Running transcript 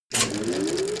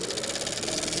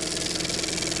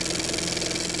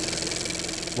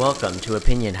Welcome to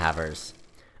Opinion Havers,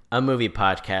 a movie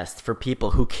podcast for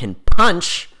people who can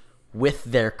punch with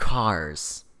their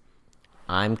cars.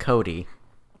 I'm Cody.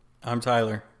 I'm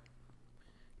Tyler.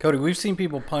 Cody, we've seen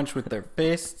people punch with their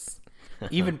fists,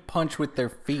 even punch with their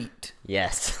feet.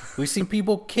 Yes. We've seen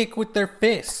people kick with their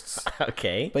fists,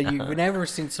 Okay. but you've never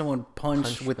seen someone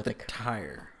punch with the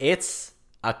tire. It's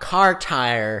a car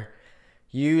tire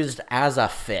used as a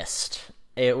fist.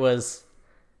 It was...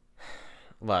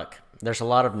 Look, there's a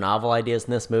lot of novel ideas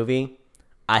in this movie.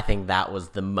 I think that was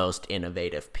the most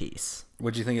innovative piece.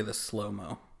 What'd you think of the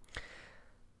slow-mo?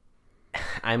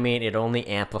 I mean, it only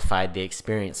amplified the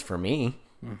experience for me.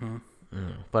 Mm-hmm.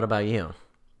 What about you?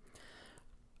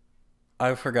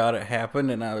 I forgot it happened,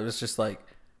 and I was just like,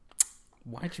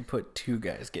 why'd you put two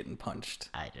guys getting punched?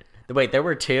 I didn't. Wait, there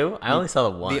were two? I only saw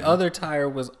the one. The other tire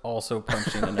was also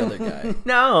punching another guy.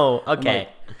 No. Okay.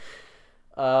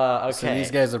 Okay. So these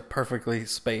guys are perfectly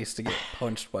spaced to get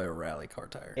punched by a rally car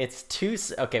tire. It's two...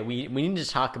 Okay, we need to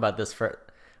talk about this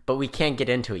but we can't get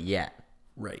into it yet.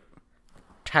 Right.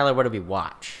 Tyler, what did we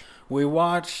watch? We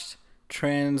watched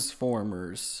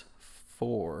Transformers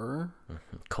 4...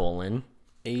 Colon.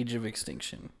 Age of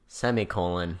Extinction.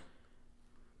 Semicolon.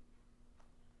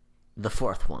 The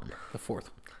fourth one. The fourth.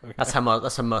 Okay. That's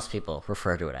how most people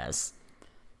refer to it as.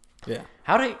 Yeah.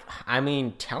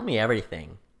 Tell me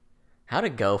everything. How'd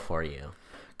it go for you?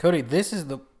 Cody, this is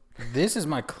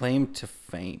my claim to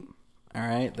fame. All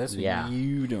right? That's what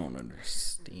you don't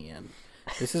understand.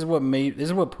 This is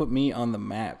what put me on the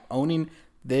map. Owning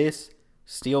this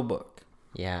steelbook.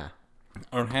 Yeah.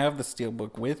 I don't have the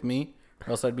steelbook with me,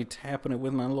 or else I'd be tapping it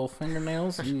with my little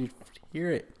fingernails and you'd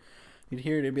hear it. You'd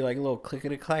hear it, it'd be like a little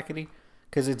clickety clackety.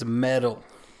 Because it's metal.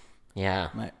 Yeah.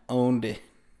 And I owned it.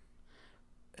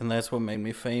 And that's what made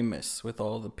me famous with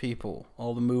all the people,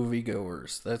 all the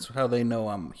moviegoers. That's how they know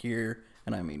I'm here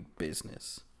and I mean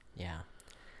business. Yeah.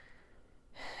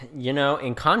 You know,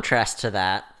 in contrast to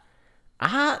that,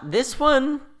 this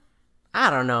one, I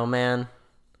don't know, man.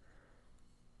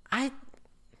 I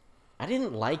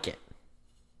didn't like it.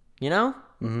 You know?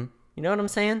 Mm-hmm. You know what I'm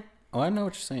saying? Oh, I know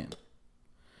what you're saying.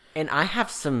 And I have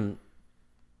some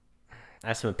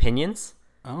opinions.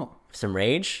 Oh. Some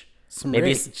rage. Maybe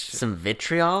rage. Some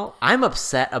vitriol. I'm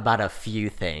upset about a few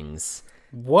things.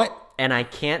 What? And I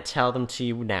can't tell them to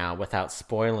you now without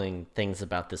spoiling things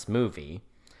about this movie.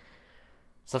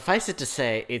 Suffice it to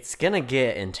say, it's gonna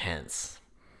get intense.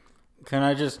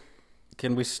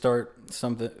 Can we start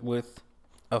something with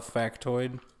a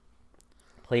factoid?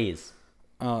 Please.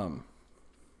 That'll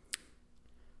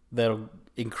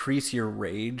increase your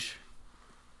rage.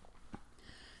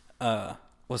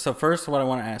 So first what I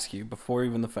want to ask you, before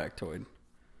even the factoid,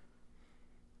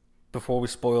 before we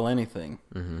spoil anything,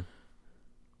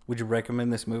 would you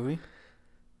recommend this movie?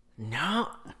 No.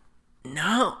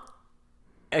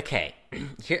 Okay,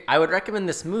 here I would recommend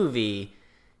this movie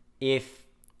if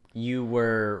you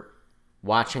were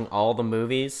watching all the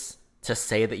movies to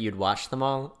say that you'd watch them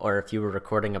all, or if you were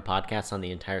recording a podcast on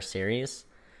the entire series,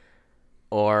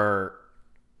 or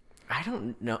I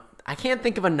don't know. I can't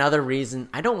think of another reason.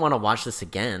 I don't want to watch this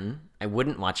again. I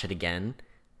wouldn't watch it again.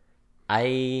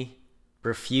 I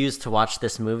refuse to watch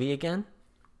this movie again.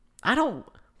 I don't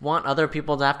want other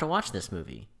people to have to watch this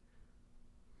movie.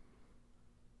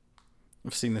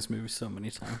 I've seen this movie so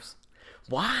many times.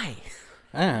 Why?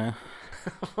 I don't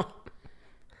know.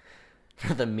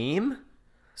 For the meme?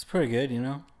 It's pretty good, you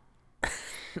know?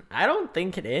 I don't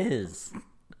think it is.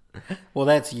 Well,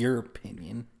 that's your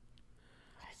opinion.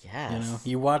 Yes. You know,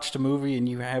 you watched a movie and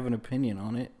you have an opinion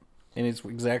on it, and it's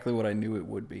exactly what I knew it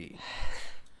would be.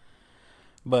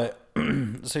 But,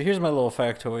 so here's my little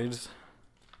factoids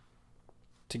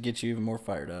to get you even more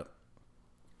fired up.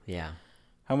 Yeah.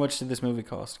 How much did this movie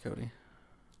cost, Cody?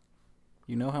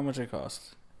 You know how much it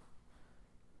cost?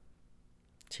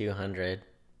 $230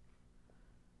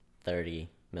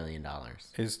 million.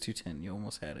 It was 210. You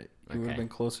almost had it. You would have been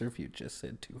closer if you just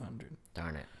said 200.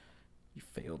 Darn it. You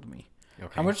failed me.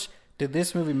 Okay. How much did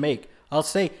this movie make? I'll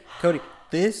say, Cody,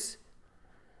 this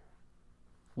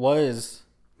was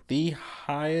the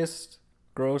highest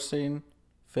grossing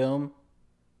film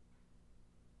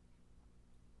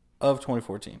of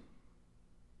 2014.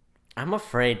 I'm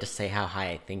afraid to say how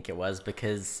high I think it was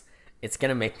because it's going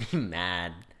to make me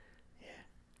mad. Yeah.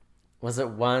 Was it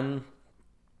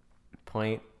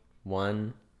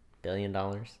 $1.1 billion?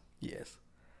 Yes.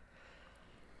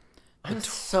 I'm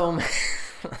so mad.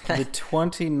 The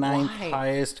 29th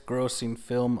highest grossing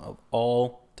film of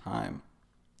all time.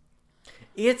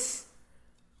 It's...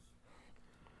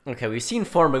 Okay, we've seen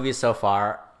 4 movies so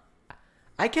far.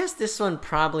 I guess this one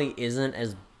probably isn't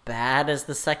as bad as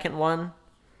the second one.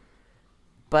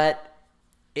 but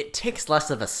it takes less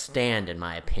of a stand, in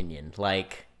my opinion.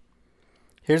 Like,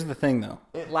 here's the thing, though.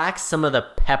 it lacks some of the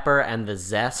pepper and the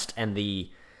zest and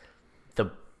the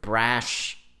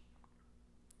brash.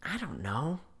 I don't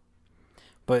know.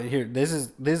 But here, this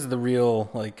is the real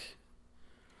like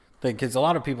thing, because a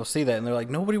lot of people see that and they're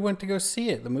like, nobody went to go see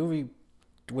it. The movie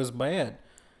was bad.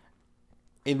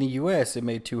 In the U.S., it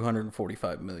made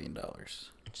 $245 million.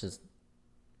 Which is,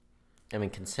 I mean,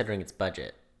 considering its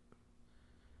budget,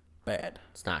 Bad.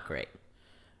 it's not great.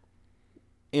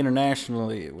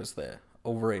 Internationally, it was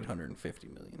over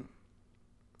 $850 million.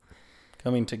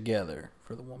 Coming together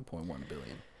for the $1.1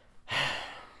 billion.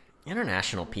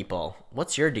 International people,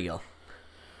 what's your deal?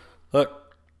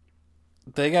 Look,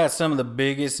 they got some of the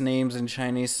biggest names in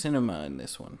Chinese cinema in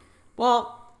this one.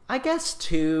 Well, I guess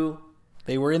too.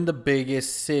 They were in the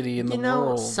biggest city in the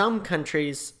world. Some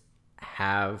countries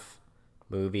have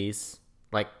movies,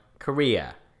 like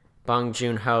Korea. Bong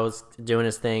Joon-ho's doing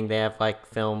his thing. They have like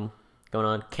film going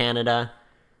on. Canada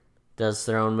does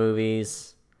their own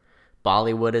movies.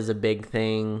 Bollywood is a big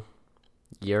thing.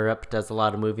 Europe does a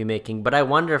lot of movie making. But I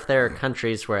wonder if there are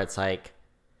countries where it's like,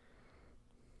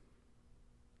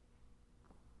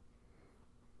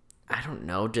 I don't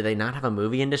know, do they not have a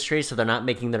movie industry? So they're not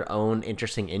making their own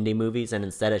interesting indie movies, and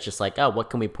instead it's just like, oh, what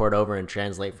can we port over and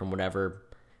translate from whatever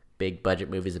big budget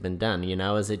movies have been done? You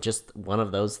know, is it just one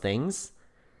of those things?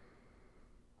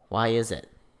 Why is it?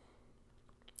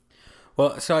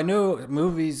 Well, so I know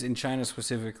movies in China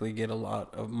specifically get a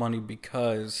lot of money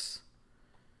because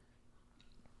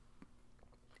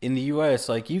in the U.S.,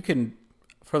 like, you can,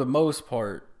 for the most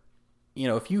part, you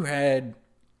know, if you had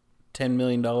 $10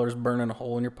 million burning a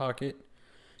hole in your pocket,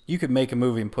 you could make a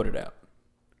movie and put it out.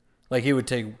 Like, it would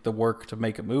take the work to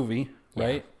make a movie,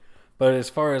 right? Yeah. But as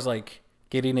far as, like,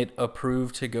 getting it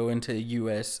approved to go into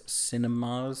U.S.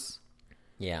 cinemas,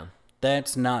 yeah,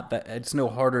 that's not that. It's no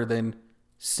harder than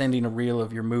sending a reel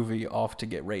of your movie off to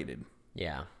get rated.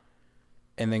 Yeah.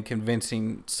 And then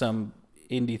convincing some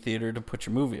indie theater to put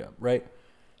your movie up, right?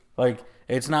 Like,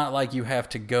 it's not like you have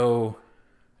to go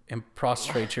and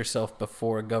prostrate yourself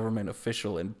before a government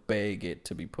official and beg it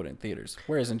to be put in theaters.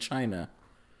 Whereas in China,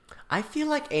 I feel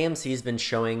like AMC's been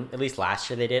showing, at least last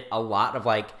year they did, a lot of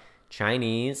like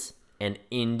Chinese and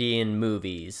Indian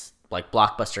movies, like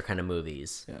blockbuster kind of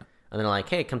movies. Yeah. And they're like,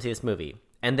 hey, come see this movie.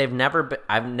 And they've never been,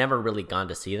 I've never really gone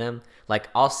to see them. Like,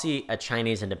 I'll see a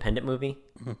Chinese independent movie,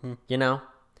 you know,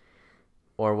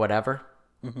 or whatever,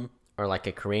 or like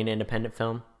a Korean independent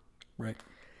film. Right.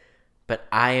 But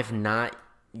I have not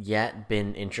yet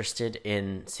been interested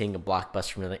in seeing a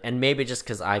blockbuster movie. And maybe just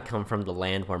because I come from the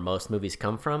land where most movies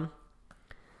come from.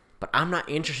 But I'm not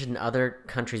interested in other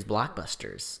countries'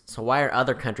 blockbusters. So why are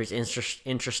other countries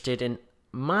interested in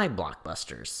my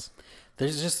blockbusters?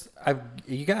 There's just,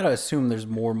 you gotta assume there's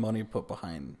more money put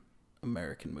behind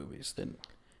American movies than,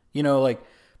 you know, like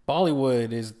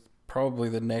Bollywood is probably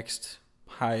the next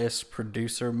highest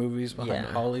producer movies behind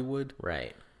Hollywood.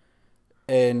 Right.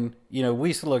 And, you know,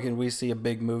 we look and we see a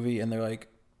big movie and they're like,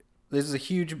 this is a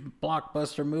huge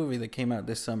blockbuster movie that came out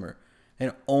this summer. And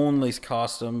it only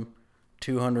cost them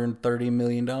 $230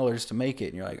 million to make it.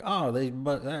 And you're like, oh,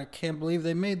 but I can't believe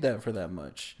they made that for that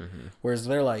much. Mm-hmm. Whereas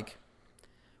they're like,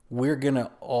 we're going to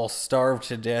all starve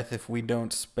to death if we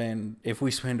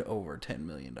spend over $10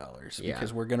 million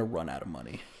because we're going to run out of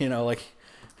money. You know, like,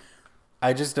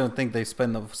 I just don't think they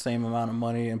spend the same amount of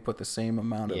money and put the same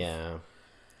amount of... Yeah.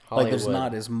 Like, there's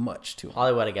not as much to it.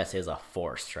 Hollywood, I guess, is a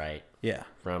force, right? Yeah.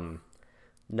 From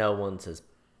no one's as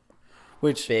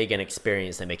big and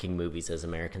experienced at making movies as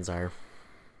Americans are.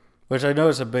 Which I know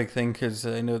is a big thing because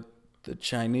I know the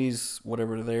Chinese,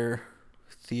 whatever their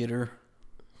theater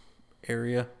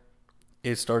area,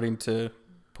 is starting to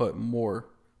put more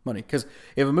money. Because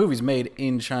if a movie's made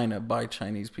in China by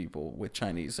Chinese people with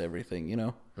Chinese everything, you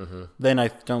know, then I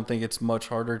don't think it's much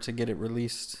harder to get it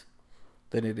released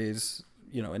than it is,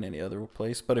 you know, in any other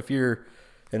place. But if you're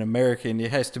an American,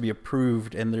 it has to be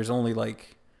approved, and there's only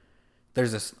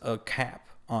there's a cap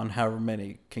on however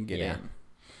many can get in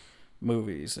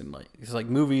movies, and it's like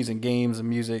movies and games and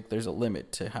music. There's a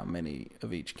limit to how many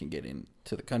of each can get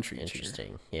into the country.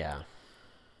 Interesting, yeah.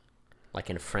 Like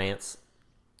in France,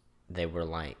 they were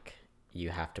like, you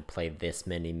have to play this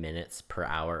many minutes per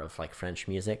hour of like French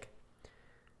music,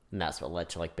 and that's what led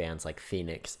to like bands like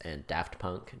Phoenix and Daft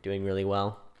Punk doing really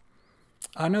well.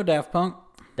 I know Daft Punk.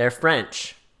 They're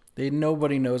French.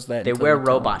 Nobody knows that. They wear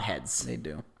robot heads. They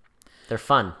do. They're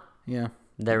fun. Yeah.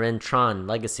 They're in Tron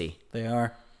Legacy. They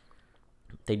are.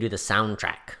 They do the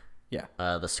soundtrack. Yeah.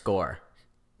 The score.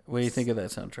 What do you think of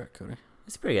that soundtrack, Cody?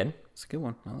 It's pretty good. It's a good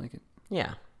one. I like it.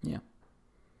 Yeah. Yeah.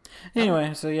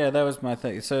 Anyway, so yeah, that was my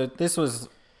thing. So this was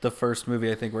the first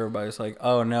movie I think where everybody's like,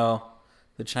 "Oh no,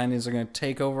 the Chinese are going to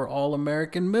take over all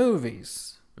American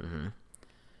movies." Mm-hmm.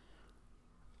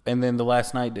 And then The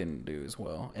Last Night didn't do as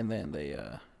well. And then they,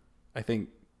 I think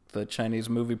the Chinese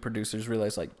movie producers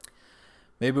realized like,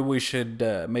 maybe we should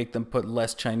make them put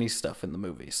less Chinese stuff in the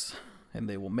movies, and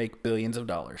they will make billions of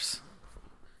dollars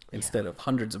instead of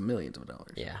hundreds of millions of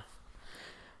dollars. Yeah.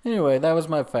 Anyway, that was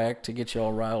my fact to get you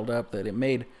all riled up. That it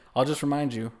made. I'll just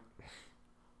remind you.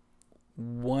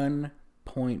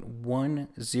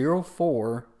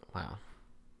 $1.104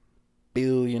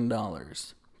 billion.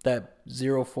 That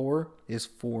 04 is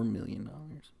 $4 million.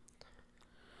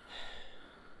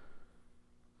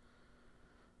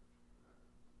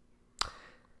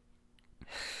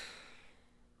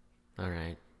 All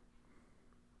right.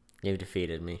 You've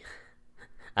defeated me.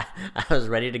 I was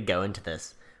ready to go into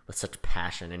this with such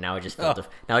passion, and now I just feel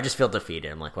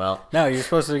defeated. I'm like, well, no, you're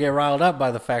supposed to get riled up by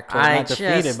the fact that I'm not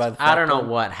defeated by the fact. I don't know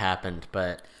what happened,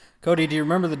 but Cody, do you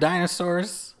remember the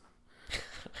dinosaurs?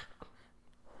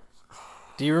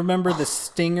 Do you remember the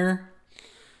stinger?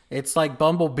 It's like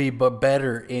Bumblebee, but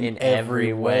better in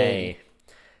every way.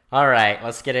 All right,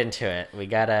 let's get into it. We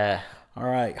gotta. All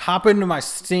right, hop into my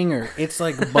stinger. It's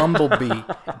like Bumblebee,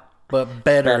 but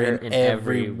better in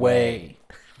every way.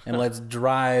 And let's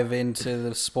drive into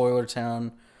the spoiler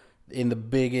town in the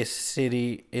biggest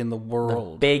city in the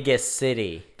world. The biggest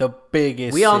city. The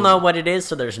biggest We all know what it is,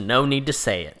 so there's no need to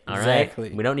say it. All exactly.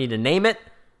 Right? We don't need to name it.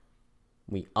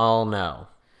 We all know.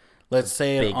 Let's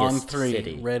say it on 3.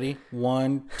 City. Ready?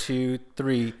 1, 2,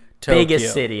 3. Tokyo.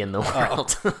 Biggest city in the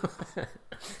world.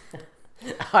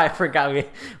 I forgot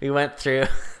we went through.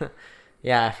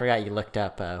 Yeah, I forgot you looked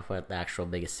up what the actual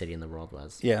biggest city in the world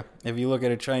was. Yeah, if you look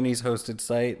at a Chinese-hosted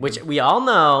site. Which we all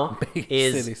know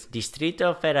is cities.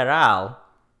 Distrito Federal,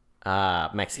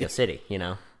 Mexico City, you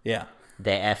know? Yeah.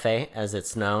 DF, as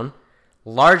it's known.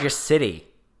 Largest city,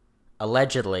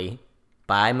 allegedly,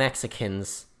 by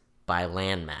Mexicans by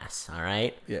landmass, all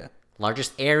right? Yeah.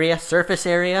 Largest area, surface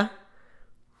area,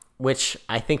 which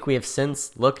I think we have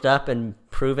since looked up and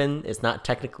proven is not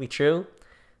technically true.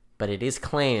 But it is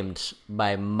claimed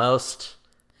by most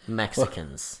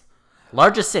Mexicans.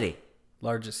 Largest city.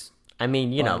 Largest. I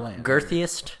mean, you know,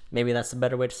 girthiest. Maybe that's a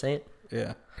better way to say it.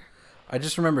 Yeah. I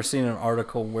just remember seeing an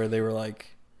article where they were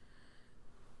like,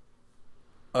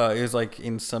 it was like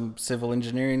in some civil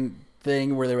engineering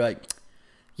thing where they were like,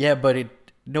 yeah, but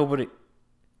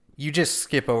you just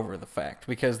skip over the fact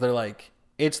because they're like,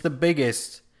 it's the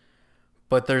biggest,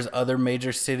 but there's other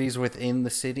major cities within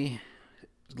the city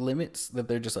limits that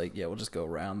they're just like, yeah, we'll just go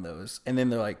around those. And then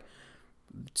they're like,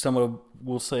 someone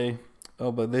will say,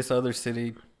 oh, but this other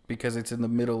city, because it's in the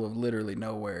middle of literally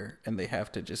nowhere and they have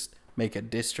to just make a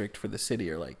district for the city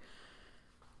or like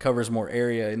covers more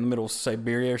area in the middle of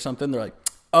Siberia or something. They're like,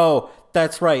 oh,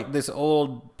 that's right. This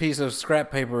old piece of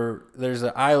scrap paper, there's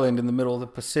an island in the middle of the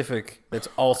Pacific that's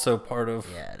also part of.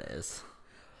 Yeah, it is.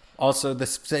 Also, the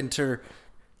center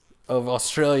of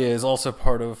Australia is also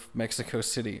part of Mexico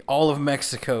City. All of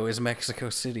Mexico is Mexico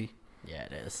City. Yeah,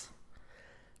 it is.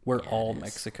 We're all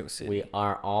Mexico City. We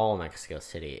are all Mexico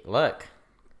City. Look,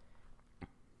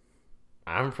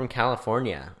 I'm from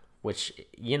California, which,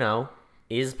 you know,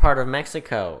 is part of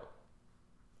Mexico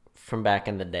from back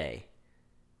in the day.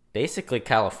 Basically,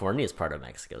 California is part of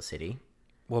Mexico City.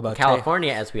 What about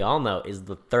California, as we all know, is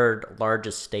the 3rd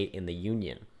largest state in the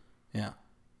Union. Yeah.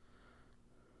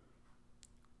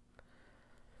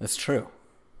 That's true.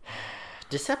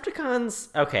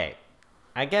 Decepticons, okay.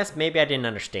 I guess maybe I didn't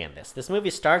understand this. This movie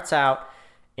starts out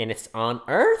and it's on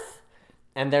Earth,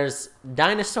 and there's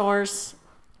dinosaurs,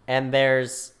 and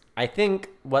there's, I think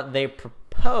what they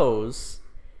propose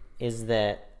is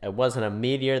that it wasn't a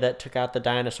meteor that took out the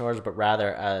dinosaurs, but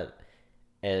rather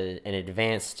an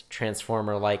advanced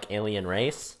Transformer-like alien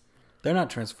race. They're not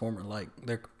Transformer-like.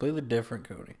 They're completely different,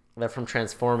 Cody. They're from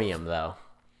Transformium, though.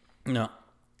 No.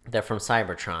 They're from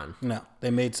Cybertron. No, they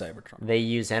made Cybertron. They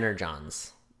use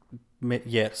energons.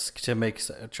 Yes, to make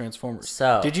Transformers.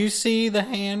 So, did you see the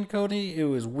hand, Cody? It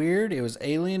was weird. It was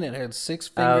alien. It had 6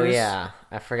 fingers. Oh, yeah.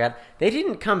 I forgot. They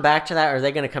didn't come back to that, or are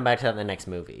they going to come back to that in the next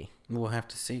movie? We'll have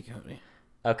to see, Cody.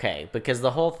 Okay, because the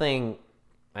whole thing,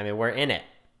 I mean, we're in it.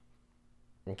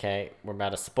 Okay? We're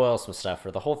about to spoil some stuff.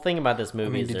 For the whole thing about this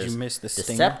movie is did there's you miss the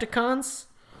stinger? Decepticons,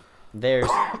 there's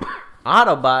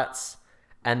Autobots,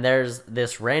 and there's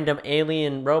this random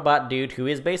alien robot dude who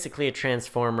is basically a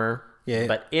Transformer,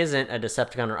 but isn't a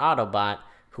Decepticon or Autobot,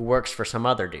 who works for some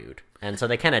other dude. And so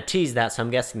they kind of tease that, so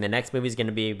I'm guessing the next movie is going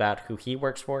to be about who he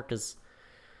works for, because...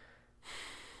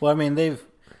 Well, I mean, the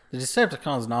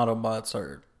Decepticons and Autobots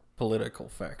are political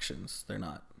factions. They're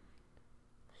not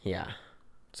Yeah.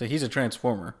 So he's a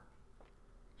transformer.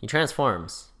 He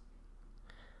transforms.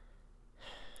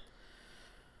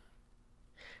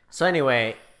 So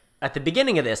anyway, at the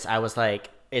beginning of this, I was like,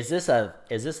 is this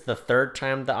the third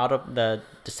time the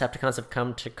Decepticons have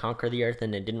come to conquer the Earth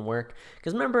and it didn't work?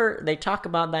 Because remember, they talk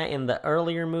about that in the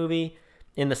earlier movie.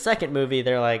 In the second movie,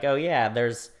 they're like, oh yeah,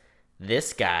 there's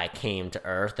this guy came to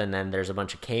Earth, and then there's a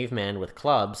bunch of cavemen with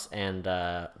clubs, and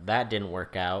that didn't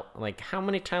work out. Like, how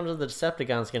many times are the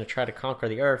Decepticons going to try to conquer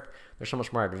the Earth? They're so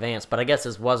much more advanced. But I guess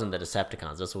this wasn't the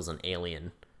Decepticons. This was an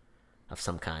alien of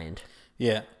some kind.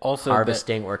 Yeah. Also,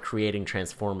 harvesting or creating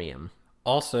transformium.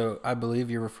 Also, I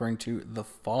believe you're referring to the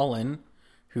Fallen,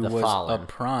 who was a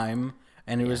Prime,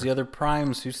 and it was the other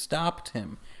Primes who stopped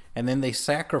him. And then they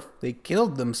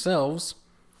killed themselves,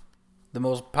 the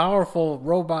most powerful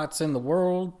robots in the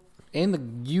world, in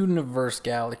the universe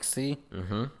galaxy,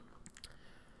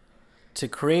 to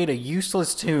create a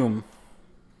useless tomb.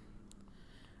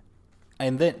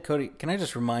 And then, Cody, can I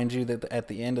just remind you that at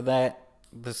the end of that,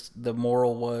 the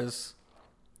moral was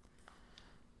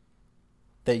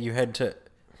that you had to,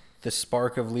 the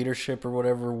spark of leadership or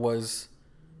whatever was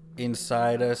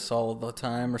inside us all the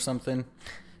time or something,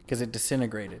 because it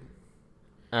disintegrated.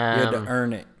 You had to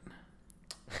earn it.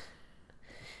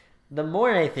 The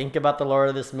more I think about the lore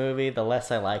of this movie, the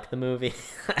less I like the movie.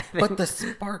 But the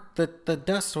spark, the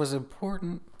dust was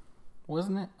important,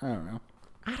 wasn't it? I don't know.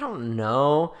 I don't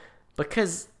know,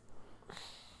 because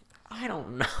I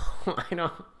don't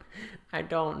know. I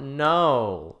don't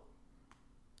know.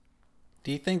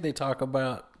 Do you think they talk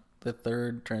about the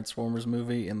third Transformers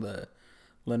movie in the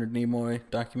Leonard Nimoy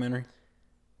documentary?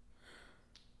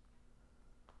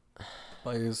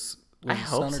 By his I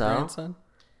hope son or so. grandson?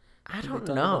 I don't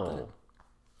know.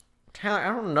 Tyler, I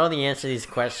don't know the answer to these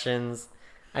questions.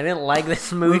 I didn't like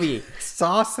this movie. We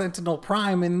saw Sentinel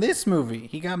Prime in this movie.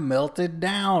 He got melted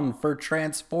down for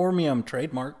Transformium,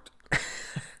 trademarked.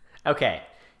 Okay.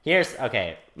 You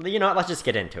know what? Let's just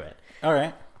get into it. All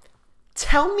right.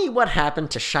 Tell me what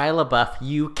happened to Shia LaBeouf,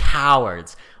 you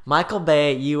cowards. Michael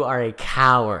Bay, you are a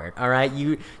coward, all right?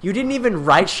 You didn't even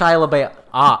write Shia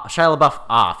LaBeouf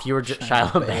off. You were just Shia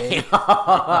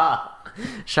LaBeouf.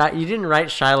 You didn't write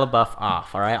Shia LaBeouf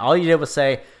off, all right? All you did was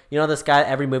say, you know this guy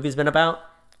every movie's been about?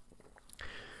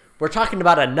 We're talking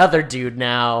about another dude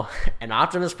now, and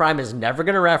Optimus Prime is never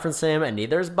going to reference him, and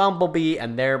neither is Bumblebee,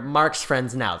 and they're Mark's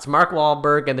friends now. It's Mark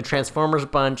Wahlberg and the Transformers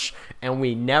bunch, and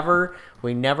we never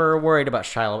worried about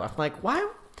Shia LaBeouf. I'm like, why?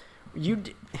 You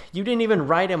didn't even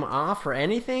write him off or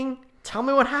anything? Tell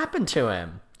me what happened to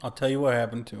him. I'll tell you what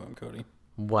happened to him, Cody.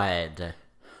 What?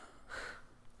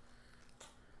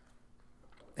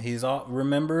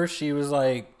 Remember, she was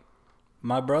like,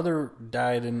 my brother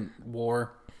died in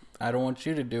war. I don't want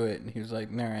you to do it. And he was like,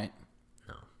 all right.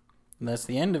 No. And that's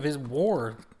the end of his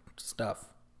war stuff.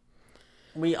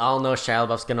 We all know Shia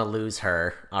LaBeouf's going to lose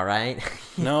her, all right?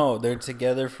 No, they're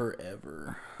together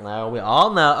forever. Well, we all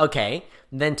know. Okay,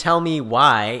 then tell me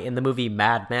why in the movie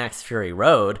Mad Max Fury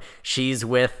Road, she's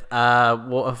with,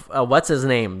 what's his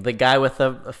name? The guy with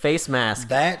the face mask.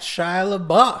 That's Shia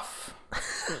LaBeouf.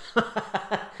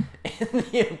 In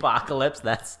the apocalypse,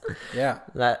 yeah.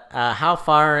 How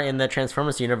far in the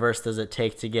Transformers universe does it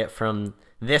take to get from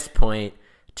this point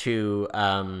to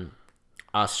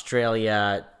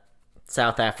Australia,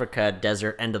 South Africa,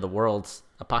 desert, end of the world's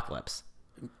apocalypse?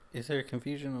 Is there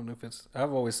confusion on if it's?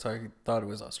 I've always thought it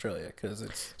was Australia because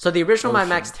it's. So the original Mad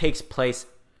Max takes place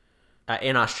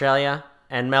in Australia,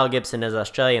 and Mel Gibson is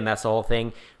Australian. That's the whole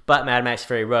thing. But Mad Max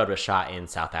Fury Road was shot in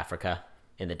South Africa,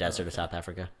 in the desert of South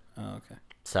Africa. Oh, okay.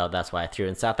 So that's why I threw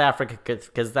in South Africa,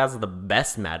 because that's the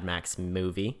best Mad Max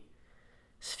movie.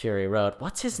 It's Fury Road.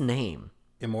 What's his name?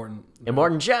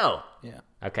 Immortan Joe. Yeah.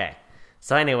 Okay.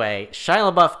 So anyway,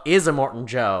 Shia LaBeouf is Immortan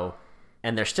Joe,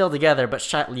 and they're still together, but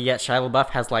yet Shia LaBeouf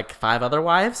has like 5 other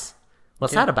wives?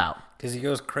 What's that about? Because he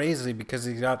goes crazy because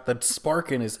he's got the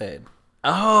spark in his head.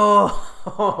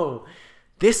 Oh,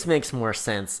 this makes more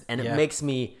sense, and it makes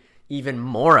me even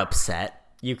more upset.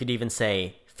 You could even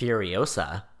say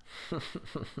Furiosa.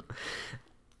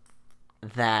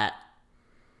 That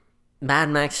Mad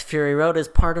Max Fury Road is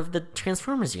part of the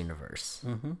Transformers universe.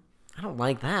 Mm-hmm. I don't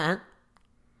like that.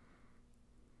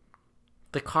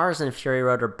 The cars in Fury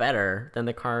Road are better than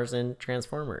the cars in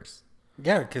Transformers.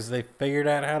 Yeah, because they figured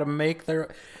out how to make their...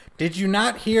 Did you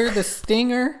not hear the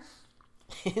stinger?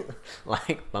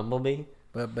 Like Bumblebee?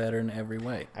 But better in every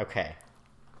way. Okay.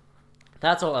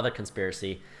 That's a whole other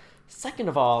conspiracy. Second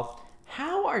of all,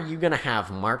 how are you going to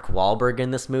have Mark Wahlberg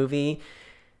in this movie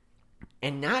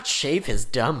and not shave his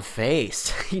dumb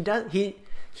face? He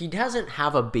doesn't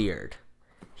have a beard.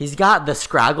 He's got the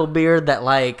Scraggle beard that,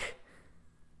 like,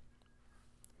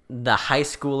 the high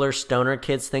schooler stoner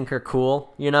kids think are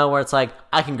cool, where it's like,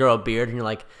 I can grow a beard, and you're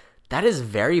like, that is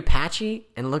very patchy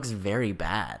and looks very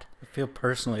bad. I feel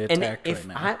personally attacked right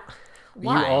now.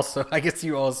 Why? I guess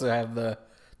you also have the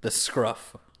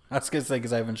scruff. I was going to say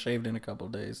because I haven't shaved in a couple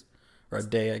of days. Or a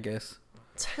day, I guess.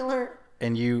 Tyler.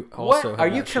 And you also are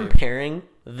you comparing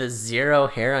the zero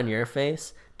hair on your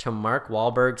face to Mark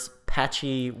Wahlberg's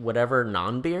patchy whatever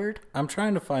non-beard? I'm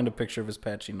trying to find a picture of his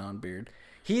patchy non-beard.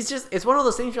 It's one of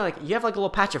those things you're like, you have like a little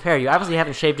patch of hair. You obviously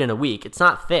haven't shaved in a week. It's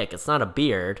not thick. It's not a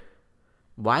beard.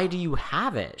 Why do you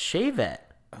have it? Shave it.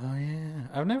 Oh, yeah.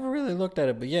 I've never really looked at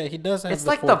it, but yeah, he does have It's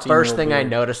like the first thing I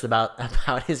noticed about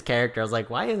his character. I was like,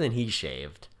 why isn't he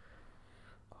shaved?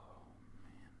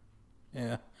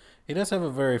 Yeah. He does have a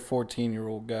very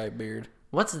 14-year-old guy beard.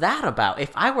 What's that about?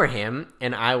 If I were him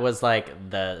and I was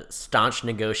like the staunch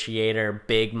negotiator,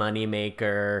 big money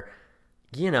maker,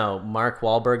 Mark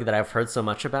Wahlberg that I've heard so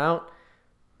much about,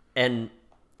 and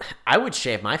I would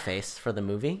shave my face for the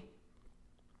movie.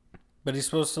 But he's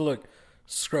supposed to look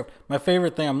scruffy. My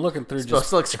favorite thing, I'm looking through supposed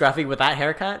to look scruffy with that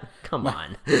haircut? Come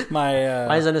on.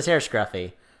 Why isn't his hair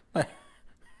scruffy? Can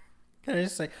I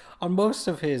just say, on most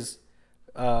of his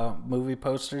movie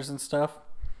posters and stuff,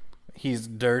 he's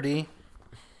dirty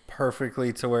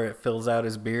perfectly to where it fills out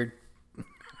his beard.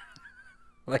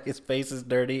 Like his face is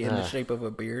dirty in the shape of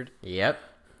a beard. Yep.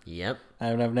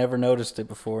 I've never noticed it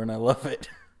before, and I love it.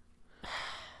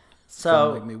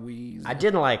 So make me wheeze. I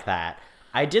didn't like that.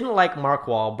 I didn't like Mark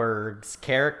Wahlberg's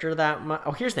character that much.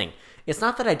 Oh, here's the thing. It's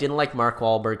not that I didn't like Mark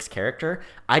Wahlberg's character.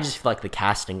 I just feel like the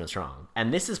casting was wrong.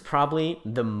 And this is probably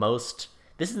this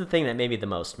is the thing that made me the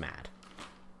most mad.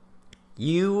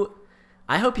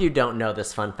 I hope you don't know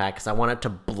this fun fact because I want it to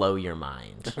blow your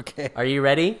mind. Okay. Are you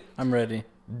ready? I'm ready.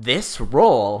 This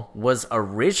role was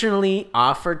originally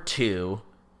offered to,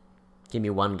 give me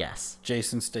one guess.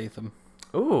 Jason Statham.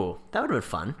 Ooh, that would have been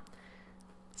fun.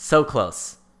 So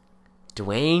close.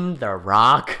 Dwayne "The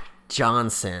Rock"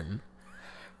 Johnson,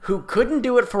 who couldn't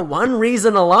do it for one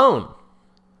reason alone.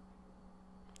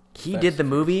 He did the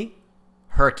movie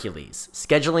Hercules,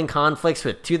 scheduling conflicts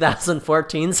with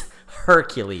 2014's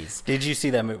Hercules. Did you see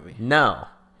that movie? No.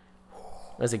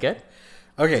 Was it good?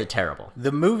 Okay. Was it terrible?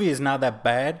 The movie is not that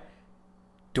bad.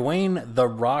 Dwayne "The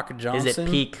Rock" Johnson. Is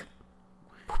it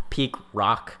peak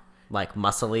rock, like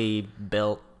muscly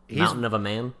built mountain of a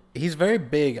man? He's very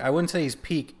big. I wouldn't say he's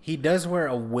peak. He does wear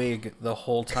a wig the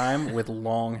whole time with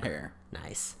long hair.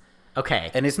 Nice. Okay.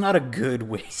 And it's not a good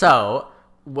wig. So,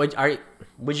 would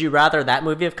you rather that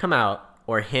movie have come out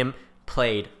or him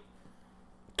played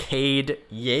Cade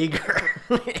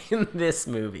Yeager in this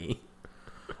movie?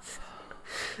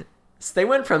 So they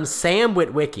went from Sam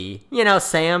Witwicky,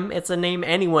 Sam, it's a name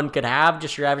anyone could have,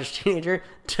 just your average teenager,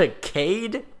 to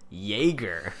Cade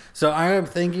Yeager. So I am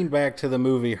thinking back to the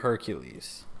movie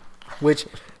Hercules, which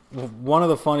one of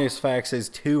the funniest facts is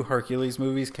 2 Hercules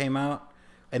movies came out,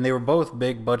 and they were both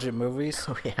big budget movies.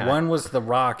 Oh, yeah. One was The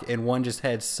Rock, and one just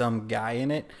had some guy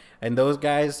in it. And those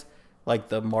guys, like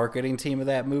the marketing team of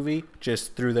that movie,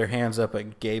 just threw their hands up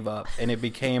and gave up. And it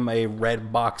became a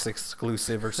Red Box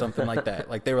exclusive or something like that.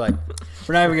 Like they were like,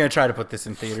 we're not even going to try to put this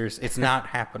in theaters. It's not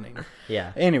happening.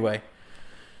 Yeah. Anyway.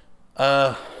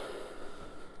 I'm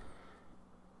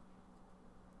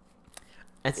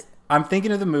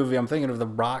thinking of the movie. I'm thinking of The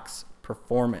Rock's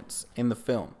performance in the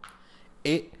film.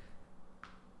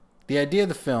 The idea of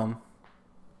the film,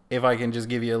 if I can just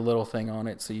give you a little thing on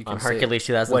it so you can on Hercules say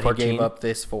 2014? what he gave up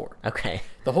this for. Okay.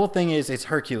 The whole thing is it's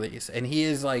Hercules, and he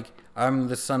is like, I'm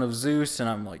the son of Zeus, and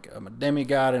I'm a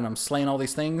demigod, and I'm slaying all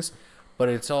these things, but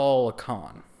it's all a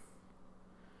con.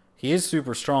 He is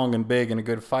super strong and big and a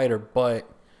good fighter, but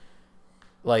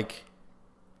like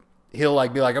he'll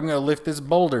like be like, I'm gonna lift this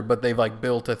boulder, but they've like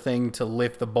built a thing to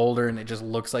lift the boulder, and it just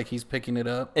looks like he's picking it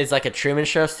up. It's like a Truman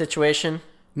Show situation.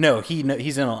 No,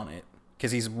 he's in on it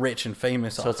because he's rich and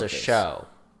famous. So it's a show.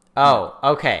 Oh,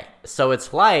 okay. So it's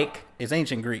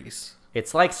ancient Greece.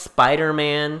 It's like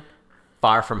Spider-Man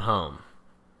Far From Home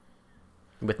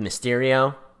with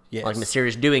Mysterio. Yes. Like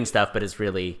Mysterio's doing stuff, but it's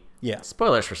really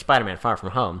spoilers for Spider-Man Far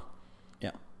From Home.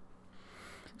 Yeah.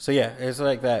 So yeah, it's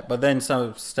like that. But then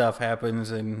some stuff happens,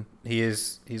 and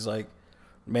he's like,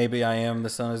 maybe I am the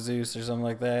son of Zeus or something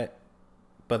like that.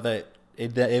 But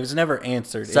it was never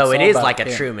answered. So it is like a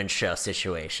Truman Show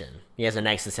situation. He has an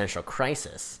existential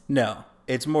crisis. No,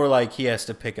 it's more like he has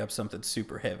to pick up something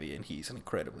super heavy, and he's an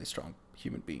incredibly strong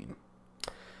human being.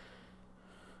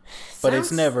 But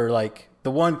it's never like, the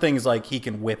one thing is like he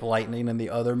can whip lightning in the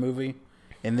other movie.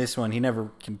 In this one, he never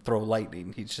can throw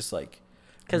lightning. He's just like,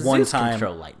 one Zeus time can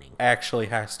throw lightning. Actually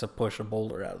has to push a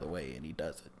boulder out of the way, and he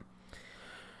does it.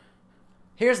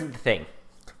 Here's the thing.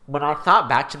 when I thought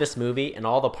back to this movie and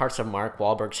all the parts of Mark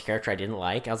Wahlberg's character I didn't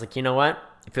like, I was like, you know what?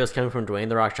 If it was coming from Dwayne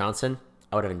The Rock Johnson,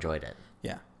 I would have enjoyed it.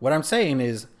 Yeah. What I'm saying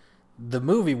is the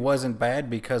movie wasn't bad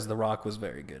because The Rock was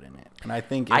very good in it. And I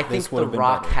think The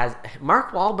Rock has...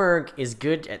 Mark Wahlberg is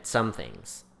good at some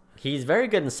things. He's very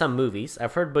good in some movies.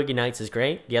 I've heard Boogie Nights is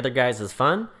great. The Other Guys is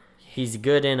fun. He's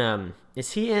good in...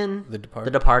 Is he in The Departed?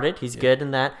 The Departed. He's good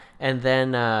in that. And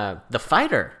then The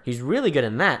Fighter. He's really good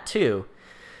in that, too.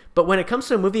 But when it comes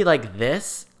to a movie like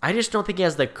this, I just don't think he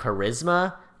has the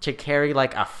charisma to carry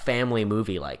like a family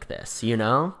movie like this, you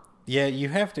know? Yeah, you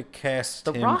have to cast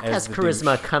The him Rock as has the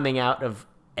charisma douche. coming out of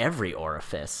every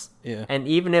orifice. Yeah. And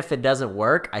even if it doesn't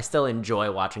work, I still enjoy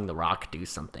watching The Rock do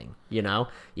something, you know?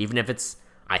 Even if it's...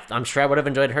 I'm sure I would have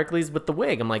enjoyed Hercules with the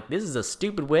wig. I'm like, this is a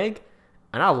stupid wig,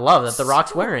 and I love that The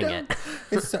Rock's wearing it.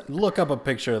 Look up a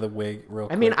picture of the wig real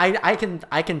quick. I mean,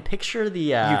 I can picture the...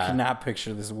 you cannot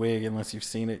picture this wig unless you've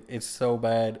seen it. It's so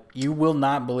bad. You will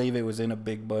not believe it was in a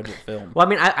big budget film. Well, I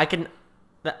mean, I can...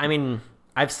 I mean,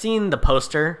 I've seen the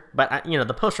poster, but, you know,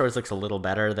 the poster always looks a little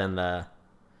better than the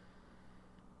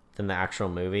actual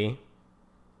movie.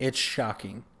 It's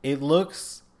shocking. It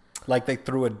looks like they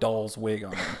threw a doll's wig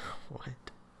on him. What?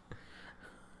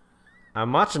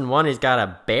 I'm watching one. He's got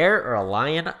a bear or a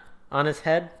lion on his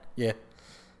head. Yeah.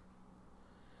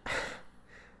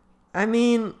 I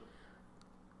mean,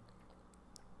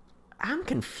 I'm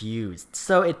confused.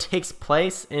 So it takes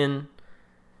place in...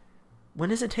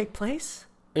 When does it take place?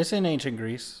 It's in ancient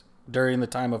Greece during the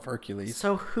time of Hercules.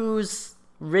 So who's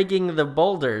rigging the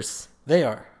boulders? They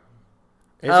are.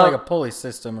 It's like a pulley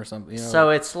system or something. You know? So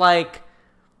it's like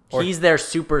he's their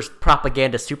super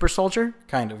propaganda super soldier?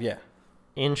 Kind of, yeah.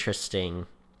 Interesting.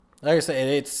 Like I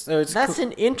said, That's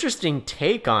an interesting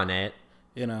take on it.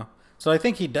 You know. So I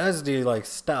think he does do like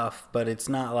stuff, but it's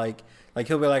not like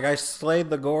he'll be like, I slayed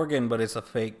the Gorgon, but it's a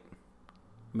fake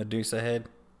Medusa head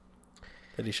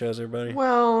that he shows everybody.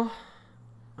 Well,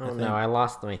 oh no, I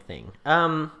lost my thing.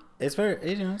 It's very,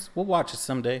 you know, we'll watch it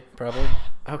someday, probably.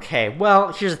 Okay,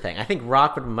 well, here's the thing. I think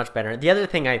Rock would be much better. The other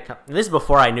thing this is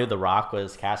before I knew The Rock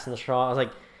was cast in the show. I was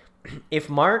like, if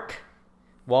Mark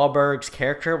Wahlberg's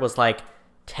character was like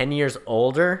 10 years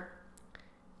older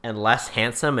and less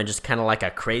handsome and just kind of like a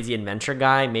crazy adventure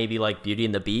guy, maybe like Beauty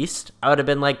and the Beast, I would have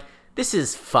been like, this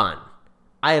is fun.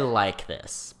 I like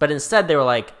this. But instead they were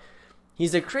like,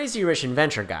 he's a crazy rich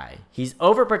adventure guy. He's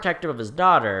overprotective of his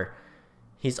daughter.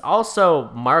 He's also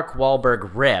Mark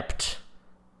Wahlberg ripped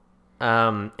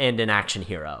and an action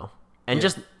hero. And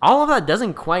just all of that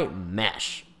doesn't quite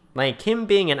mesh. Like him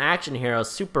being an action hero,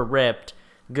 super ripped,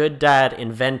 good dad,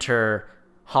 inventor,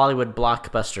 Hollywood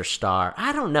blockbuster star.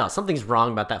 I don't know. Something's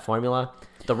wrong about that formula.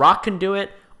 The Rock can do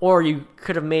it, or you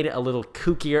could have made it a little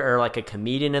kookier or like a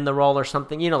comedian in the role or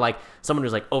something. You know, like someone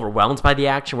who's like overwhelmed by the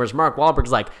action, whereas Mark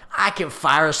Wahlberg's like, I can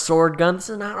fire a sword gun. This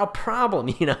is not a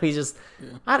problem. You know, he's just,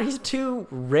 he's too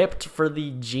ripped for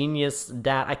the genius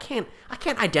dad. I can't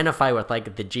identify with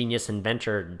like the genius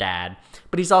inventor dad,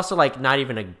 but he's also like not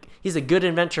even he's a good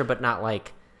inventor, but not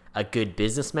like a good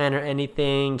businessman or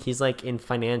anything. He's like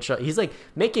he's like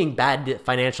making bad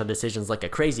financial decisions like a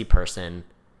crazy person.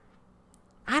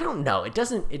 I don't know. It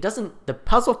doesn't, the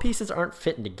puzzle pieces aren't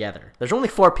fitting together. There's only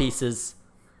 4 pieces,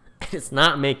 and it's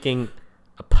not making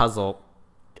a puzzle.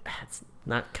 It's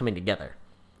not coming together.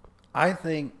 I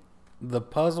think the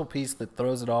puzzle piece that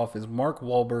throws it off is Mark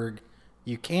Wahlberg.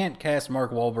 You can't cast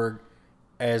Mark Wahlberg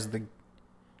as the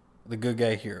good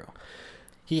guy hero.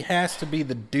 He has to be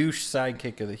the douche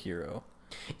sidekick of the hero.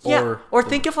 Yeah, or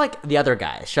think of like the other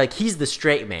guys. Like he's the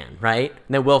straight man, right?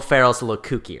 And then Will Ferrell's a little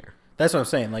kookier. That's what I'm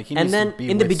saying. Like, and then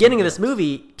in the beginning of this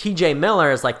movie, T.J. Miller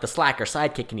is like the slacker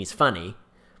sidekick, and he's funny.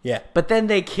 Yeah. But then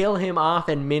they kill him off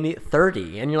in minute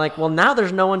 30, and you're like, well, now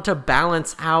there's no one to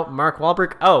balance out Mark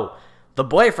Wahlberg. Oh, the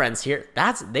boyfriend's here.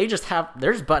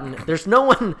 There's no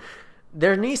one.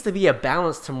 There needs to be a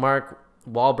balance to Mark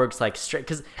Wahlberg's like straight,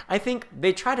 because I think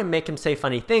they try to make him say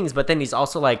funny things, but then he's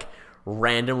also like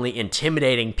randomly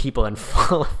intimidating people and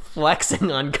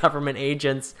flexing on government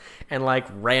agents and like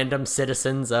random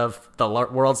citizens of the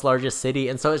world's largest city.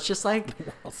 And so it's just like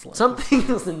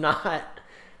something's not.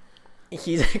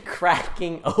 He's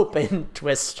cracking open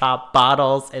twist top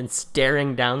bottles and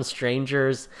staring down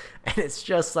strangers, and it's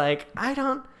just like, I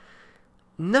don't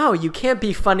know. You can't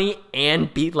be funny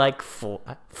and be like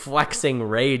flexing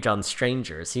rage on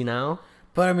strangers, you know?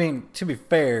 But I mean, to be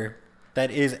fair, that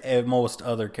is most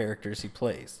other characters he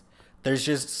plays. There's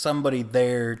just somebody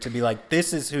there to be like,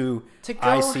 this is who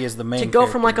I see as the main character. To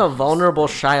go from like a vulnerable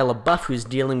Shia LaBeouf who's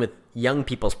dealing with young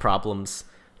people's problems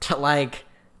to like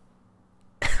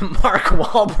Mark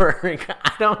Wahlberg.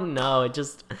 I don't know.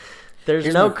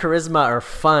 There's no charisma or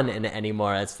fun in it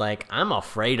anymore. It's like, I'm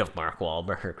afraid of Mark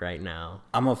Wahlberg right now.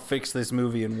 I'm going to fix this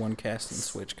movie in one casting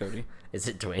switch, Cody. Is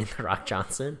it Dwayne The Rock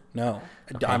Johnson? No.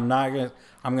 Okay. I'm going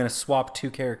to swap 2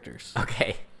 characters.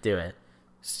 Okay, do it.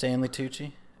 Stanley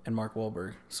Tucci and Mark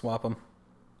Wahlberg. Swap them.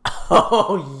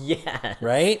 Oh, yeah.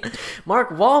 Right?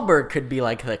 Mark Wahlberg could be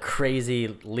like the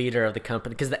crazy leader of the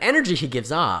company because the energy he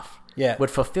gives off would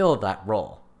fulfill that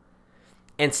role.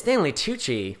 And Stanley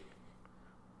Tucci,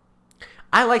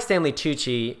 I like Stanley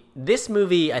Tucci. This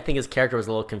movie, I think his character was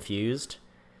a little confused.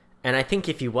 And I think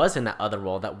if he was in that other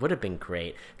role, that would have been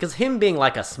great. Because him being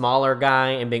like a smaller guy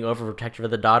and being overprotective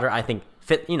of the daughter, I think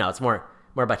fit. It's more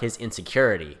about his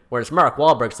insecurity. Whereas Mark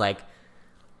Wahlberg's like,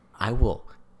 I will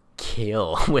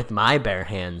kill with my bare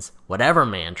hands whatever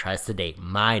man tries to date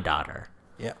my daughter.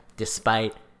 Yeah.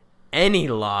 Despite any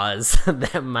laws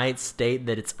that might state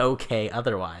that it's okay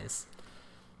otherwise.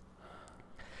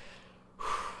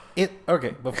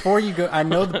 Okay, before you go, I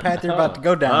know the path you're about to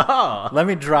go down. Oh. Let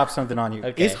me drop something on you.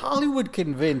 Okay. Is Hollywood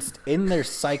convinced in their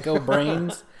psycho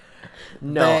brains?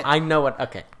 No, I know what.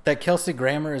 Okay. That Kelsey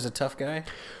Grammer is a tough guy?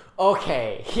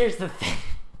 Okay, here's the thing.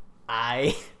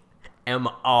 I am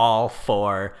all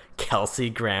for Kelsey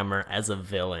Grammer as a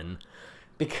villain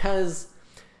because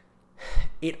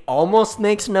it almost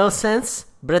makes no sense,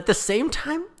 but at the same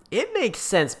time, it makes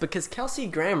sense because Kelsey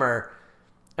Grammer,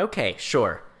 okay,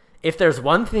 sure. If there's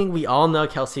one thing we all know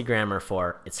Kelsey Grammer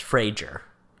for, it's Frasier.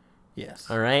 Yes.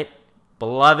 All right?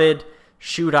 Beloved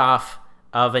shoot-off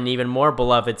of an even more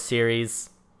beloved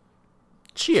series,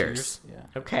 Cheers. Yeah.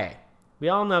 Okay. We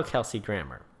all know Kelsey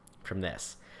Grammer from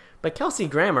this. But Kelsey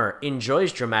Grammer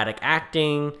enjoys dramatic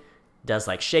acting, does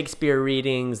like Shakespeare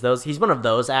readings. He's one of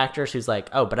those actors who's like,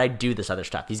 oh, but I do this other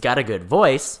stuff. He's got a good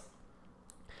voice.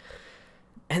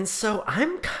 And so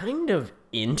I'm kind of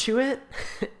into it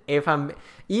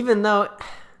even though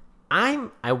I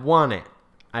want it.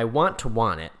 I want to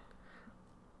want it.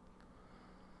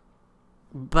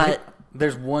 But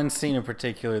there's one scene in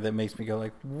particular that makes me go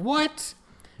like, what?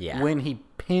 Yeah. When he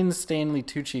pins Stanley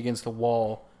Tucci against the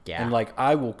wall and like,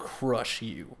 I will crush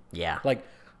you. Yeah. Like,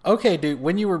 okay, dude,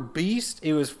 when you were Beast,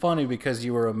 it was funny because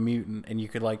you were a mutant and you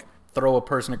could like throw a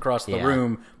person across the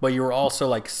room, but you were also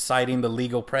like citing the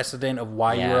legal precedent of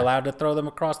why you were allowed to throw them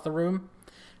across the room.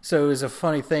 So it was a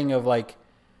funny thing of like,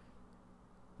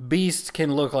 Beast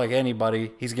can look like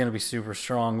anybody. He's going to be super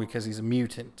strong because he's a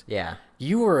mutant. Yeah.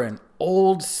 You were an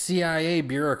old CIA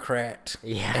bureaucrat.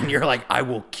 Yeah. And you're like, I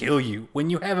will kill you. When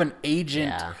you have an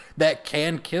agent that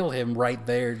can kill him right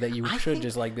there, that you should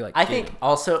just like be like, I think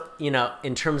also,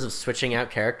 in terms of switching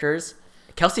out characters,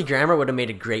 Kelsey Grammer would have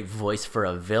made a great voice for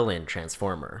a villain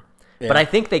Transformer. Yeah. But I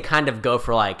think they kind of go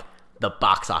for like the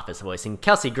box office voice. And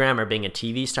Kelsey Grammer being a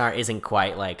TV star isn't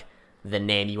quite like the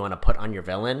name you want to put on your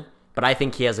villain. But I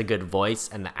think he has a good voice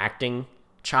and the acting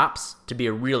chops to be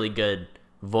a really good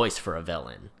voice for a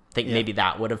villain. I think maybe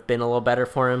that would have been a little better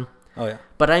for him. Oh, yeah.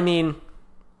 But I mean,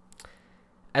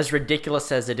 as ridiculous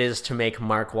as it is to make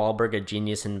Mark Wahlberg a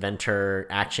genius inventor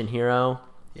action hero,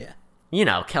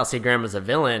 Kelsey Grammer's a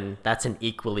villain. That's an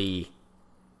equally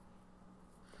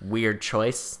weird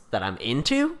choice that I'm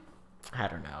into. I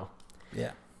don't know.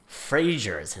 Yeah.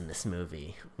 Frasier is in this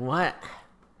movie. What?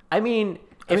 I mean,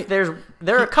 there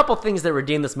are a couple things that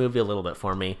redeem this movie a little bit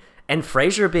for me, and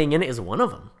Frasier being in it is one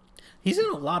of them. He's in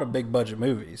a lot of big budget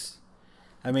movies.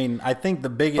 I mean, I think the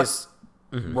biggest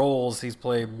roles he's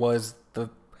played was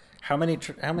how many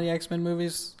X-Men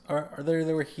movies are there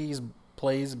where he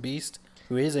plays Beast,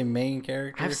 who is a main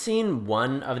character? I've seen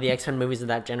one of the X-Men movies of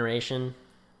that generation,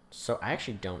 so I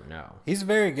actually don't know. He's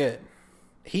very good.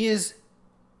 He is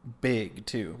big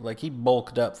too. Like, he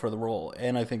bulked up for the role,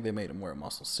 and I think they made him wear a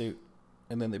muscle suit.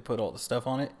 And then they put all the stuff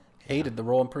on it. Hated the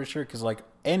role, I'm pretty sure, because like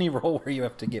any role where you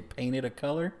have to get painted a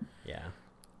color,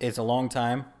 it's a long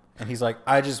time. And he's like,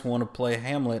 I just want to play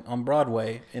Hamlet on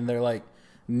Broadway. And they're like,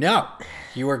 no,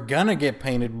 you are gonna get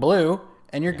painted blue,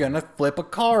 and you're gonna flip a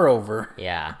car over.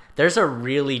 Yeah, there's a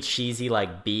really cheesy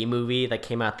like B movie that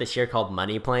came out this year called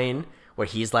Money Plane, where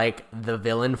he's like the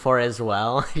villain for as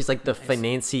well. He's like the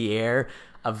financier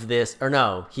of this, or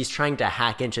no, he's trying to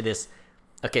hack into this.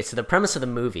 Okay, so the premise of the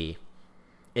movie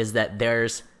is that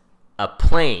there's a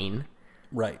plane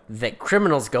that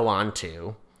criminals go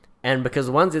onto, and because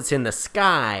once it's in the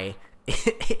sky,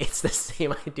 it's the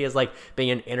same idea as like being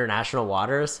in international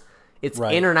waters. It's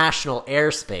international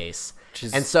airspace,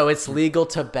 and so it's legal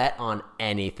to bet on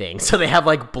anything. So they have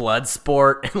like blood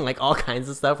sport and like all kinds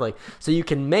of stuff, like, so you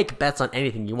can make bets on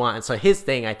anything you want. And so his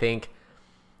thing, I think,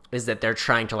 is that they're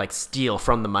trying to like steal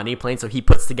from the money plane, so he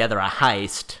puts together a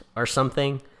heist or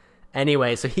something.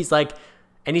 Anyway, so he's like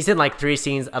And he's in like 3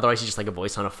 scenes. Otherwise, he's just like a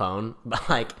voice on a phone. But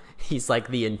like, he's like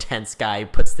the intense guy who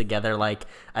puts together like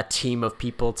a team of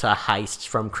people to heist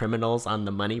from criminals on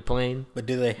the money plane. But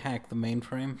do they hack the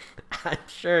mainframe? I'm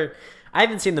sure. I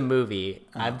haven't seen the movie.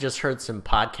 I've just heard some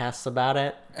podcasts about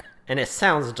it, and it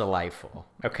sounds delightful.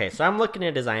 Okay, so I'm looking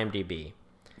at his IMDb.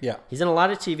 Yeah. He's in a lot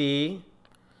of TV.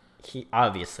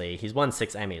 He's won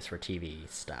 6 Emmys for TV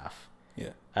stuff. Yeah.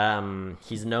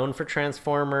 He's known for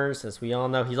Transformers, as we all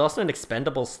know. He's also in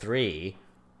Expendables 3.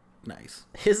 Nice.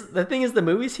 The thing is, the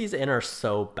movies he's in are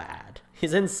so bad.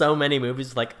 He's in so many movies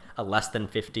with like a less than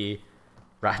 50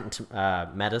 Rotten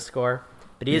Metascore.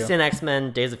 But he is in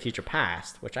X-Men Days of Future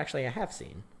Past, which actually I have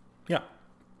seen. Yeah.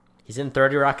 He's in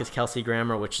 30 Rock as Kelsey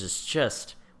Grammer, which is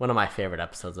just one of my favorite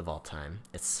episodes of all time.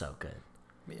 It's so good.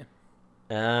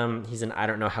 Yeah. He's in I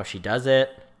Don't Know How She Does It.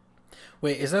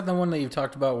 Wait, is that the one that you've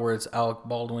talked about where it's Alec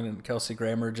Baldwin and Kelsey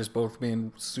Grammer just both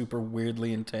being super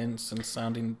weirdly intense and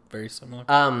sounding very similar?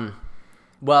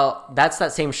 Well, that's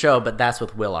that same show, but that's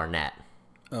with Will Arnett.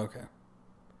 Okay.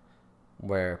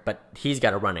 But he's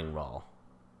got a running role.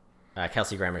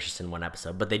 Kelsey Grammer's just in one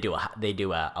episode, but they do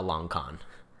a long con.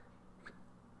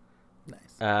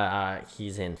 Nice.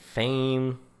 He's in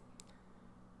Fame.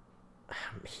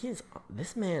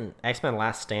 X-Men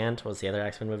Last Stand was the other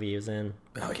X-Men movie he was in.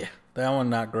 Oh yeah, that one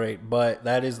not great, but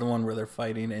that is the one where they're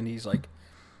fighting and he's like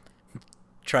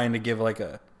trying to give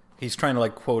he's trying to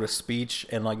like quote a speech,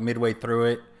 and like midway through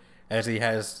it, as he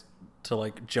has to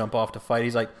like jump off to fight,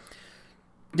 he's like,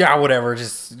 yeah, whatever,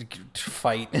 just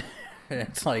fight.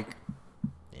 It's like,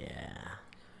 yeah.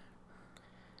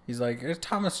 He's like,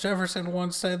 Thomas Jefferson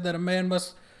once said that a man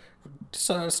must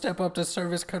step up to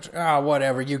serve his country.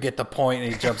 Whatever, you get the point.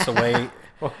 And he jumps away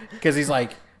because he's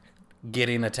like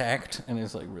getting attacked, and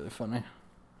it's like really funny.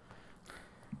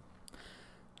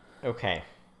 Okay.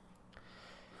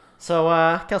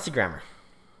 So, Kelsey Grammer.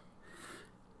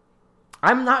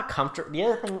 I'm not comfortable. The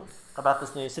other thing about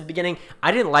this news, at the beginning,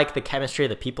 I didn't like the chemistry of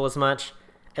the people as much.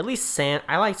 At least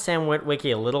I like Sam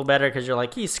Witwicky a little better because you're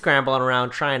like, he's scrambling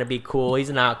around trying to be cool. He's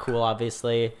not cool,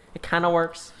 obviously. It kind of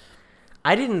works.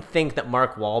 I didn't think that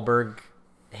Mark Wahlberg,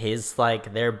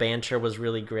 their banter was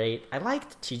really great. I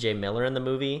liked TJ Miller in the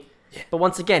movie. Yeah. But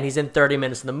once again, he's in 30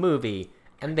 minutes of the movie,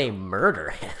 and they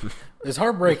murder him. It's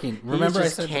heartbreaking. Remember, I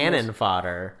said cannon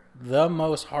fodder. The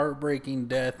most heartbreaking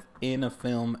death in a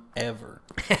film ever.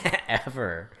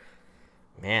 Ever.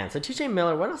 Man, so TJ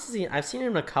Miller, what else is he? I've seen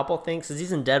him in a couple things, because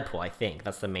he's in Deadpool, I think.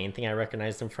 That's the main thing I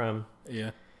recognized him from.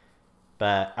 Yeah.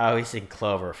 But, he's in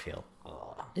Cloverfield.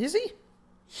 Oh. Is he?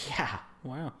 Yeah.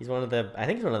 Wow. I think he's one of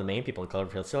the main people in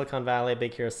Cloverfield. Silicon Valley,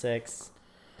 Big Hero 6.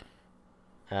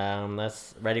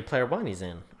 That's Ready Player One he's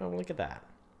in. Oh, look at that.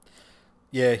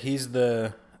 Yeah, he's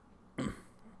the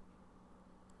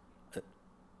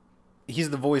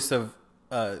voice of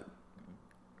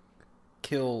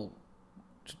Kill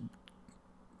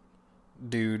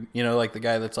dude, like the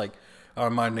guy that's like,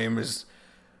 my name is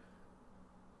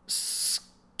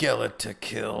Skeletor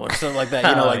Kill or something like that.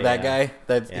 That guy.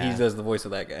 He does the voice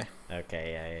of that guy.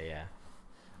 Okay, yeah.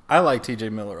 I like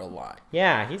TJ Miller a lot.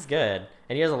 Yeah, he's good,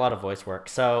 and he has a lot of voice work.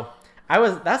 So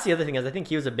that's the other thing, is I think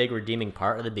he was a big redeeming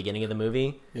part at the beginning of the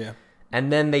movie. Yeah.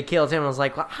 And then they killed him, and I was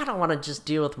like, well, I don't want to just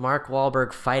deal with Mark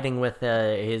Wahlberg fighting with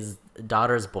his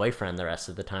daughter's boyfriend the rest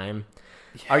of the time.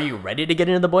 Yeah. Are you ready to get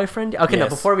into the boyfriend? Okay, yes. No,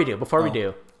 before we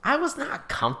do, I was not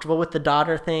comfortable with the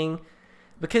daughter thing,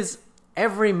 because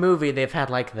every movie they've had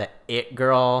like the it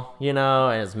girl,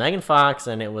 and it's Megan Fox,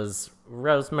 and it was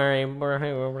Rosemary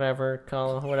or whatever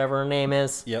her name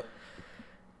is. Yep.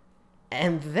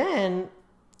 And then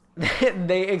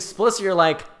they explicitly are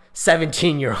like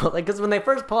 17-year-old, because when they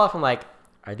first pull off, I'm like,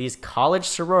 are these college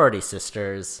sorority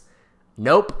sisters?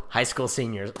 Nope, high school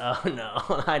seniors. Oh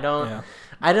no, I don't. Yeah.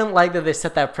 I didn't like that they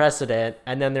set that precedent,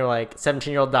 and then they're like,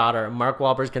 17-year-old daughter, Mark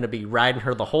Wahlberg's going to be riding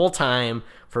her the whole time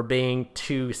for being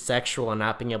too sexual and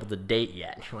not being able to date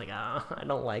yet. You're like, I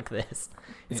don't like this.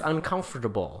 It's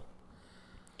uncomfortable.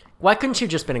 Why couldn't you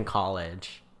just been in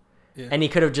college? Yeah. And he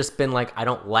could have just been like, I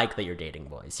don't like that you're dating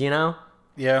boys,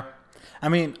 Yeah. I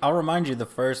mean, I'll remind you, the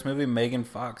first movie, Megan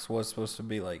Fox was supposed to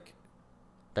be like,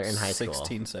 they're in high school.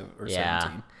 16 or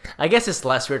 17. I guess it's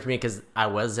less weird for me because I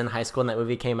was in high school when that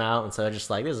movie came out, and so I'm just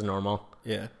like, this is normal.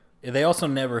 Yeah. They also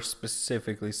never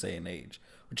specifically say an age,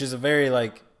 which is a very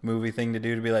like movie thing to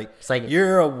do, to be like, it's like,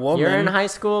 you're a woman. You're in high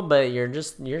school, but you're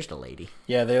just a lady.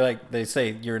 Yeah, they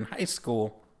say you're in high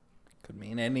school. Could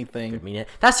mean anything. Could mean it.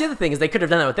 That's the other thing, is they could have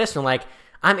done that with this one. Like,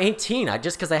 I'm 18.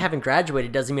 Just because I haven't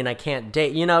graduated doesn't mean I can't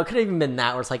date. It could have even been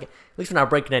that, where it's like, at least we're not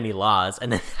breaking any laws,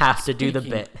 and then have to do the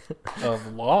bit.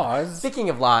 Of laws. Speaking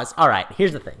of laws, all right,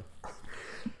 here's the thing.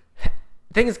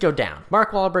 things go down.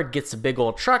 Mark Wahlberg gets a big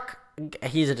old truck.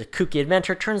 He's at a kooky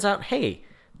adventure. Turns out, hey,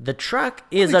 the truck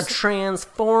is a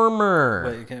transformer.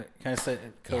 Wait, can I say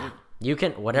it, Cody? Yeah. You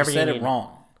can, whatever you said need. it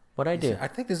wrong. What'd I do? Said, I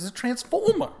think this is a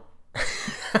transformer.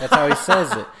 That's how he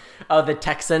says it. Oh, the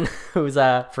Texan who's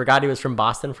forgot he was from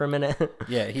Boston for a minute.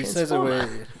 Yeah, he says it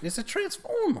with, it's a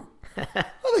transformer. I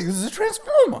think this is a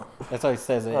transformer. That's how he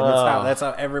says it. And that's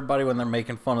how everybody, when they're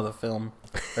making fun of the film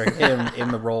or him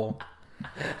in the role,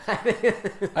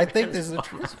 I think this is a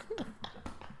transformer.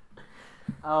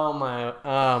 Oh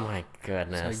my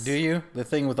goodness. Like, do you? The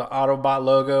thing with the Autobot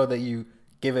logo that you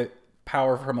give it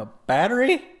power from a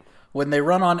battery? When they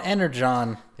run on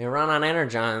Energon. They run on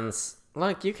Energons.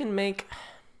 Look, you can make...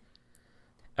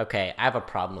 Okay, I have a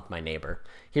problem with my neighbor.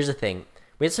 Here's the thing.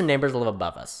 We have some neighbors that live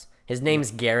above us. His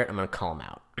name's Garrett. I'm going to call him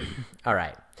out. All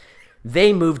right.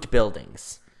 They moved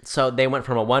buildings. So they went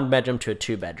from a 1-bedroom to a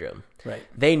 2-bedroom. Right.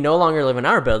 They no longer live in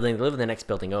our building. They live in the next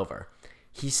building over.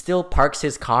 He still parks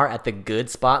his car at the good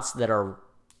spots that are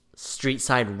street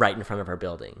side right in front of our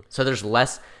building. So there's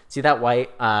less... See that white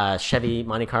Chevy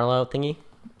Monte Carlo thingy?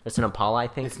 It's an Impala, I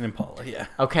think. It's an Impala, yeah.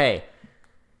 Okay.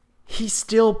 He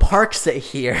still parks it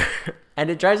here. And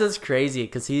it drives us crazy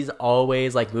because he's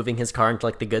always like moving his car into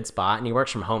like the good spot, and he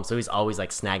works from home, so he's always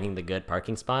like snagging the good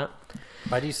parking spot.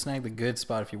 Why do you snag the good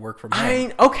spot if you work from home? I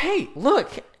mean, okay,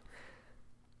 look.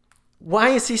 Why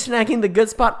is he snagging the good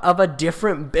spot of a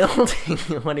different building?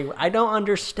 I don't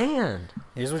understand.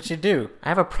 Here's what you do. I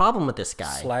have a problem with this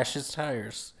guy. Slash his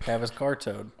tires. Have his car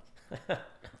towed.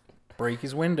 Break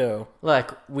his window.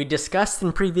 Look, we discussed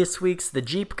in previous weeks the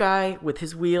Jeep guy with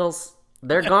his wheels.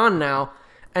 They're gone now.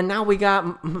 And now we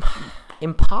got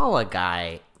Impala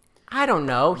guy. I don't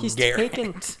know. He's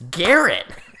taking Garrett.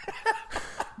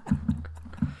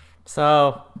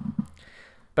 So,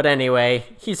 but anyway,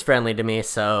 he's friendly to me,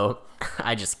 so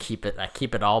I just keep it. I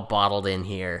keep it all bottled in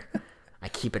here. I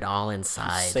keep it all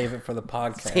inside. Save it for the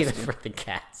podcast. Save it for the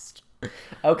cast.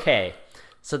 Okay,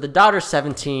 so the daughter's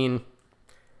 17.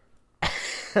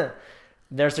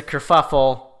 There's a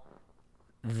kerfuffle.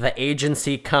 The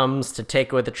agency comes to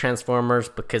take away the Transformers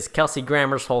because Kelsey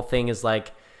Grammer's whole thing is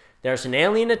like, there's an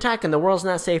alien attack and the world's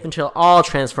not safe until all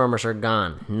Transformers are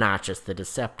gone, not just the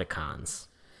Decepticons.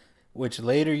 Which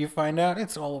later you find out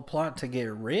it's all a plot to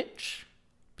get rich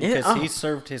because he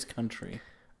served his country.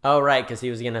 Oh, right, because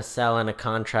he was going to sell in a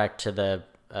contract to the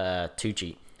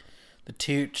Tucci. The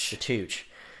Tooch. The Tooch.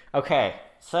 Okay,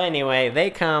 so anyway, they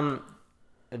come...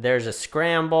 There's a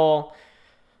scramble.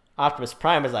 Optimus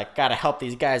Prime is like, gotta help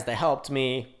these guys that helped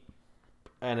me.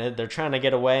 And they're trying to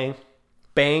get away.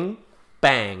 Bang,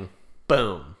 bang,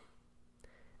 boom.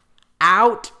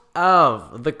 Out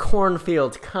of the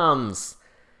cornfield comes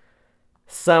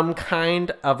some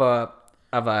kind of a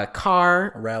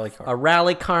car. A rally car. A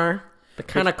rally car. The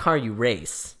kind of car you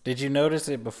race. Did you notice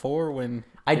it before when...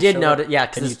 I did notice,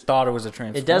 yeah. And you thought it was a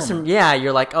Transformer. It does some, yeah,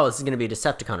 you're like, oh, this is going to be a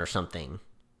Decepticon or something.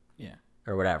 Yeah.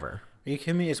 Or whatever. Are you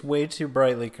kidding me? It's way too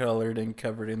brightly colored and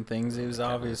covered in things. It was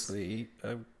obviously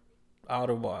an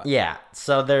Autobot. Yeah,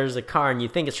 so there's a car and you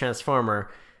think it's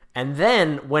Transformer. And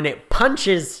then when it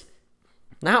punches,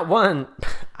 not one,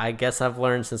 I guess I've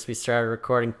learned since we started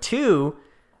recording, 2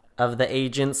 of the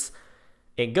agents,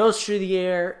 it goes through the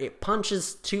air, it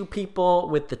punches 2 people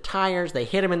with the tires, they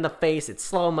hit him in the face, it's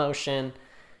slow motion,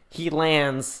 he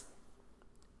lands,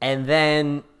 and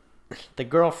then the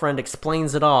girlfriend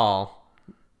explains it all.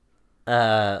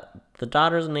 The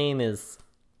daughter's name is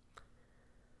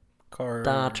Carly?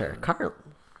 Or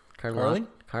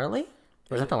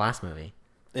was that the last movie?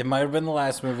 It might have been the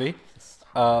last movie.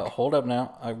 Hold up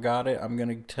now. I've got it. I'm going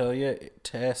to tell you.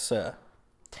 Tessa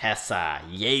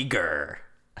Yeager.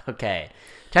 Okay.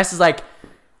 Tessa's like,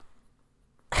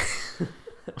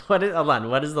 hold on.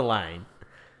 What is the line?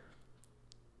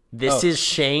 This is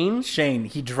Shane. Shane,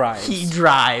 he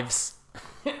drives.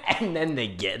 And then they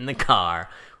get in the car.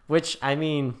 Which, I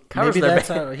mean, covers maybe their that's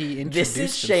how he introduced This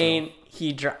is Shane.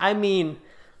 I mean,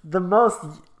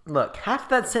 look, half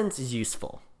that sentence is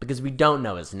useful because we don't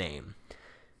know his name.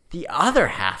 The other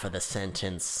half of the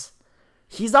sentence,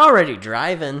 he's already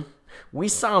driving. We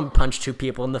saw him punch 2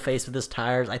 people in the face with his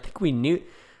tires. I think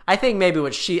maybe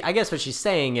what she's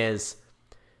saying is,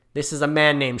 this is a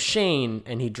man named Shane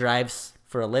and he drives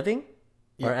for a living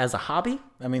or as a hobby.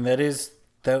 I mean,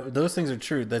 those things are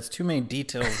true. That's too many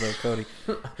details, though, Cody.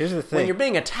 Here's the thing. When you're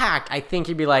being attacked, I think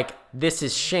you'd be like, this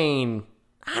is Shane.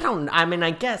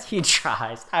 I guess he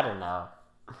drives. I don't know.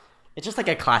 It's just like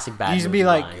a classic bad movie. Be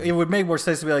like, it would make more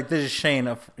sense to be like, this is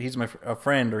Shane. He's a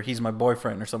friend, or he's my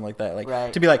boyfriend, or something like that. Like,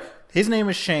 right. To be like, his name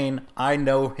is Shane. I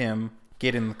know him.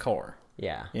 Get in the car.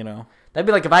 Yeah. You know? That'd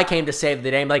be like if I came to save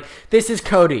the day. I'm like, this is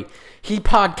Cody. He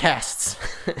podcasts.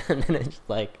 And then it's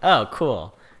like, oh,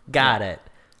 cool. Got it.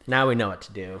 Now we know what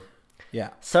to do. Yeah.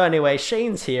 So anyway,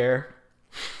 Shane's here.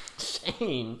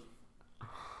 Shane.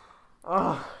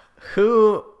 Oh,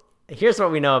 here's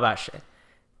what we know about Shane.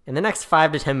 In the next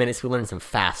 5 to 10 minutes, we learn some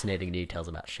fascinating details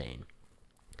about Shane.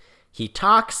 He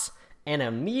talks, and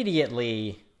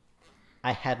immediately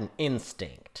I had an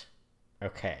instinct.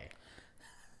 Okay.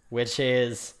 Which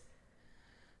is,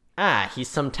 he's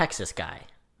some Texas guy.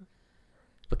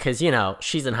 Because,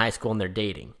 she's in high school and they're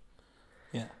dating.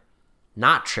 Yeah.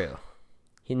 Not true.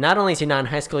 Not only is he not in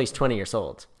high school, he's 20 years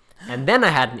old. And then I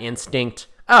had an instinct,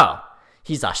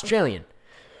 he's Australian.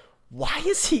 Why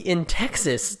is he in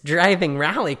Texas driving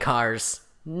rally cars?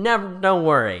 Never, don't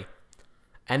worry.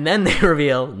 And then they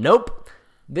reveal, nope,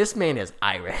 this man is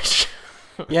Irish.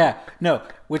 Yeah, no.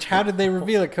 How did they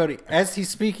reveal it, Cody? As he's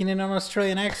speaking in an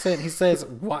Australian accent, he says,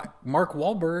 Mark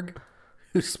Wahlberg,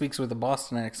 who speaks with a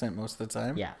Boston accent most of the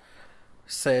time,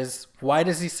 says, why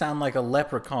does he sound like a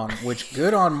leprechaun? Which,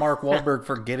 good on Mark Wahlberg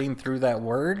for getting through that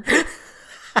word.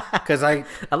 Because a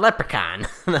leprechaun.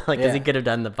 Because he could have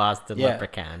done the Boston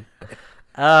leprechaun.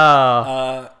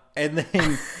 And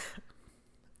then,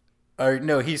 or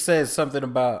no, he says something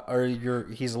about,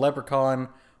 he's a leprechaun.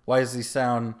 Why does he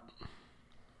sound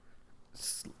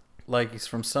like he's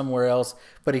from somewhere else?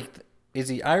 But is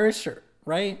he Irish,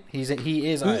 right? He is Irish.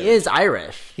 He is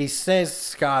Irish. He says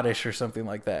Scottish or something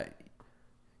like that.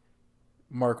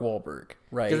 Mark Wahlberg,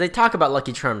 right? Because they talk about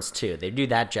Lucky Charms too. They do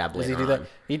that jab later. Does he do on. that?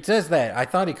 He says that. I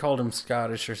thought he called him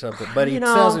Scottish or something, but he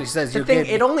says.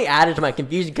 It only added to my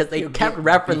confusion because they kept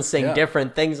referencing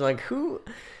different things. Like who?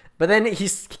 But then he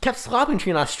kept swapping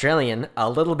between Australian, a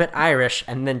little bit Irish,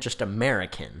 and then just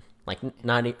American. Like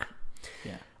not.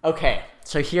 Yeah. Okay,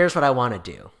 so here's what I want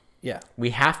to do. Yeah. We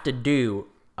have to do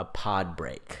a pod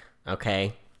break.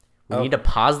 Okay. We need to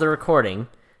pause the recording,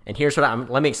 and here's what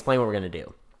let me explain what we're gonna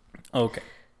do. Okay.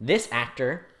 This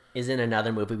actor is in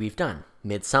another movie we've done,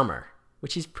 Midsommar,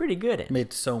 which he's pretty good in.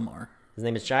 Midsommar. His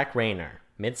name is Jack Reynor.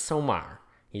 Midsommar.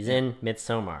 He's in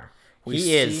Midsommar. We've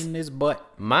seen his butt.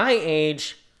 My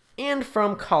age and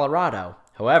from Colorado.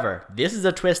 However, this is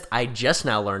a twist I just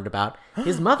now learned about.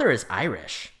 His mother is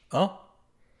Irish. Oh.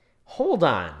 Hold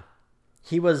on.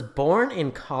 He was born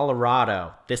in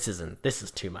Colorado. This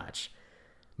is too much.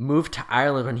 Moved to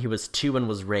Ireland when he was 2 and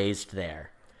was raised there.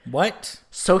 What?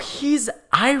 So he's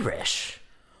Irish.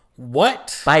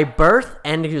 What? By birth,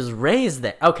 and he was raised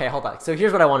there. Okay, hold on. So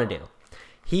here's what I want to do.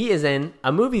 He is in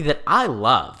a movie that I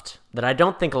loved, that I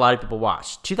don't think a lot of people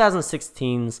watched.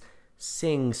 2016's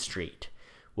Sing Street,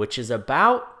 which is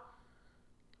about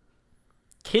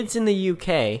kids in the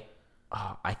UK.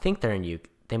 Oh, I think they're in UK.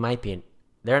 They might be in...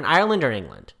 They're in Ireland or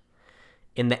England.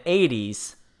 In the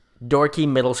 80s, dorky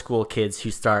middle school kids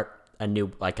who start a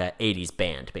new, a 80s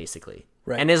band, basically.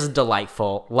 Right. And is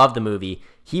delightful. Love the movie.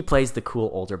 He plays the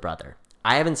cool older brother.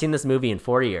 I haven't seen this movie in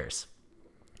 4 years.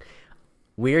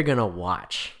 We're going to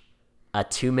watch a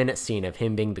 2-minute scene of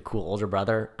him being the cool older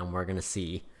brother, and we're going to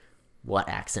see what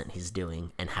accent he's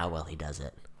doing and how well he does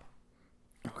it.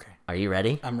 Okay. Are you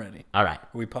ready? I'm ready. All right.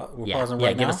 We're pausing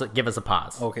right now? Give us a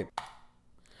pause. Okay.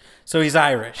 So he's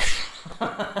Irish.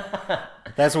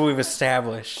 That's what we've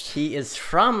established. He is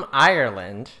from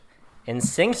Ireland. In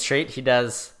Sing Street, he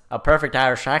does a perfect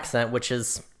Irish accent, which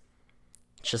is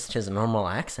just his normal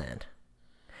accent.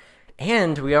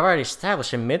 And we have already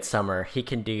established in Midsommar, he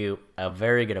can do a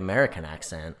very good American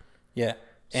accent. Yeah.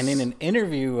 And in an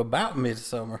interview about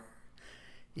Midsommar,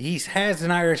 he has an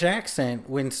Irish accent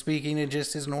when speaking in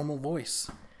just his normal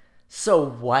voice. So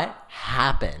what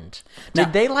happened?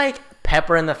 Did they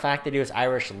pepper in the fact that he was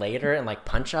Irish later and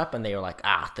punch up, and they were like,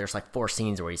 there's 4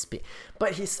 scenes where he speaks.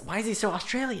 But why is he so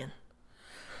Australian?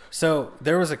 So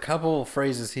there was a couple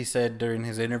phrases he said during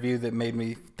his interview that made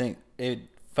me think it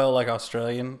felt like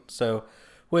Australian. So,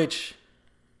 which...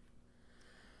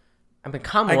 I mean,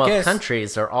 Commonwealth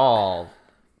countries are all...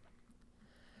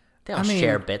 They all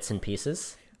share bits and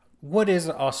pieces. What is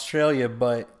Australia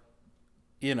but,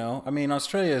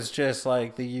 Australia is just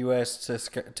like the U.S.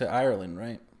 to Ireland,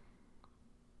 right?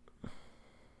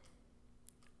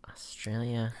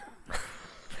 Australia?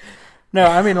 No,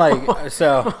 I mean,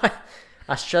 so...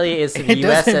 Australia is to the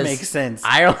U.S. It doesn't make sense.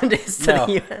 Ireland is to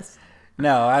the U.S.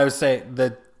 No, I would say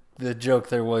the joke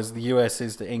there was the U.S.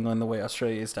 is to England the way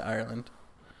Australia is to Ireland,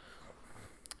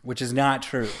 which is not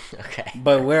true. Okay.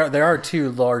 But there are 2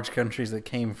 large countries that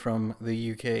came from the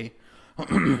U.K.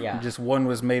 Yeah. Just one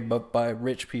was made up by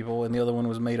rich people and the other one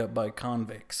was made up by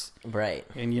convicts. Right.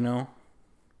 And,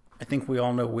 I think we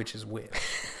all know which is which.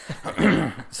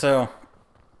 So,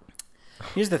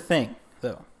 here's the thing,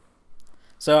 though.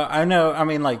 So I know, I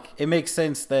mean, like, it makes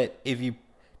sense that if you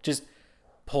just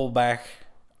pull back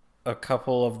a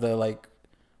couple of the, like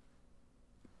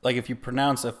if you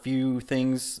pronounce a few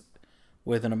things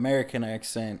with an American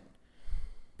accent,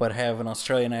 but have an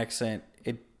Australian accent,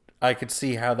 I could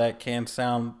see how that can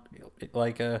sound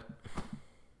like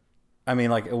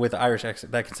like with the Irish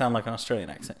accent, that can sound like an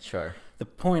Australian accent. Sure. The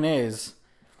point is,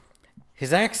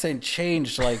 his accent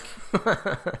changed, like,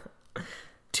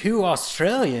 to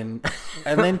Australian,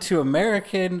 and then to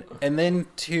American, and then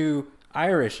to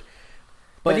Irish.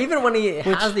 But even when he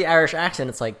has the Irish accent,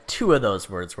 it's like 2 of those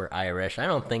words were Irish. I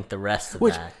don't think the rest of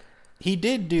that. He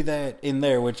did do that in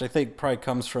there, which I think probably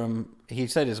comes from, he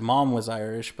said his mom was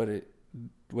Irish, but it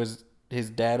was his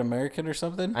dad American or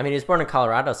something? I mean, he was born in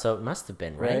Colorado, so it must have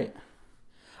been, right?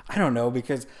 I don't know,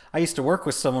 because I used to work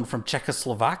with someone from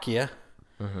Czechoslovakia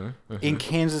in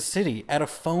Kansas City at a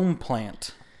foam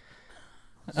plant.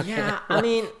 Yeah, I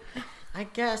mean, I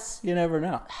guess. You never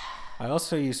know. I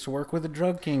also used to work with a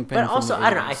drug kingpin. But also, I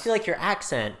don't know. I feel like your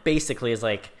accent basically is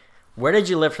like, where did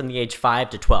you live from the age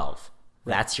 5 to 12?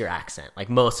 Right. That's your accent, like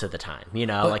most of the time. You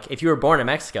know, like if you were born in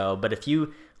Mexico, but if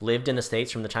you lived in the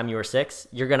States from the time you were 6,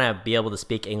 you're going to be able to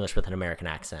speak English with an American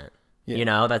accent. Yeah. You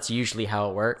know, that's usually how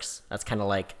it works. That's kind of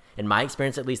like, in my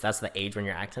experience at least, that's the age when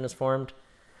your accent is formed.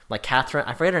 Like Catherine,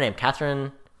 I forget her name,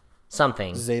 Catherine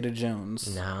something.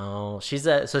 Zeta-Jones. No, she's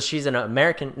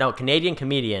an Canadian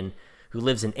comedian who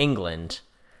lives in England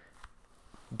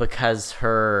because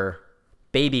her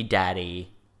baby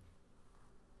daddy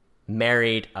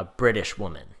married a British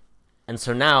woman. And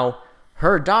so now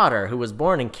her daughter, who was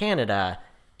born in Canada,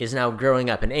 is now growing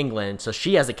up in England. So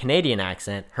she has a Canadian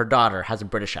accent. Her daughter has a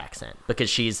British accent because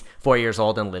she's 4 years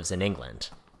old and lives in England.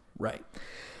 Right.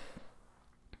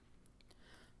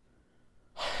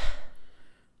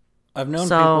 I've known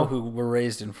people who were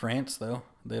raised in France, though.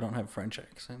 They don't have French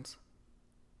accents.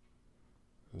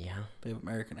 Yeah. They have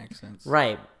American accents.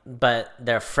 Right. But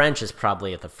their French is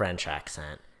probably the French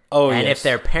accent. Oh, and if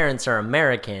their parents are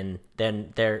American,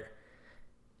 then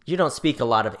you don't speak a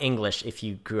lot of English if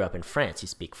you grew up in France. You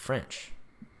speak French.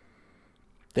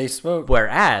 They spoke.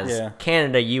 Whereas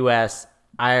Canada, U.S.,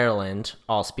 Ireland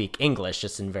all speak English,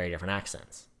 just in very different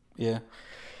accents. Yeah.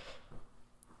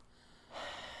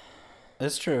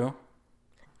 That's true.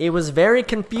 It was very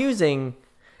confusing,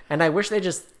 and I wish they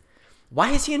just... Why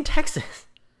is he in Texas?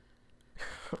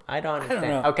 I don't understand. I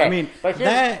don't know. Okay, I mean, but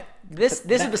this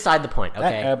is beside the point, okay?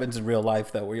 That happens in real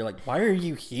life, though, where you're like, why are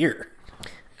you here?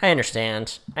 I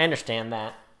understand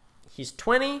that. He's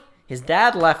 20. His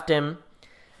dad left him.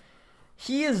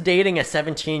 He is dating a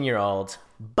 17-year-old,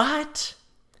 but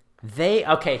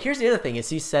here's the other thing, is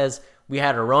he says, we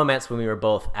had a romance when we were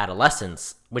both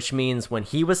adolescents, which means when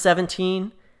he was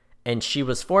 17 and she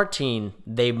was 14,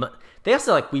 they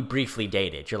also, like, we briefly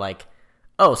dated. You're like,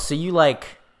 oh, so you,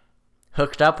 like,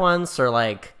 hooked up once or,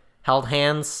 like, held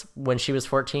hands when she was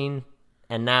 14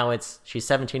 and now she's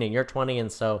 17 and you're 20,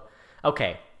 and so,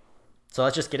 okay, so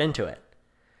let's just get into it.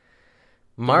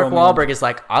 Mark Wahlberg is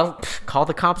like, I'll call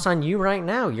the cops on you right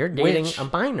now. You're dating a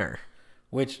minor.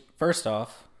 Which, first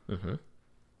off,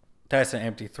 that's an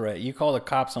empty threat. You call the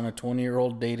cops on a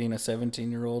 20-year-old dating a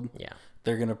 17-year-old,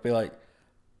 they're going to be like,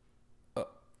 okay.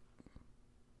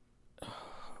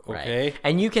 Right.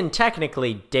 And you can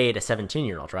technically date a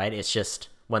 17-year-old, right? It's just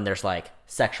when there's, like,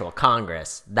 sexual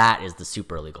congress, that is the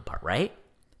super illegal part, right?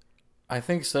 I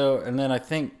think so. And then I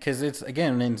think, because it's,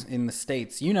 again, in the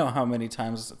States, you know how many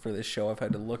times for this show I've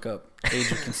had to look up age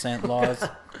of consent laws.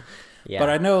 Yeah. But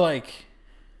I know, like,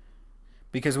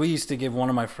 because we used to give one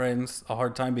of my friends a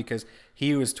hard time because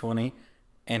he was 20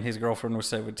 and his girlfriend was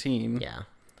 17. Yeah.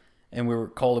 And we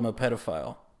called him a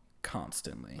pedophile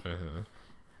constantly.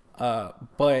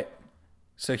 But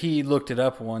so he looked it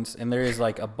up once, and there is,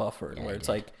 like, a buffer where it's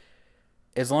like,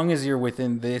 as long as you're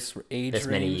within this age range,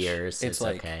 many years, it's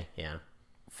like, okay. Yeah.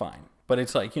 Fine. But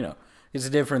it's like, you know, it's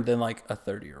different than, like, a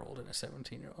 30-year-old and a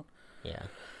 17-year-old. Yeah.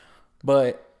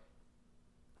 But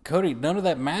Cody, none of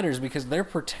that matters because they're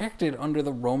protected under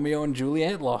the Romeo and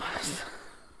Juliet laws.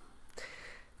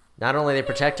 Not only are they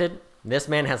protected, this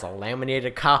man has a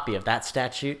laminated copy of that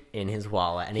statute in his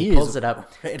wallet, and he pulls it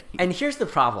up. Ready. And here's the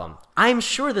problem. I'm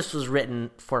sure this was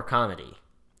written for comedy,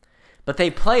 but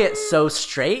they play it so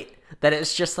straight that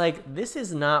it's just like, this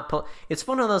is not... It's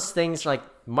one of those things like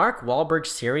Mark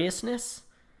Wahlberg's seriousness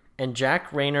and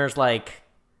Jack Rayner's, like,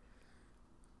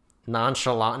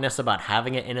 nonchalantness about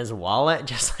having it in his wallet.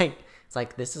 Just like, it's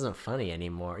like, this isn't funny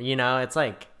anymore. You know, it's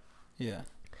like... Yeah.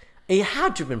 It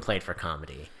had to have been played for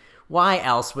comedy. Why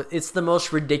else? It's the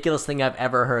most ridiculous thing I've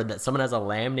ever heard, that someone has a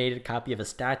laminated copy of a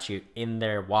statute in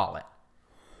their wallet.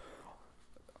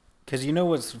 Because you know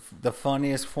what's the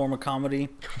funniest form of comedy?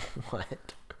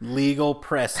 What? Legal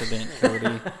precedent,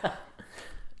 Cody.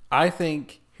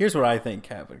 Here's what I think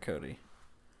happened, Cody.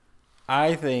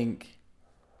 I think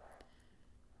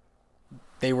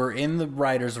they were in the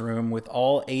writer's room with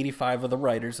all 85 of the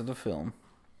writers of the film,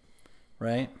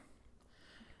 right?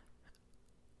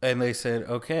 And they said,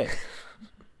 okay,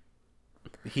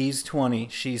 he's 20,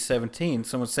 she's 17.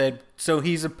 Someone said, so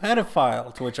he's a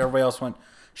pedophile, to which everybody else went,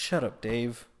 shut up,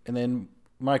 Dave. And then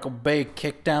Michael Bay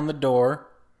kicked down the door,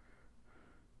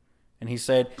 and he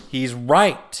said, he's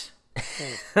right.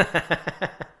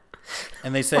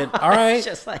 And they said, all right,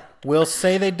 we'll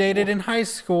say they dated in high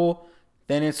school,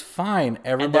 then it's fine.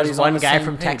 Everybody's and there's one on the guy same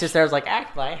from page. Texas there was like,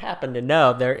 actually, I happen to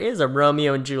know there is a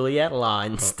Romeo and Juliet law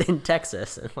in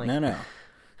Texas. And like, No.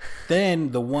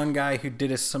 Then the one guy who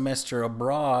did a semester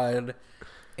abroad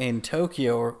in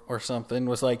Tokyo or something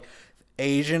was like,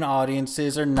 Asian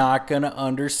audiences are not going to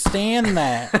understand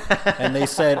that. And they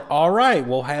said, all right,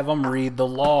 we'll have them read the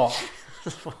law.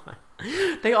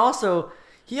 He also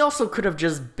could have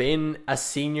just been a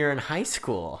senior in high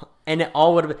school, and it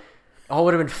all would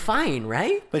have been fine,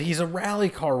 right? But he's a rally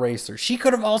car racer. She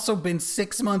could have also been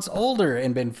 6 months older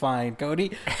and been fine,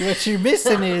 Cody. What you're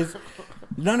missing is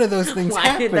none of those things Why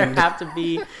happened. did there have to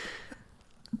be?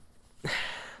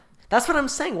 That's what I'm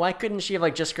saying. Why couldn't she have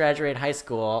like just graduated high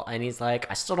school? And he's like,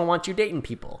 I still don't want you dating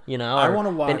people, you know? I want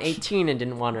to watch. Been 18 and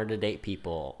didn't want her to date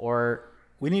people, or.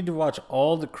 We need to watch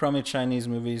all the crummy Chinese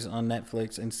movies on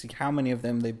Netflix and see how many of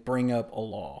them they bring up a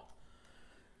law.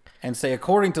 And say,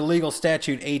 according to legal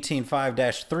statute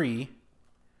 18.5-3,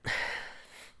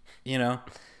 you know,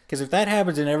 because if that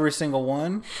happens in every single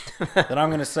one, then I'm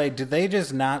going to say, do they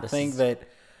just not think that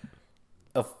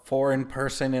a foreign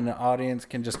person in an audience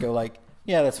can just go like,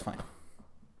 yeah, that's fine.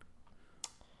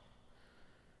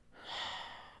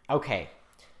 Okay.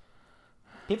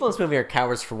 People in this movie are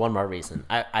cowards for one more reason.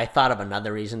 I thought of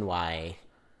another reason why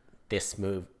this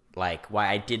movie, like, why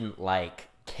I didn't like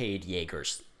Cade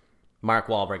Yeager's, Mark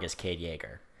Wahlberg as Cade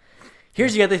Yeager.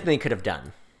 Here's the other thing they could have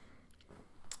done.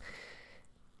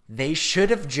 They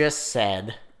should have just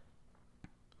said,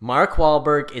 Mark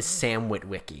Wahlberg is Sam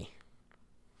Witwicky.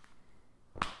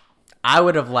 I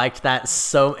would have liked that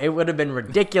so... It would have been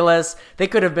ridiculous. They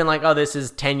could have been like, oh, this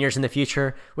is 10 years in the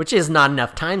future, which is not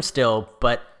enough time still,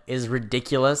 but is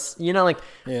ridiculous. You know, like,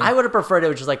 yeah. I would have preferred it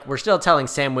was just like, we're still telling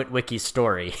Sam Witwicky's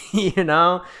story, you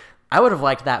know? I would have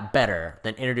liked that better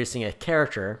than introducing a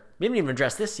character. We didn't even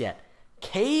address this yet.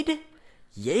 Cade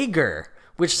Yeager,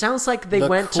 which sounds like they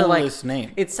went to like...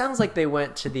 name. It sounds like they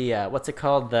went to the, what's it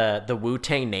called? The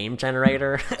Wu-Tang name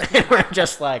generator. And we're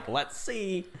just like, let's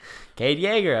see. Cade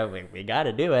Yeager, we got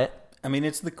to do it. I mean,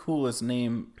 it's the coolest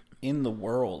name in the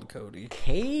world, Cody.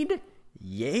 Cade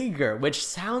Yeager, which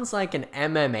sounds like an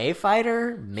MMA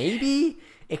fighter, maybe,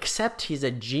 except he's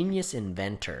a genius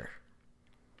inventor.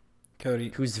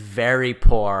 Cody. Who's very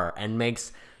poor and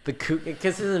makes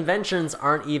because his inventions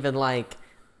aren't even like,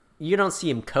 you don't see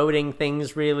him coding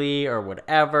things really or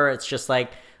whatever. It's just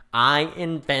like, I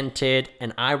invented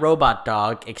an iRobot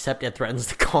dog, except it threatens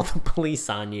to call the police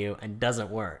on you and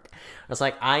doesn't work. It's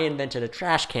like, I invented a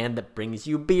trash can that brings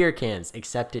you beer cans,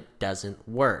 except it doesn't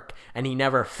work. And he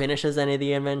never finishes any of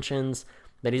the inventions,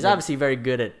 but he's obviously very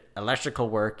good at electrical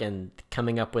work and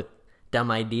coming up with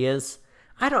dumb ideas.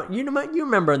 You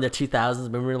remember in the 2000s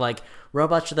when we were like,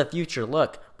 robots are the future.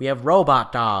 Look, we have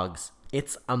robot dogs.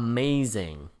 It's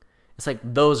amazing. It's like,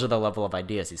 those are the level of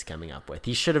ideas he's coming up with.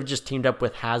 He should have just teamed up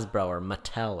with Hasbro or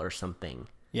Mattel or something.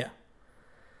 Yeah.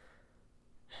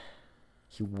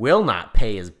 He will not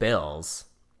pay his bills.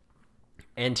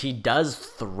 And he does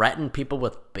threaten people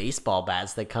with baseball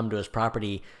bats that come to his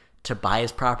property to buy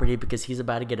his property because he's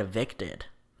about to get evicted.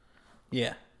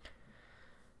 Yeah.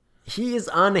 He is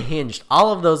unhinged.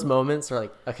 All of those moments are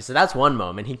like, okay, so that's one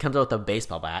moment. He comes out with a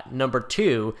baseball bat. Number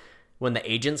two, when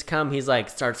the agents come, he's like,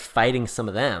 starts fighting some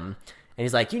of them. And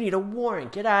he's like, you need a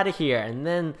warrant. Get out of here. And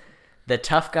then the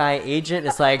tough guy agent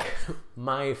is like,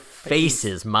 my face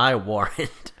is my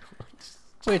warrant.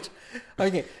 Which,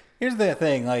 okay, here's the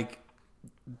thing. Like,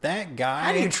 that guy...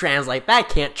 How do you translate? That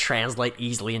can't translate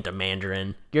easily into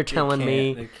Mandarin. You're telling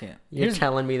me... It can't. You're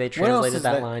telling me they translated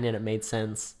that line and it made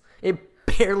sense. It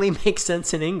barely makes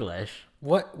sense in English.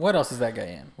 What else is that guy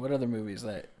in? What other movie is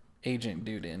that agent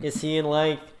dude in? Is he in,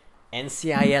 like,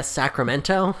 NCIS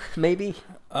Sacramento, maybe?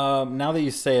 Now that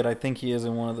you say it, I think he is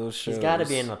in one of those shows. He's got to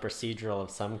be in a procedural of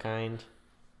some kind.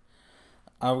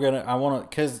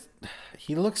 Because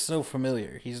he looks so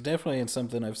familiar. He's definitely in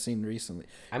something I've seen recently.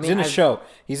 He's in a show.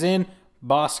 He's in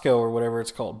Bosco or whatever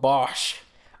it's called. Bosch.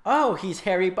 Oh, he's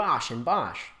Harry Bosch in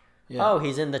Bosch. Yeah. Oh,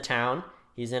 he's in The Town.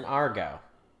 He's in Argo.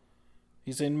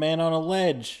 He's in Man on a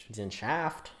Ledge. He's in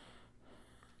Shaft.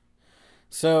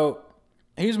 So,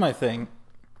 here's my thing.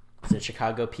 He's in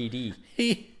Chicago PD.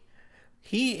 He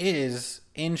is,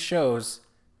 in shows,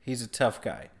 he's a tough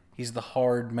guy. He's the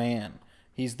hard man.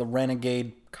 He's the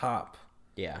renegade cop.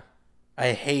 Yeah.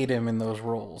 I hate him in those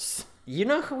roles. You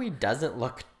know who he doesn't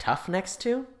look tough next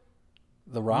to?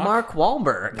 The Rock? Mark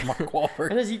Wahlberg. Mark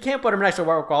Wahlberg. And you can't put him next to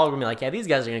Mark Wahlberg and be like, yeah, these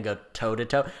guys are going to go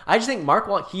toe-to-toe. I just think Mark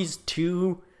Wahlberg, he's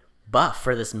too buff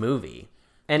for this movie.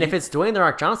 And if it's Dwayne The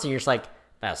Rock Johnson, you're just like,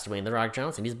 that's Dwayne The Rock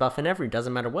Johnson. He's buff in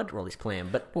doesn't matter what role he's playing.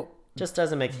 But just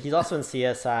doesn't make... He's also in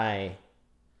CSI,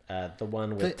 the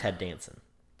one with Ted Danson.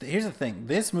 Here's the thing.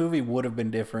 This movie would have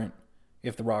been different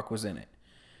if The Rock was in it.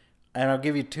 And I'll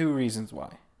give you 2 reasons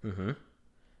why. Mm-hmm.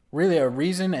 Really, a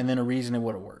reason and then a reason it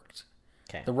would have worked.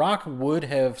 Okay. The Rock would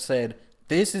have said,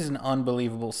 this is an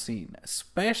unbelievable scene,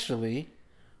 especially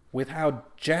with how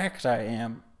jacked I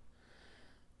am.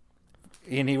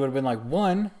 And he would have been like,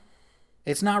 1,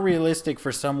 it's not realistic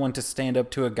for someone to stand up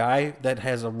to a guy that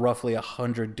has roughly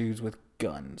 100 dudes with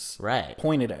guns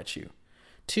pointed at you.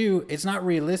 2, it's not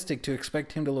realistic to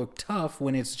expect him to look tough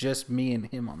when it's just me and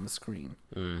him on the screen.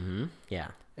 Mm-hmm. Yeah.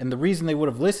 And the reason they would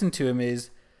have listened to him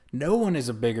is no one is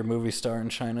a bigger movie star in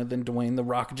China than Dwayne The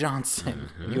Rock Johnson.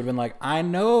 Mm-hmm. He would have been like, I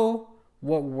know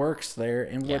what works there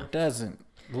and what doesn't.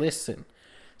 Listen.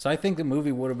 So I think the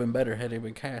movie would have been better had he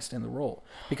been cast in the role.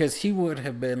 Because he would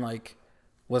have been like,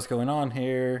 what's going on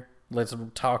here? Let's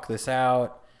talk this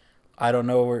out. I don't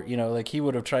know where, like he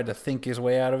would have tried to think his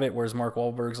way out of it. Whereas Mark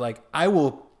Wahlberg's like, I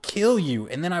will kill you,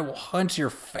 and then I will hunt your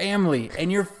family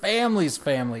and your family's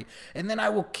family, and then I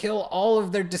will kill all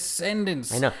of their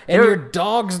descendants. I know. And your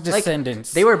dog's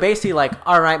descendants. They were basically like,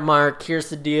 all right, Mark, here's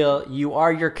the deal. You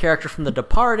are your character from The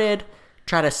Departed.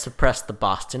 Try to suppress the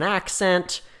Boston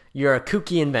accent. You're a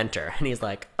kooky inventor. And he's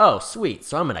like, oh, sweet.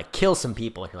 So I'm going to kill some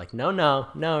people. You're like, no.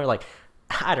 You're like,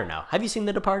 I don't know. Have you seen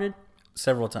The Departed?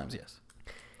 Several times, yes.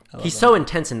 He's so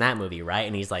intense in that movie, right?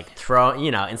 And he's like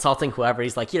insulting whoever.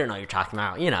 He's like, you don't know what you're talking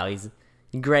about. He's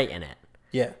great in it.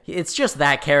 Yeah. It's just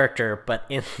that character, but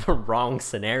in the wrong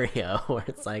scenario where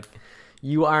it's like,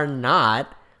 you are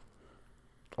not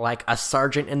like a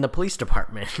sergeant in the police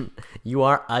department. You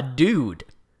are a dude.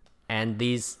 And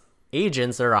these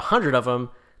agents, there are 100 of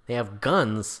them. They have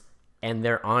guns and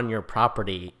they're on your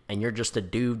property and you're just a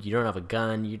dude. You don't have a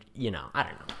gun. You know, I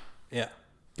don't know. Yeah.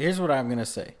 Here's what I'm going to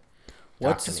say.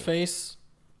 What's his face?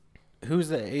 Who's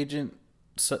the agent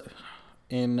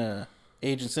in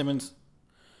Agent Simmons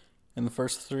in the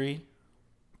first 3?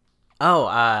 Oh,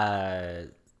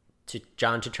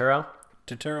 John Turturro?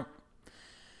 Turturro.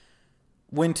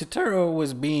 When Turturro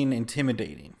was being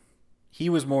intimidating, he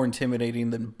was more intimidating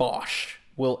than Bosch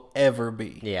will ever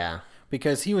be. Yeah.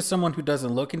 Because he was someone who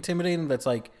doesn't look intimidating. That's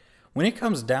like, when it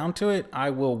comes down to it,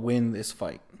 I will win this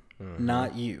fight,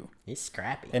 not you. He's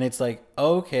scrappy. And it's like,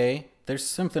 okay, there's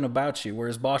something about you.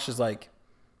 Whereas Bosch is like,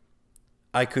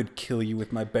 I could kill you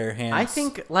with my bare hands. I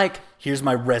think, like... Here's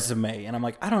my resume. And I'm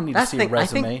like, I don't need to see a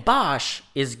resume. I think Bosch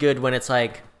is good when it's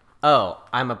like, oh,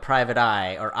 I'm a private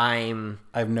eye, or I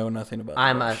know nothing about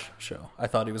the Bosch show. I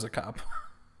thought he was a cop.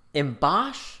 In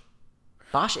Bosch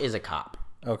is a cop.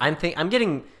 Okay. I'm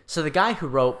getting... So the guy who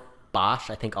wrote Bosch,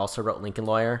 I think also wrote Lincoln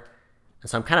Lawyer.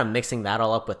 And so I'm kind of mixing that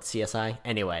all up with CSI.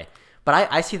 Anyway. But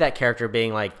I see that character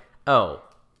being like, oh...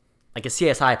 Like a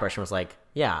CSI person was like,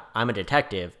 yeah, I'm a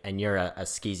detective and you're a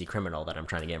skeezy criminal that I'm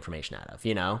trying to get information out of,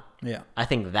 Yeah. I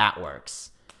think that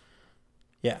works.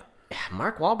 Yeah.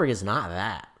 Mark Wahlberg is not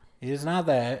that. He is not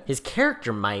that. His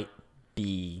character needs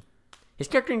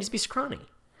to be scrawny.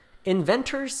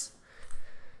 Inventors,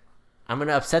 I'm going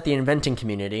to upset the inventing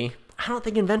community. I don't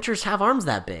think inventors have arms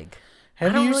that big. I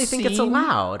don't really think it's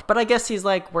allowed. But I guess he's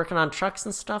like working on trucks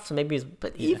and stuff, so maybe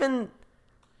even...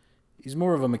 He's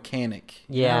more of a mechanic.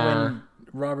 Yeah. When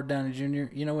Robert Downey Jr.,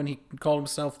 when he called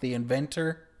himself the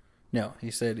inventor? No,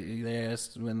 he said, they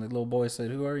asked when the little boy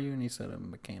said, who are you? And he said, I'm a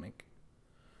mechanic.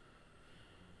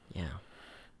 Yeah.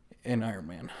 In Iron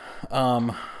Man.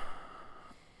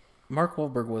 Mark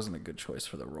Wahlberg wasn't a good choice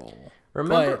for the role.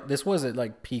 But this wasn't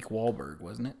like peak Wahlberg,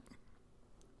 wasn't it?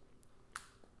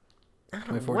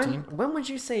 2014? When would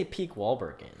you say peak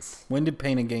Wahlberg is? When did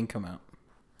Pain and Gain come out?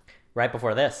 Right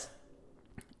before this.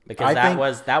 Because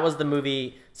that was the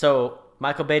movie. So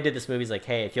Michael Bay did this movie. He's like,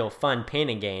 hey, if you'll fund Pain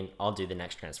and Gain, I'll do the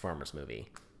next Transformers movie.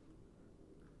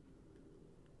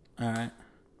 All right.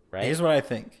 Right? Here's what I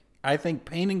think. I think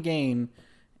Pain and Gain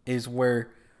is where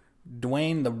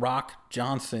Dwayne The Rock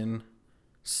Johnson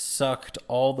sucked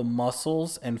all the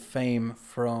muscles and fame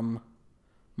from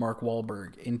Mark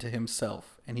Wahlberg into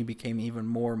himself. And he became even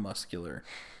more muscular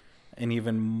and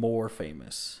even more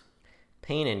famous.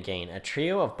 Pain and Gain. A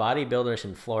trio of bodybuilders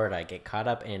in Florida get caught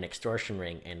up in an extortion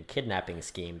ring and kidnapping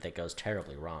scheme that goes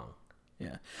terribly wrong.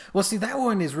 Yeah. Well, see, that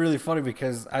one is really funny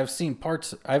because I've seen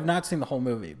parts. I've not seen the whole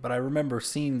movie, but I remember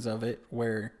scenes of it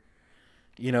where,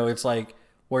 it's like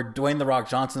where Dwayne The Rock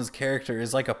Johnson's character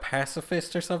is like a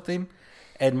pacifist or something,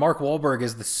 and Mark Wahlberg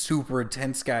is the super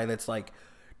intense guy that's like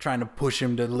trying to push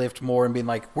him to lift more and being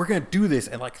like, "We're gonna do this,"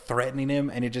 and like threatening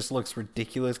him, and it just looks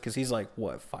ridiculous because he's like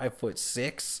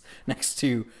 5'6" next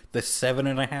to the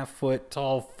 7.5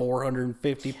 tall,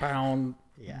 450 pound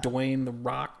Dwayne The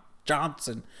Rock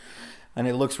Johnson. And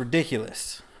it looks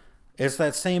ridiculous. It's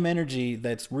that same energy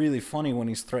that's really funny when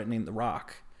he's threatening The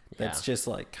Rock. That's just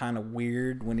like kind of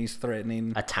weird when he's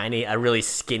threatening a really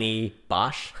skinny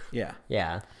Bosch. Yeah.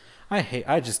 Yeah.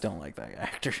 I just don't like that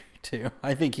actor too.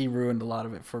 I think he ruined a lot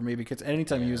of it for me because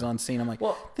anytime he was on scene, I'm like,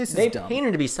 this is dumb. They painted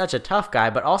him to be such a tough guy,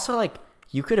 but also like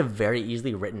you could have very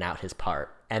easily written out his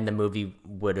part and the movie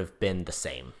would have been the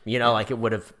same. Like it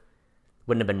wouldn't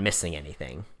have been missing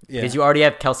anything. Yeah. Because you already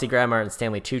have Kelsey Grammer and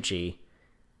Stanley Tucci.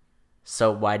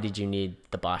 So why did you need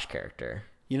the Bosch character?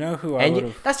 You know who I would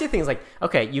have... That's the thing. Is like,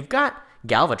 okay, you've got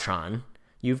Galvatron.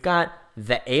 You've got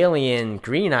the alien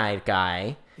green-eyed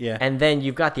guy. Yeah. And then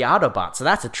you've got the Autobot. So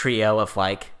that's a trio of,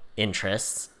 like,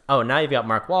 interests. Oh, now you've got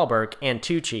Mark Wahlberg and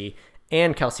Tucci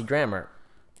and Kelsey Grammer.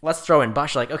 Let's throw in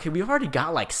Bosch. Like, okay, we've already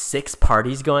got, like, 6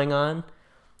 parties going on.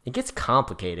 It gets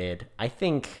complicated. I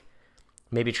think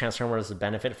maybe Transformers is a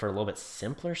benefit for a little bit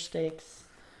simpler stakes.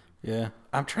 Yeah.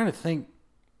 I'm trying to think...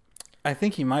 I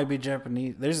think he might be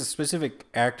Japanese. There's a specific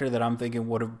actor that I'm thinking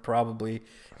would have probably,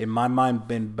 in my mind,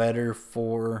 been better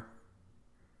for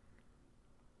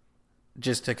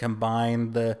just to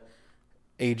combine the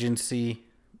agency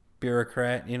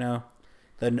bureaucrat,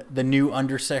 the new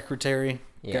undersecretary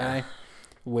guy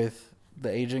with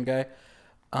the agent guy.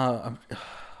 I'm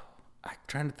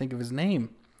trying to think of his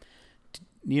name.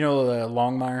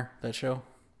 Longmire, that show?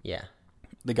 Yeah.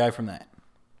 The guy from that.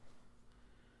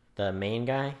 The main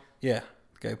guy? Yeah,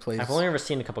 the guy plays. I've only ever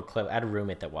seen a couple clips. I had a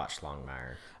roommate that watched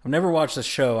Longmire. I've never watched the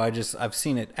show. I've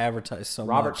seen it advertised so much.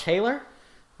 Robert Taylor?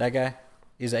 That guy?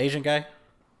 He's an Asian guy?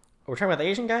 We're talking about the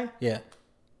Asian guy? Yeah.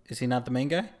 Is he not the main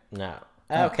guy? No.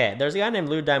 Okay, there's a guy named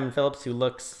Lou Diamond Phillips who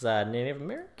looks Native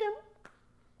American?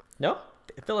 No?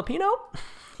 Filipino?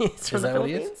 He's from the Philippines?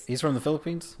 What he is? He's from the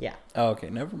Philippines? Yeah. Oh, okay.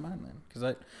 Never mind then.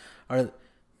 Because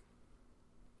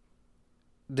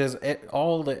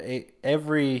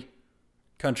every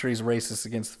country's racist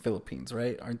against the Philippines,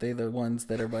 right? Aren't they the ones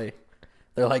that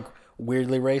they're like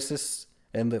weirdly racist,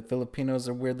 and the Filipinos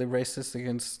are weirdly racist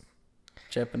against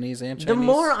Japanese and Chinese? The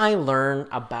more I learn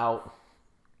about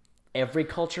every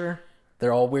culture,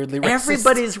 they're all weirdly racist.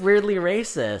 Everybody's weirdly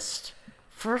racist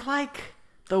for like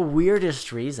the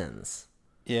weirdest reasons.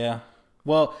 Yeah.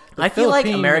 Well, I feel like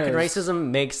American racism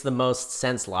makes the most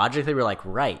sense logically. We're like,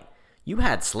 right, you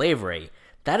had slavery.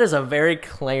 That is a very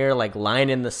clear, like,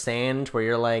 line in the sand where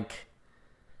you're like,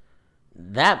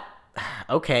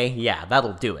 okay, yeah,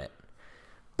 that'll do it.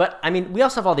 But, I mean, we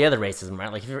also have all the other racism,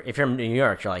 right? Like, if you're in New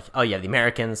York, you're like, oh, yeah, the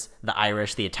Americans, the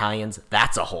Irish, the Italians,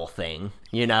 that's a whole thing,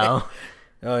 Oh,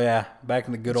 yeah, back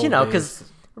in the good old days. Because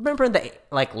remember in the,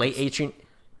 like, late 18...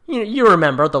 You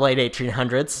remember the late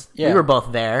 1800s. Yeah. We were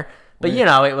both there. But,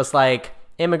 it was like,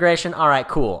 immigration, all right,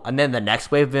 cool. And then the next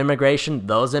wave of immigration,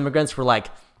 those immigrants were like...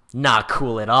 not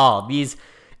cool at all. These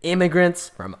immigrants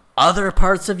from other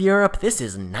parts of Europe, this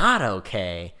is not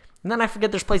okay. And then I forget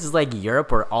there's places like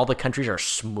Europe where all the countries are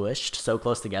smushed so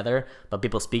close together, but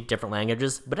people speak different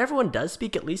languages. But everyone does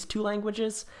speak at least 2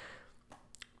 languages.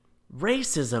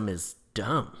 Racism is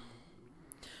dumb.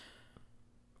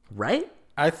 Right?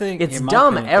 I think it's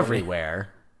dumb everywhere.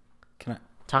 Can I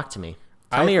talk to me?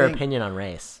 Tell me your opinion on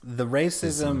race. The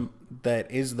racism that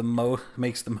is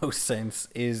makes the most sense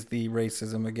is the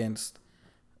racism against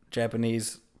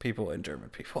Japanese people and German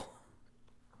people.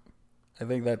 I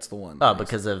think that's the one. Oh,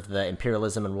 because of the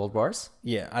imperialism and world wars?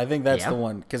 Yeah, I think that's the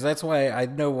one. Because that's why I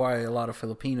know why a lot of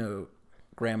Filipino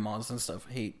grandmas and stuff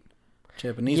hate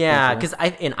Japanese people. Yeah, because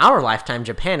in our lifetime,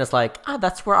 Japan is like,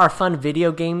 that's where our fun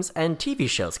video games and TV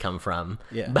shows come from.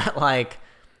 Yeah. But like...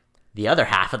 the other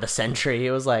half of the century,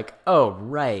 it was like, oh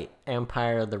right,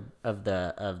 Empire of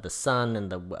the Sun and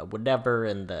the whatever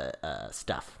and the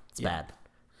stuff. It's bad.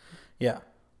 Yeah.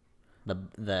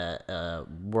 The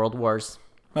World Wars.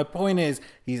 My point is,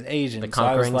 he's Asian, so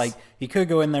I was like, he could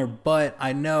go in there, but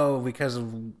I know because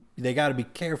they got to be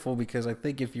careful because I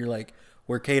think if you're like,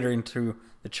 we're catering to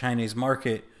the Chinese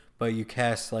market, but you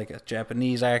cast like a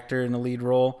Japanese actor in the lead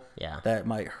role, that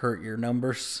might hurt your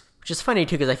numbers. Which is funny,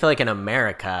 too, because I feel like in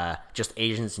America, just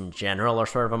Asians in general are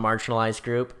sort of a marginalized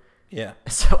group. Yeah.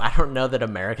 So I don't know that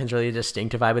Americans really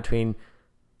distinctify between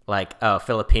like, oh,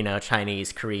 Filipino,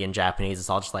 Chinese, Korean, Japanese. It's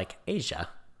all just like Asia.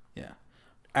 Yeah.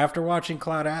 After watching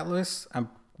Cloud Atlas, I'm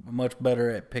much better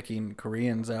at picking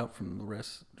Koreans out from the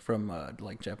rest, from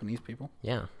like Japanese people.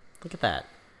 Yeah. Look at that.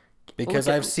 Because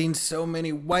I've seen so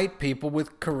many white people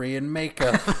with Korean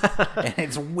makeup. And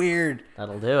it's weird.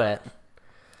 That'll do it.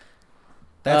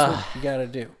 That's what you got to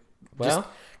do. Well, just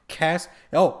cast.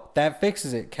 Oh, that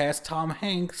fixes it. Cast Tom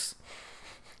Hanks.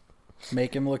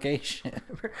 Make him look Asian.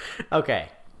 Okay.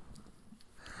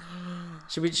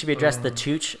 Should we address the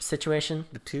Tooch situation?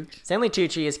 The Tooch? Stanley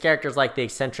Tucci, his character is like the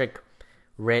eccentric,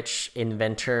 rich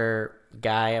inventor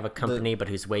guy of a company, but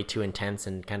who's way too intense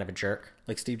and kind of a jerk.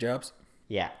 Like Steve Jobs?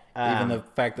 Yeah. Even the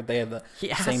fact that they have the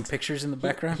same pictures in the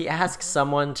background? He asks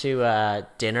someone to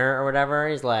dinner or whatever.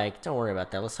 He's like, don't worry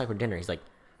about that. Let's talk about dinner. He's like,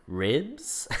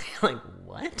 ribs? Like,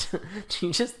 what? Do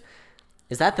you just...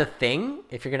 Is that the thing?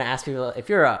 If you're going to ask people... If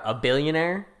you're a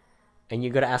billionaire and you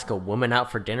go to ask a woman out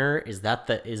for dinner, is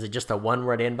it just a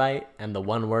one-word invite and the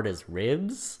one word is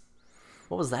ribs?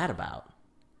 What was that about?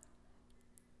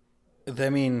 I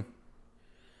mean...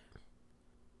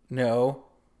 No.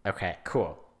 Okay,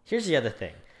 cool. Here's the other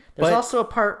thing. There's also a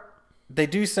part... They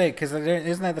do say... Because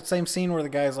isn't that the same scene where the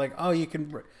guy's like, oh, you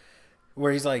can...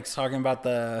 Where he's like talking about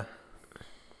the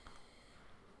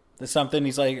something.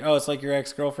 He's like, oh, it's like your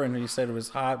ex-girlfriend who you said it was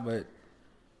hot, but...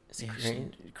 Is he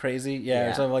crazy?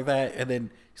 Yeah, or something like that. And then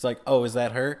he's like, oh, is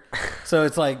that her? So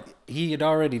it's like he had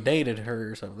already dated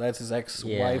her. So that's his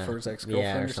ex-wife or his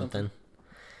ex-girlfriend or something.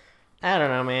 I don't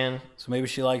know, man. So maybe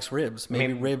she likes ribs.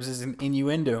 Maybe ribs is an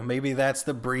innuendo. Maybe that's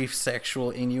the brief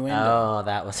sexual innuendo. Oh,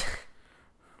 that was...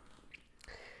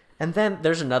 And then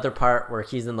there's another part where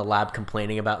he's in the lab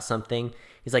complaining about something.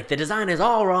 He's like, the design is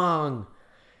all wrong.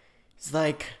 He's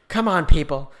like, come on,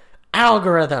 people.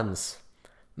 Algorithms.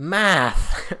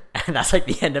 Math. And that's like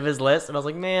the end of his list. And I was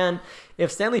like, man,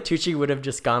 if Stanley Tucci would have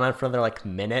just gone on for another like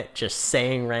minute just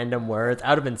saying random words, I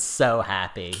would have been so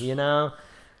happy, you know?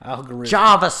 Algorithm.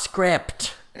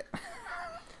 JavaScript.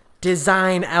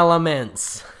 Design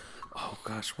elements. Oh,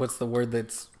 gosh. What's the word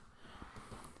that's...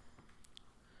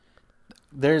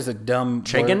 There's a dumb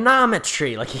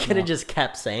trigonometry. Like, he could have just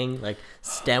kept saying, like,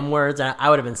 STEM words. I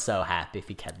would have been so happy if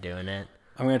he kept doing it.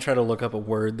 I'm going to try to look up a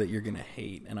word that you're going to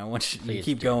hate, and I want you to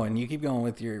keep going. You keep going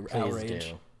with your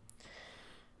outrage.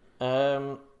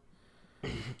 And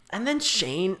then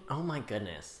Shane, oh my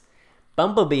goodness.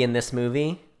 Bumblebee in this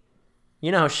movie,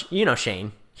 you know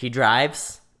Shane. He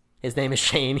drives. His name is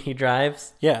Shane. He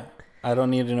drives. Yeah. I don't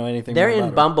need to know anything They're more about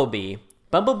in Bumblebee.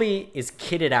 Bumblebee is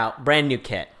kitted out, brand new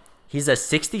kit. He's a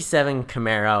 67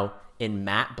 Camaro in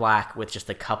matte black with just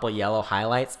a couple yellow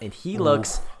highlights, and he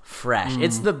looks fresh.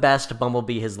 It's the best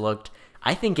Bumblebee has looked,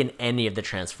 I think, in any of the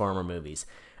Transformer movies.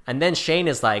 And then Shane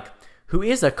is like, who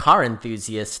is a car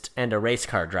enthusiast and a race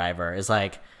car driver, is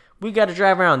like, we got to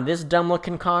drive around this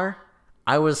dumb-looking car?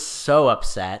 I was so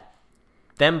upset.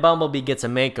 Then Bumblebee gets a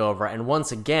makeover, and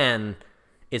once again,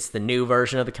 it's the new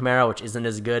version of the Camaro, which isn't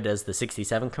as good as the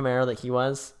 67 Camaro that he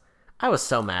was. I was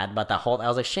so mad about that whole... I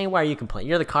was like, Shane, why are you complaining?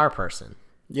 You're the car person.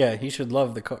 Yeah, he should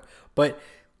love the car. But...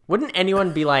 Wouldn't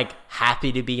anyone be, like,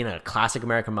 happy to be in a classic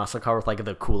American muscle car with, like,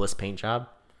 the coolest paint job?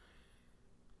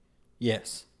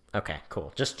 Yes. Okay,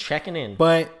 cool. Just checking in.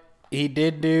 But he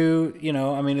did do,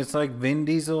 I mean, it's like Vin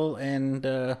Diesel and...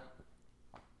 oh,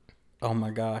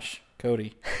 my gosh.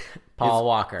 Cody. Paul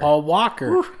Walker. Paul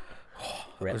Walker.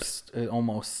 Rip. I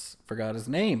almost forgot his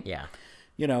name. Yeah.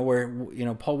 Where,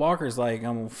 Paul Walker's like,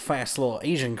 I'm fast little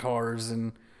Asian cars,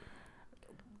 and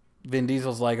Vin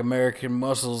Diesel's like, American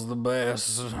muscle's the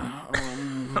best.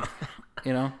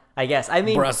 I guess. I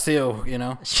mean... Brazil,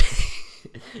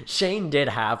 Shane did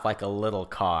have, like, a little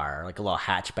car, like a little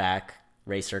hatchback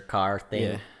racer car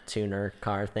thing, tuner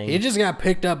car thing. He just got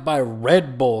picked up by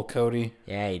Red Bull, Cody.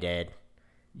 Yeah, he did.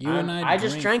 I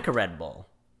just drank a Red Bull.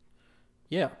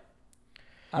 Yeah.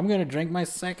 I'm going to drink my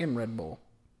second Red Bull.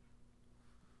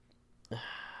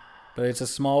 But it's a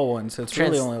small one, so it's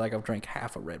really only like I've drank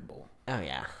half a Red Bull. Oh,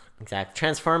 yeah. Exactly.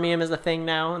 Transformium is a thing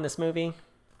now in this movie.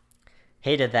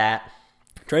 Hated that.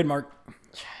 Trademark.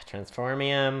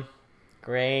 Transformium.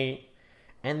 Great.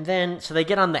 And then, so they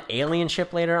get on the alien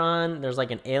ship later on. There's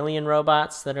like an alien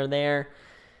robots that are there.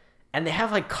 And they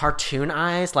have like cartoon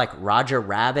eyes, like Roger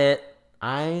Rabbit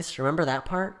eyes. Remember that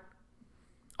part?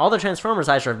 All the Transformers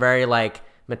eyes are very like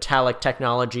metallic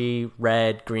technology,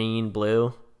 red, green,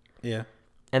 blue. Yeah.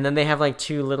 And then they have like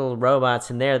two little robots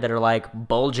in there that are like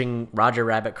bulging Roger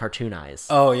Rabbit cartoon eyes.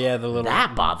 Oh yeah, the little...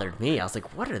 That bothered me. I was like,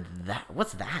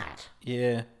 what's that?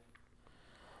 Yeah.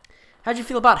 How'd you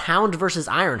feel about Hound versus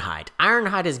Ironhide?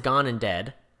 Ironhide is gone and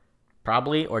dead.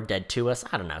 probably, or Dead to Us.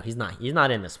 I don't know. He's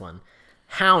not in this one.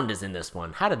 Hound is in this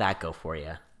one. How did that go for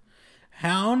you?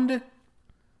 Hound,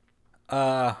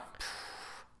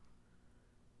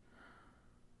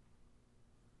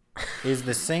 is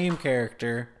the same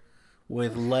character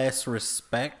with less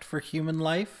respect for human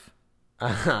life.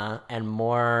 And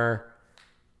more.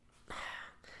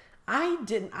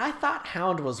 I thought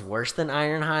Hound was worse than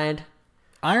Ironhide.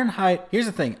 Ironhide. Here's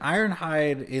the thing.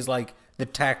 Ironhide is like the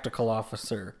tactical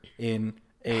officer in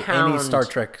any Star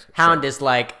Trek show. Hound is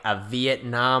like a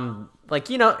Vietnam, like,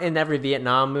 you know, in every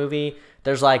Vietnam movie,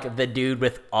 there's like the dude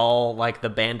with all like the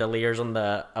bandoliers and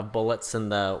the bullets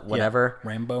and the whatever. Yeah,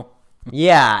 Rambo.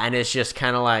 Yeah, and it's just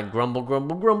kind of like grumble,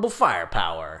 grumble, grumble,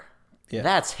 firepower. Yeah.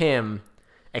 That's him,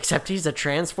 except he's a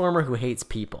transformer who hates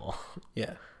people.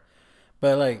 Yeah.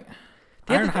 But like,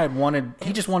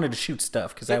 Ironhide just wanted to shoot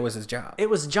stuff because that was his job. It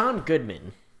was John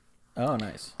Goodman. Oh,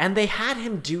 nice. And they had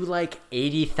him do like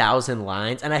 80,000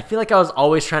 lines, and I feel like I was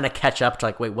always trying to catch up to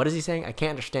like, wait, what is he saying? I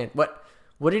can't understand. What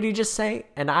did he just say?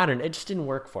 And it just didn't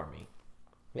work for me.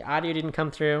 The audio didn't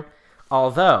come through.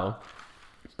 Although,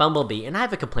 Bumblebee, and I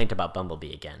have a complaint about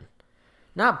Bumblebee again.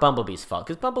 Not Bumblebee's fault,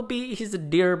 because Bumblebee, he's a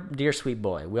dear, dear sweet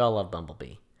boy. We all love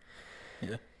Bumblebee.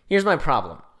 Yeah. Here's my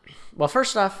problem. Well,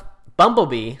 first off,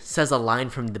 Bumblebee says a line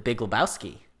from The Big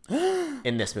Lebowski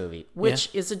in this movie,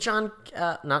 which is a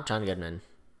not John Goodman.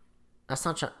 That's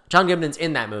not John Goodman's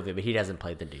in that movie, but he doesn't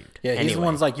play the dude. Yeah, he's the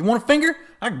one's like, you want a finger?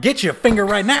 I can get you a finger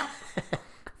right now.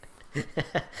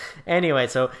 Anyway,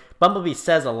 so Bumblebee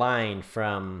says a line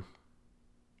from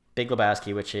Big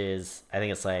Lebowski, which is, I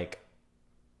think it's like,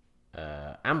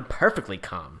 I'm perfectly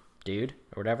calm, dude,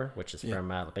 or whatever, which is from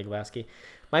The Big Lebowski.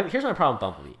 Here's my problem with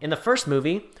Bumblebee. In the first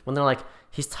movie, when they're like,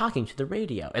 he's talking to the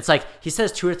radio, it's like he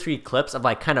says 2 or 3 clips of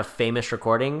like kind of famous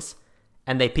recordings,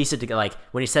 and they piece it together. Like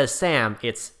when he says Sam,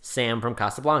 it's Sam from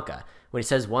Casablanca. When he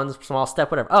says one small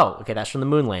step, whatever, oh, okay, that's from the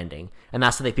moon landing. And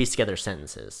that's how they piece together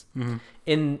sentences.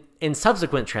 Mm-hmm. In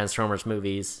subsequent Transformers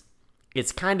movies,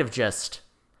 it's kind of just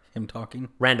him talking,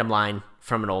 random line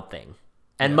from an old thing.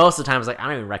 And most of the time, it's like, I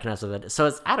don't even recognize what that is. So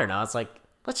it's, I don't know, it's like,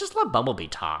 let's just let Bumblebee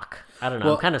talk. I don't know.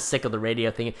 Well, I'm kind of sick of the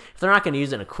radio thing. If they're not going to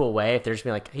use it in a cool way, if they're just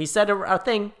being like, he said a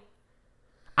thing.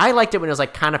 I liked it when it was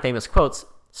like kind of famous quotes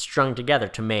strung together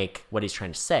to make what he's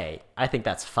trying to say. I think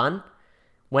that's fun.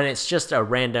 When it's just a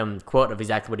random quote of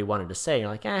exactly what he wanted to say, you're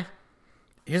like,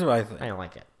 Here's what I think. I don't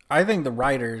like it. I think the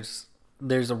writers,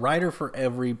 there's a writer for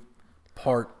every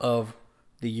part of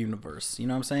the universe. You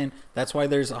know what I'm saying? That's why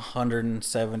there's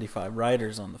 175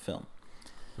 writers on the film.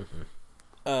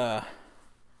 Mm-hmm.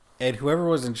 And whoever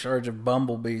was in charge of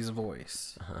Bumblebee's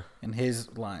voice and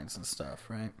his lines and stuff,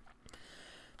 right?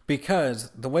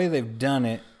 Because the way they've done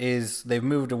it is they've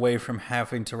moved away from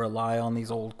having to rely on these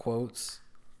old quotes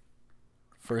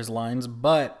for his lines.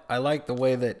 But I like the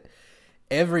way that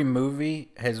every movie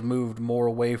has moved more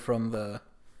away from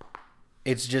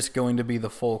it's just going to be the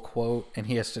full quote, and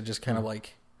he has to just kind of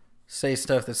like say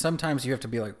stuff that sometimes you have to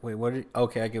be like, wait,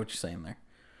 okay, I get what you're saying there.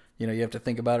 You know, you have to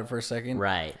think about it for a second.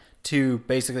 Right. To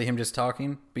basically him just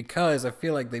talking, because I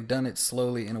feel like they've done it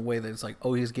slowly in a way that it's like,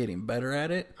 oh, he's getting better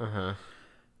at it. Uh-huh.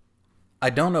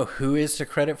 I don't know who is to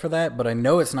credit for that, but I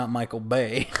know it's not Michael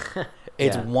Bay.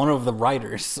 It's one of the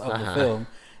writers of the film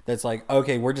that's like,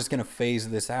 okay, we're just going to phase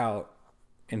this out.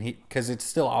 And because it's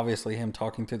still obviously him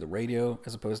talking through the radio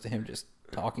as opposed to him just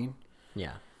talking.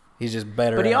 Yeah. He's just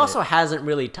better But at he also it. hasn't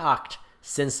really talked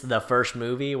since the first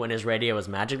movie when his radio was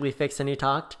magically fixed and he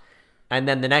talked. And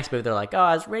then the next movie, they're like,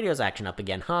 oh, his radio's acting up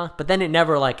again, huh? But then it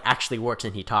never, like, actually works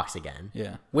and he talks again.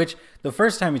 Yeah. Which, the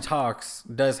first time he talks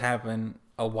does happen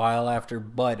a while after,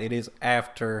 but it is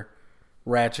after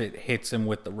Ratchet hits him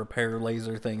with the repair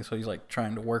laser thing, so he's, like,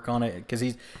 trying to work on it. Because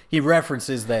he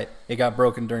references that it got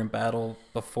broken during battle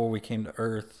before we came to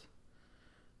Earth.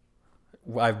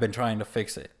 I've been trying to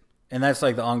fix it. And that's,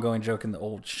 like, the ongoing joke in the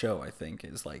old show, I think,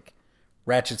 is, like,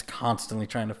 Ratchet's constantly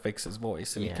trying to fix his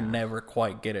voice, and he can never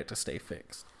quite get it to stay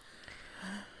fixed.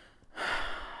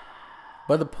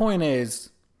 But the point is,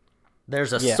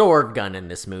 there's a sword gun in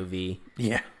this movie.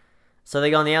 Yeah. So they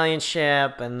go on the alien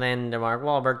ship, and then Mark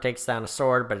Wahlberg takes down a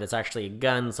sword, but it's actually a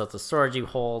gun, so it's a sword you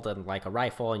hold and like a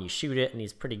rifle, and you shoot it, and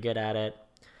he's pretty good at it.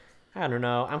 I don't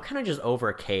know. I'm kind of just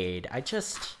over Cade.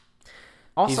 Also,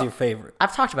 he's your favorite.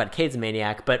 I've talked about it. Cade's a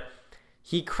maniac, but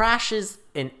he crashes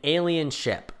an alien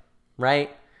ship.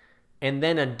 Right? And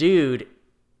then a dude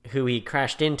who he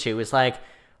crashed into is like,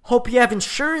 hope you have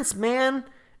insurance, man.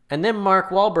 And then Mark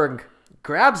Wahlberg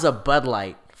grabs a Bud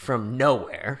Light from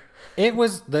nowhere.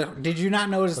 Did you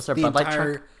not notice the Bud Light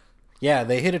truck? Yeah,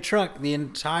 they hit a truck. The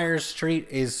entire street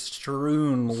is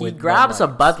strewn with He grabs a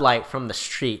Bud Light from the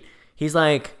street. He's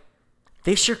like,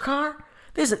 This your car?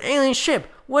 This is an alien ship.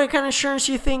 What kind of insurance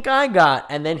do you think I got?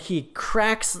 And then he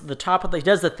cracks the top of he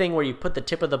does the thing where you put the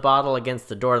tip of the bottle against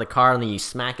the door of the car and then you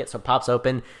smack it so it pops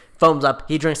open, foams up.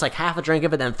 He drinks like half a drink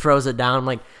of it, then throws it down. I'm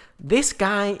like, this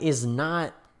guy is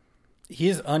not... He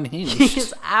is unhinged. He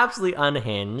is absolutely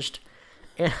unhinged,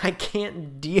 and I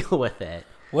can't deal with it.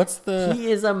 He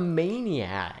is a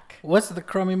maniac. What's the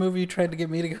crummy movie you tried to get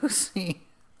me to go see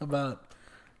about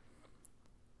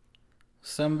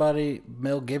somebody,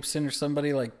 Mel Gibson or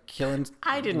somebody, like killing?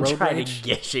 I didn't try to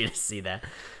get you to see that.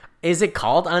 Is it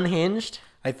called Unhinged?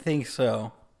 I think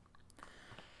so.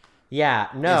 Yeah,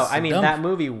 no, I mean that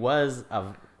movie was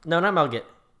no, not Mel Gibson.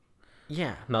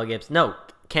 Yeah, Mel Gibson. No,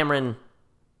 Cameron.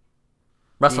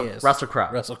 Russell Crowe.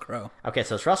 Russell Crowe. Okay,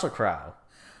 so it's Russell Crowe.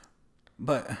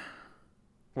 But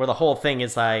where the whole thing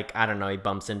is like, I don't know, he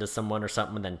bumps into someone or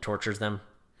something and then tortures them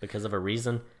because of a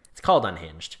reason. It's called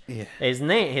Unhinged. Yeah.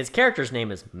 His character's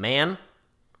name is Man.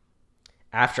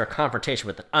 After a confrontation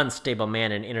with an unstable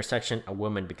man in an intersection, a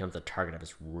woman becomes the target of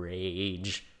his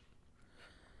rage.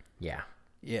 Yeah.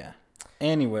 Yeah.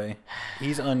 Anyway,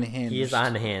 he's unhinged. He is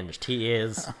unhinged. He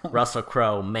is Russell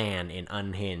Crowe, Man in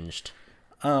Unhinged.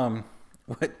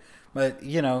 But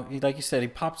you know, like you said, he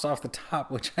pops off the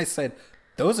top, which I said,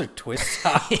 those are twist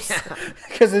tops.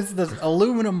 Because it's this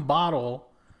aluminum bottle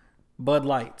Bud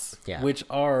Lights, which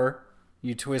are,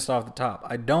 you twist off the top.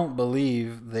 I don't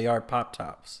believe they are Pop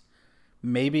Tops.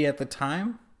 Maybe at the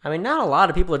time. I mean, not a lot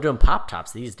of people are doing Pop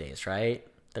Tops these days, right?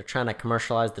 They're trying to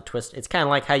commercialize the twist. It's kind of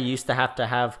like how you used to have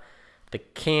the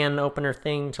can opener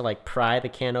thing to like pry the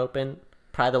can open,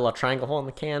 pry the little triangle hole in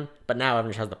the can. But now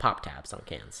everyone just has the pop tabs on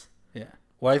cans. Yeah.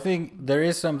 Well, I think there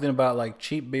is something about like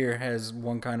cheap beer has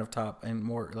one kind of top, and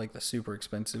more like the super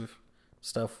expensive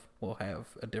stuff will have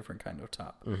a different kind of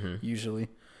top, usually.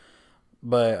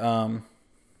 But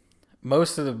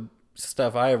most of the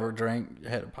stuff I ever drank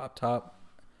had a pop top,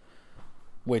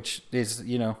 which is,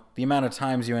 you know, the amount of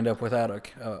times you end up without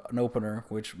an opener,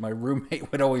 which my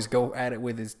roommate would always go at it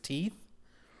with his teeth.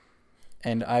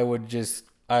 And I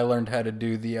learned how to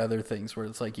do the other things where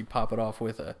it's like you pop it off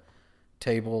with a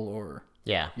table or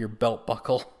your belt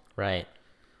buckle. Right.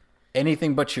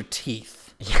 Anything but your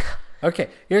teeth. Yeah. Okay,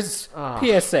 here's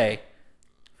PSA.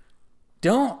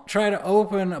 Don't try to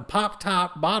open a pop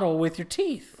top bottle with your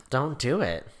teeth. Don't do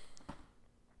it. Oh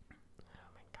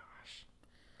my gosh.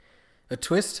 A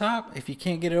twist top, if you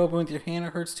can't get it open with your hand,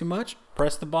 it hurts too much,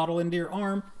 press the bottle into your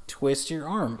arm, twist your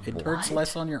arm. It hurts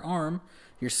less on your arm.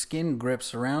 Your skin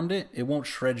grips around it. It won't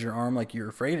shred your arm like you're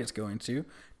afraid it's going to.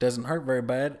 Doesn't hurt very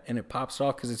bad, and it pops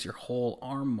off because it's your whole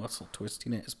arm muscle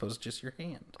twisting it as opposed to just your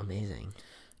hand. Amazing.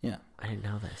 Yeah. I didn't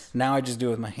know this. Now I just do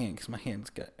it with my hand because my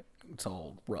hand's it's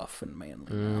all rough and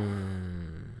manly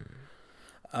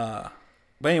now.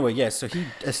 But anyway, yeah, so he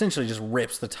essentially just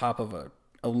rips the top of a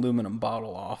aluminum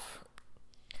bottle off.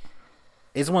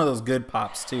 It's one of those good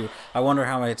pops too. I wonder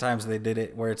how many times they did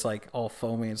it where it's like all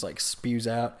foamy and it's like spews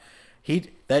out.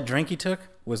 That drink he took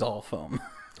was all foam.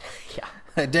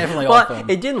 Yeah. Definitely all foam.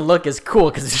 It didn't look as cool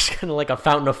because it's just kind of like a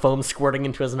fountain of foam squirting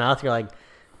into his mouth. You're like,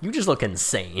 you just look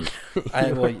insane.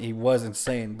 Well, he was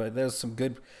insane, but there's some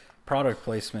good product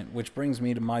placement, which brings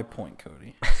me to my point,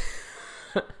 Cody.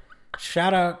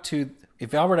 Shout out to,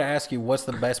 if I were to ask you what's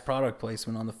the best product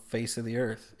placement on the face of the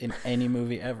earth in any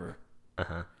movie ever,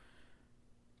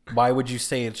 why would you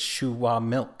say it's Shuwa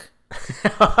milk?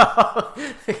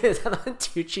 Is that on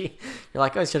Tucci? You're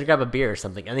like, oh, he's gonna grab a beer or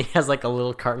something, and he has like a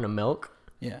little carton of milk.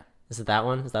 Yeah. Is it that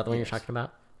one? Is that the one you're talking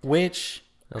about? Which,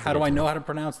 how do I know how to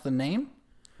pronounce the name?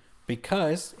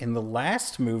 Because in the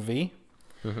last movie,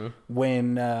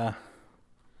 when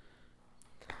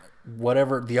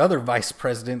whatever the other vice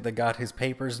president that got his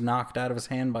papers knocked out of his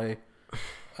hand by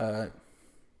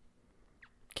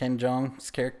Ken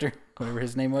Jeong's character, whatever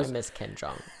his name was. I miss Ken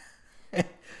Jeong.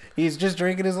 He's just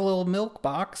drinking his little milk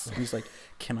box. And he's like,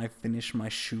 can I finish my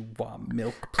Shuwa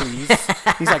milk, please?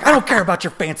 He's like, I don't care about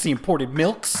your fancy imported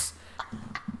milks.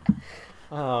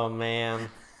 Oh, man.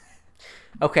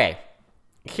 Okay.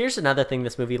 Here's another thing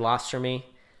this movie lost for me.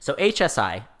 So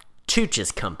HSI,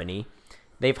 Tucci's company,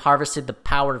 they've harvested the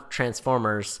power of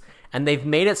Transformers, and they've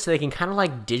made it so they can kind of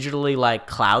like digitally like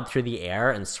cloud through the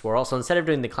air and swirl. So instead of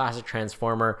doing the classic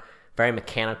Transformer, very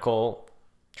mechanical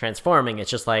transforming, it's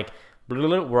just like,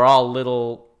 we're all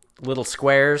little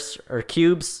squares or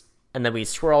cubes, and then we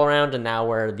swirl around, and now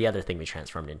we're the other thing we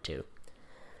transformed into.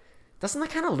 Doesn't that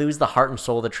kind of lose the heart and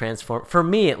soul of the transform? For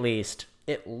me, at least,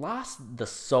 it lost the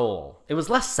soul. It was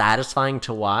less satisfying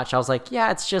to watch. I was like,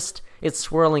 yeah, it's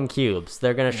swirling cubes.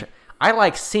 They're gonna. I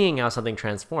like seeing how something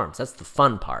transforms. That's the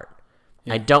fun part.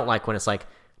 Yeah. I don't like when it's like,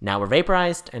 now we're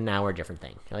vaporized, and now we're a different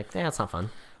thing. You're like, yeah, that's not fun.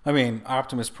 I mean,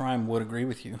 Optimus Prime would agree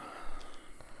with you.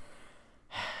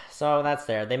 So that's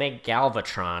there. They make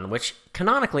Galvatron, which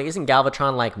canonically isn't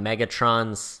Galvatron like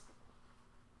Megatron's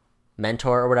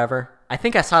mentor or whatever? I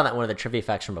think I saw that in one of the trivia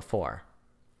facts from before.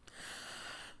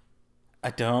 I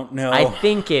don't know. I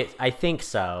think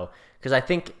so. Because I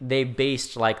think they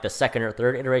based like the second or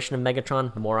third iteration of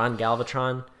Megatron more on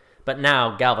Galvatron. But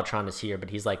now Galvatron is here,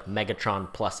 but he's like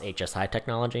Megatron plus HSI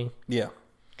technology. Yeah.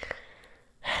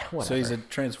 Whatever. So he's a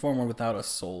transformer without a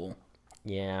soul.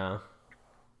 Yeah.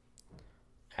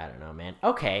 I don't know, man.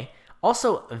 Okay.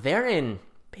 Also, they're in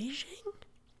Beijing?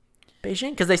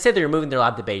 Beijing? Because they say they're moving their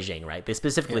lab to Beijing, right? They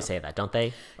specifically say that, don't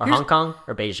they? Or Hong Kong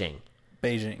or Beijing?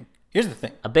 Beijing. Here's the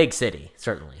thing. A big city,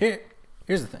 certainly.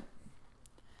 Here's the thing.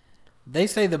 They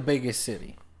say the biggest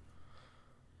city.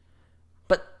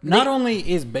 But not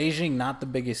only is Beijing not the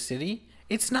biggest city,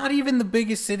 it's not even the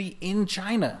biggest city in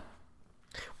China.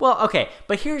 Well, okay,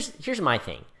 but here's my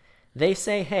thing. They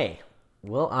say, hey,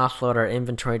 we'll offload our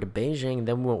inventory to Beijing,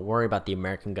 then we won't worry about the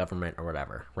American government or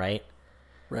whatever, right?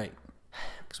 Right.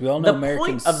 Because we all know the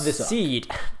Americans point of the suck. seed,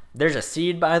 there's a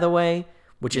seed, by the way,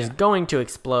 which is going to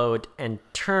explode and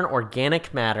turn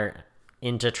organic matter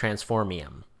into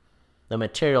transformium, the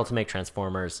material to make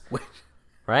transformers,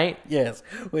 right? Yes.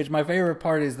 Which my favorite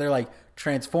part is they're like,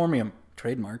 transformium,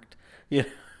 trademarked. Yeah.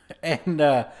 And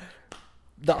the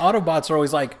Autobots are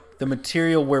always like, the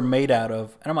material we're made out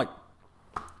of. And I'm like,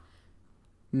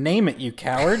 name it, you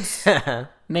cowards.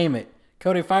 Name it.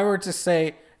 Cody, if I were to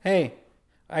say, hey,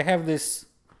 I have this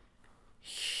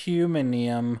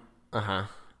humanium. Uh-huh.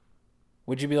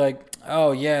 Would you be like,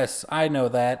 oh, yes, I know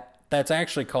that. That's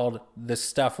actually called the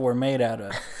stuff we're made out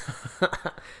of.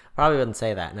 Probably wouldn't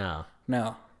say that, no.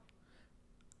 No.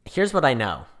 Here's what I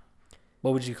know.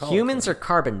 What would you call Humans it? are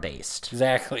carbon-based.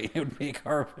 Exactly. It would be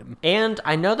carbon. And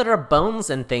I know that our bones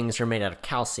and things are made out of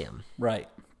calcium. Right.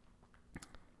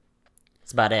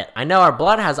 That's about it. I know our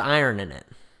blood has iron in it.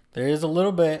 There is a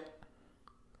little bit.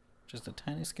 Just a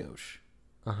tiny skosh.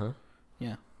 Uh-huh.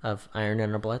 Yeah. Of iron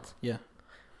in our blood. Yeah.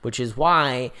 Which is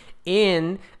why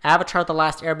in Avatar The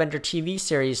Last Airbender TV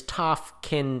series, Toph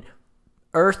can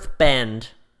earthbend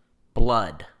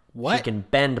blood. What? She can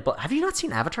bend blood. Have you not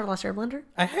seen Avatar The Last Airbender?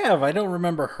 I have. I don't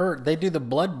remember her. They do the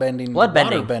blood bending. Blood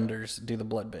bending. Waterbenders do the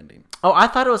blood bending. Oh, I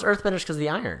thought it was earthbenders because of the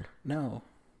iron. No.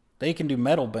 They can do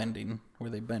metal bending where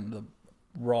they bend the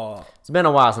raw. It's been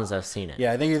a while since I've seen it.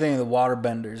 Yeah, I think you're thinking the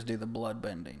waterbenders do the blood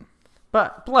bending.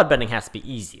 But blood bending has to be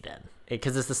easy then.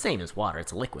 Because it's the same as water.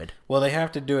 It's a liquid. Well, they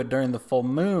have to do it during the full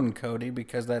moon, Cody,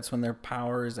 because that's when their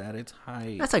power is at its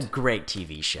height. That's a great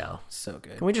TV show. So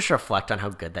good. Can we just reflect on how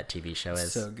good that TV show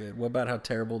is? So good. What about how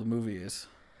terrible the movie is?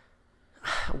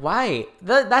 Why?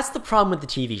 That's the problem with the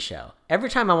TV show. Every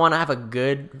time I want to have a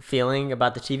good feeling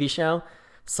about the TV show,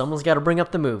 someone's got to bring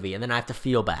up the movie, and then I have to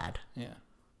feel bad. Yeah.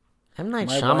 M. Night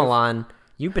Shyamalan,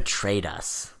 you betrayed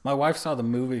us. My wife saw the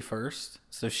movie first,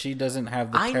 so she doesn't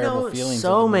have the I terrible know feelings.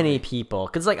 so of the many movie. people.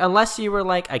 Because, like, unless you were,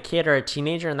 like, a kid or a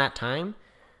teenager in that time,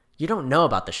 you don't know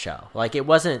about the show. Like, it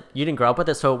wasn't, you didn't grow up with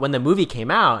it. So when the movie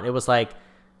came out, it was like,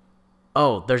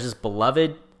 oh, there's this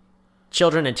beloved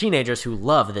children and teenagers who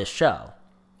love this show.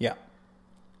 Yeah.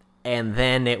 And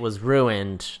then it was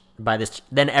ruined by this.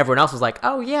 Then everyone else was like,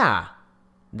 oh, yeah,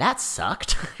 that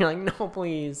sucked. You're like, no,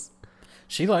 please.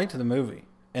 She liked the movie.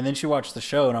 And then she watched the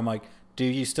show, and I'm like, do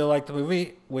you still like the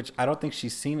movie? Which I don't think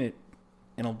she's seen it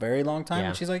in a very long time. Yeah.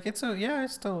 And she's like, it's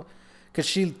still... Because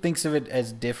she thinks of it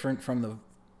as different from the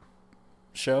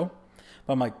show.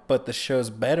 But I'm like, but the show's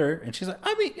better. And she's like,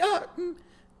 I mean,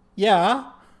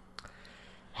 yeah.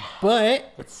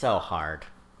 But... It's so hard.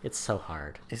 It's so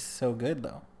hard. It's so good,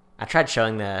 though. I tried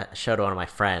showing the show to one of my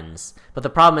friends. But the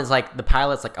problem is, like, the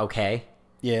pilot's, like, okay.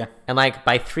 Yeah. And, like,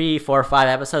 by 3, 4, 5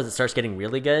 episodes, it starts getting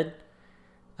really good.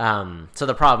 So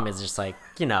the problem is just, like,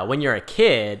 you know, when you're a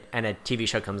kid and a TV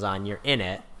show comes on, you're in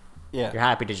it. Yeah. You're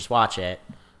happy to just watch it.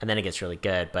 And then it gets really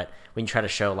good. But when you try to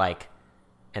show, like,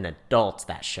 an adult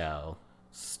that show,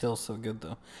 Still so good,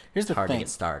 though. Here's the it's hard to thing. get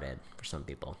started for some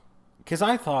people. Because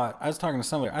I was talking to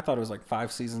somebody, I thought it was like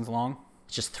 5 seasons long.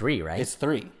 It's just 3, right? It's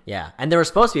 3. Yeah. And there was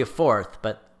supposed to be a 4th,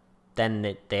 but then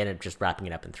they ended up just wrapping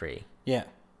it up in 3. Yeah.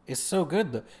 It's so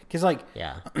good, though. Because, like,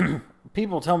 Yeah.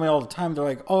 people tell me all the time, they're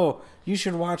like, oh, you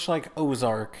should watch, like,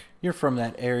 Ozark. You're from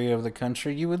that area of the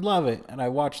country. You would love it. And I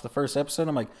watched the first episode.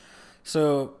 I'm like,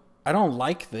 so I don't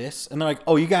like this. And they're like,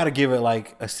 oh, you got to give it,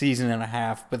 like, a season and a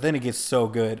half. But then it gets so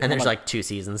good. And there's I'm like 2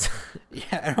 seasons. yeah.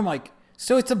 And I'm like,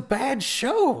 so it's a bad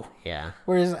show. Yeah.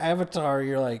 Whereas Avatar,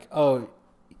 you're like, oh,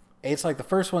 it's like the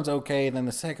first one's okay. And then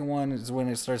the second one is when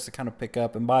it starts to kind of pick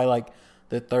up. And by, like,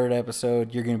 the 3rd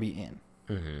episode, you're going to be in.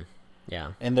 Mm-hmm.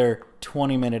 Yeah. And they're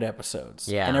 20-minute episodes.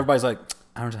 Yeah. And everybody's like,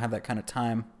 I don't have that kind of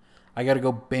time. I got to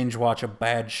go binge watch a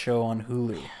bad show on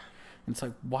Hulu. And it's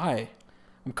like, why?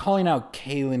 I'm calling out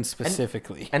Kaylin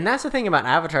specifically. And that's the thing about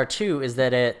Avatar 2 is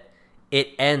that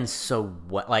it ends so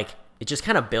what, like, it just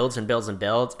kind of builds and builds and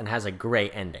builds and has a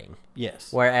great ending.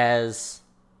 Yes. Whereas,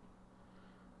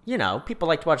 you know, people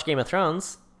like to watch Game of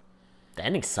Thrones. The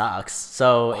ending sucks.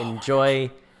 So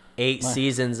enjoy 8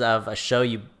 seasons of a show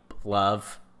you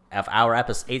love, of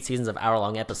 8 seasons of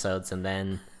hour-long episodes, and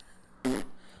then...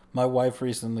 My wife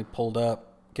recently pulled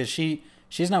up, because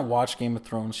she's not watched Game of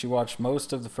Thrones. She watched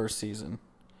most of the first season.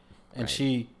 And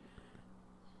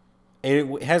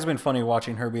it has been funny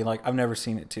watching her be like, I've never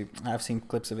seen it too. I've seen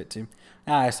clips of it too.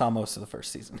 I saw most of the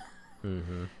first season.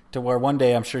 Mm-hmm. To where one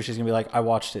day I'm sure she's going to be like, I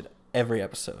watched it every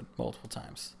episode multiple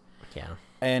times. Yeah.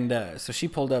 And so she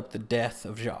pulled up the death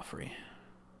of Joffrey.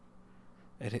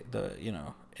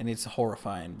 And it's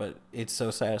horrifying, but it's so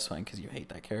satisfying because you hate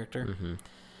that character. Mm-hmm.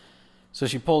 So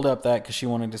she pulled up that because she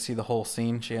wanted to see the whole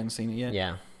scene. She hadn't seen it yet.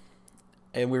 Yeah.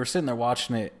 And we were sitting there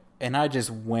watching it, and I just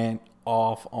went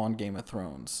off on Game of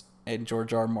Thrones and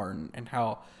George R. R. Martin and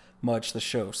how much the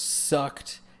show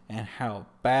sucked and how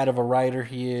bad of a writer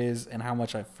he is and how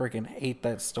much I freaking hate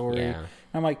that story. Yeah. And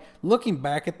I'm like, looking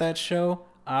back at that show,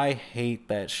 I hate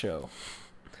that show.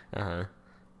 Uh-huh.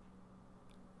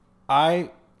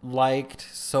 I liked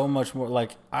so much more.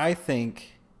 Like, I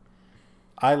think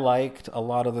I liked a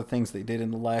lot of the things they did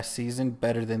in the last season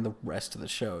better than the rest of the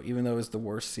show, even though it was the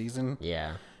worst season.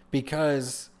 Yeah.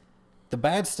 Because the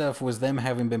bad stuff was them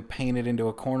having been painted into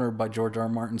a corner by George R. R.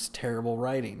 Martin's terrible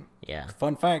writing. Yeah.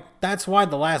 Fun fact, that's why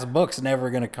the last book's never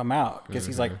going to come out. Because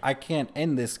he's like, I can't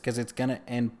end this because it's going to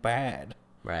end bad.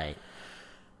 Right.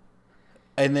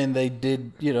 And then they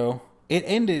did, it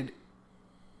ended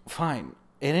fine.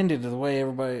 It ended the way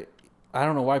everybody... I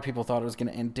don't know why people thought it was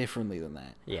going to end differently than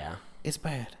that. Yeah. It's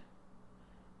bad.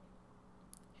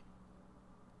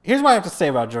 Here's what I have to say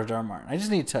about George R. R. Martin. I just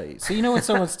need to tell you. So when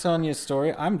someone's telling you a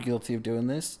story, I'm guilty of doing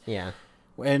this. Yeah.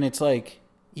 And it's like,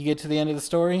 you get to the end of the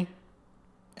story,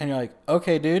 and you're like,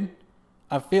 okay, dude,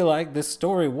 I feel like this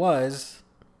story was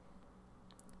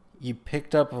you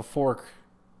picked up a fork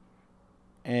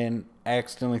and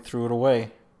accidentally threw it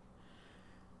away.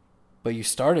 But you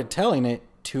started telling it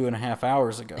 2.5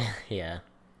 hours ago. Yeah.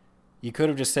 You could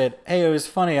have just said, hey, it was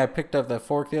funny, I picked up that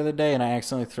fork the other day and I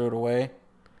accidentally threw it away,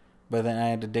 but then I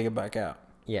had to dig it back out.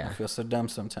 Yeah. I feel so dumb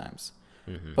sometimes.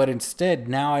 Mm-hmm. But instead,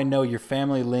 now I know your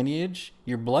family lineage,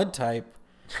 your blood type,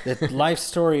 the life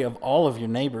story of all of your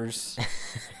neighbors.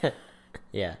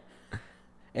 Yeah.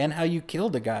 And how you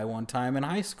killed a guy one time in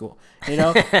high school. And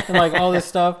like all this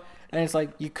stuff. And it's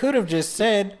like, you could have just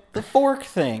said the fork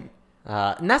thing.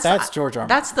 And that's George R. R.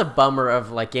 Martin. That's the bummer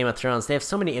of like Game of Thrones. They have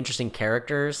so many interesting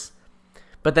characters,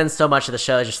 but then so much of the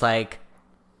show is just like,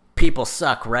 people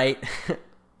suck, right?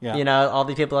 Yeah. All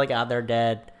these people are like, they're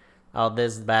dead. Oh,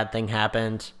 this bad thing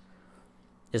happened.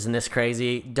 Isn't this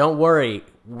crazy? Don't worry.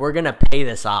 We're going to pay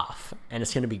this off, and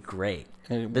it's going to be great.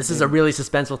 This is a really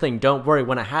suspenseful thing. Don't worry.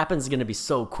 When it happens, it's going to be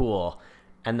so cool.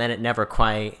 And then it never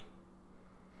quite...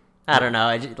 I don't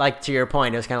know. Like, to your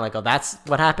point, it was kind of like, oh, that's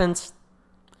what happens?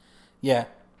 Yeah.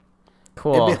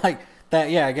 Cool. It'd be like that.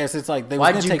 Yeah, I guess it's like...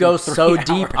 Why'd you go so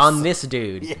deep on this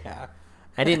dude? Yeah.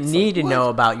 I didn't need to know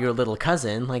about your little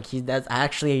cousin. Like, that's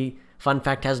actually... Fun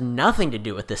fact, has nothing to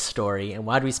do with this story, and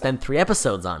why do we spend 3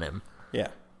 episodes on him? Yeah.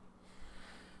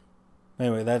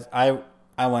 Anyway,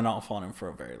 I went off on him for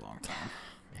a very long time.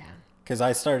 Because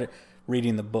I started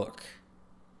reading the book,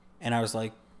 and I was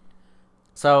like...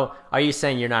 So, are you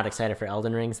saying you're not excited for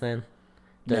Elden Rings, then?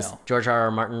 Does No. George R.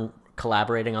 R. Martin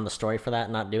collaborating on the story for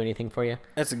that not do anything for you?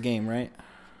 That's a game, right?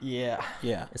 Yeah.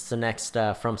 Yeah. It's the next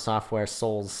From Software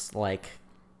Souls-like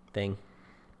thing.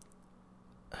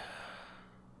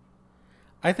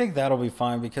 I think that'll be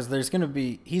fine because there's going to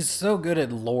be... He's so good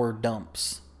at lore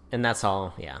dumps. And that's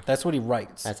all, yeah. That's what he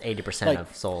writes. That's 80% Like-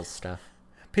 of Souls stuff.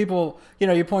 People,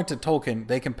 you point to Tolkien.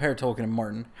 They compare Tolkien and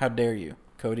Martin. How dare you,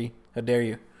 Cody? How dare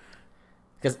you?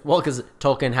 Because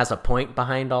Tolkien has a point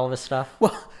behind all of his stuff.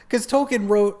 Well, because Tolkien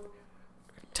wrote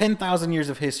 10,000 years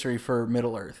of history for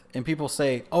Middle-earth. And people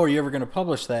say, oh, are you ever going to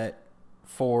publish that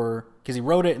because he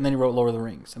wrote it and then he wrote Lord of the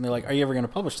Rings. And they're like, are you ever going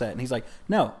to publish that? And he's like,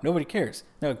 no, nobody cares.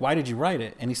 They're like, why did you write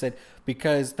it? And he said,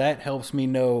 because that helps me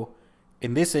know,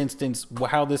 in this instance,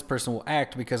 how this person will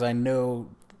act because I know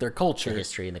their culture. The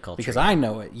history and the culture. Because I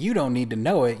know it. You don't need to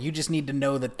know it. You just need to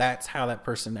know that that's how that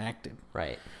person acted.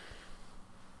 Right.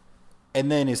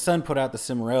 And then his son put out the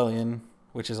Silmarillion,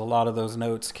 which is a lot of those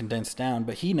notes condensed down,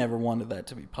 but he never wanted that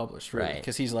to be published, really. Right.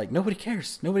 Because he's like, nobody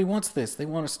cares. Nobody wants this. They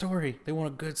want a story. They want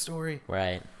a good story.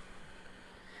 Right.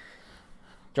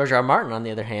 George R. R. Martin, on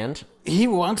the other hand, he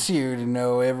wants you to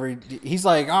know he's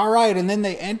like, all right, and then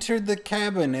they entered the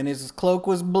cabin, and his cloak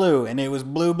was blue, and it was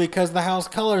blue because the house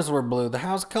colors were blue. The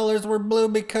house colors were blue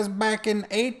because back in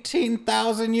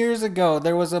 18,000 years ago,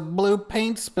 there was a blue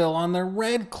paint spill on their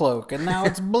red cloak, and now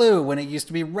it's blue when it used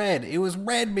to be red. It was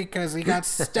red because he got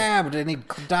stabbed, and he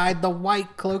dyed the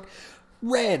white cloak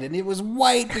red, and it was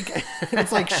white because...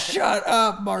 It's like, shut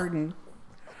up, Martin.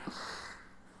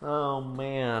 Oh,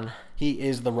 man. He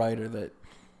is the writer that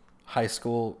high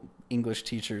school English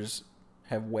teachers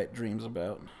have wet dreams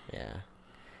about. Yeah.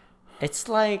 It's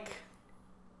like,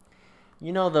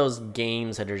 you know those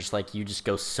games that are just like you just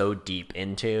go so deep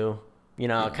into? You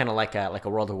know, kind of like a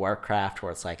World of Warcraft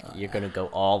where it's like you're going to go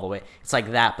all the way. It's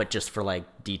like that, but just for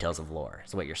like details of lore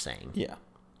is what you're saying. Yeah.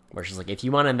 Where it's just like if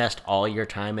you want to invest all your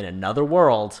time in another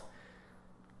world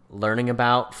learning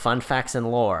about fun facts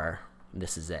and lore,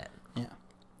 this is it. Yeah.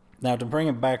 Now, to bring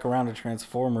it back around to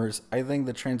Transformers, I think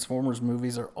the Transformers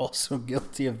movies are also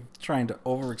guilty of trying to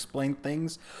over-explain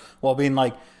things while being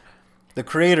like, the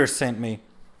creator sent me.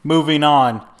 Moving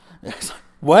on.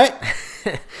 What?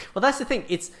 Well, that's the thing.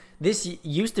 This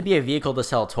used to be a vehicle to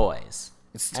sell toys.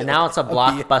 And now it's a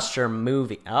blockbuster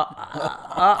movie.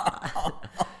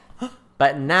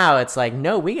 But now it's like,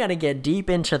 no, we got to get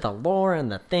deep into the lore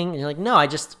and the thing. And you're like, no, I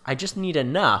just need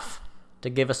enough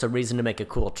to give us a reason to make a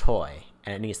cool toy.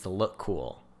 And it needs to look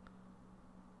cool.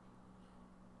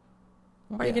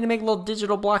 Why are you going to make little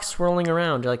digital blocks swirling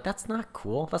around? You're like, that's not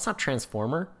cool. That's not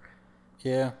Transformer.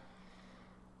 Yeah.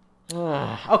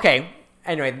 Okay.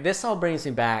 Anyway, this all brings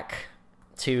me back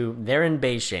to they're in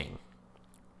Beijing.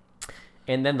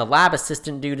 And then the lab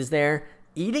assistant dude is there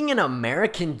eating an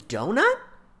American donut?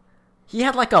 He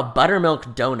had like a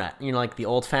buttermilk donut. You know, like the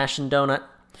old-fashioned donut.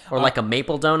 Or like a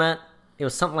maple donut. It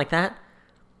was something like that.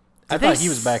 I thought he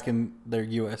was back in their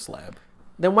U.S. lab.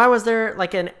 Then why was there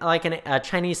like a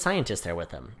Chinese scientist there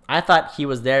with him? I thought he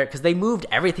was there because they moved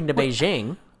everything to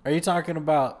Beijing. Are you talking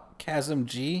about Chasm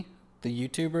G, the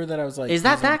YouTuber that I was like? Is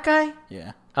that guy?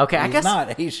 Yeah. Okay, I guess he's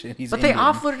not Asian. He's but Indian. They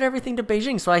offloaded everything to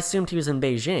Beijing, so I assumed he was in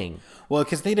Beijing. Well,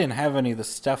 because they didn't have any of the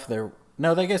stuff there.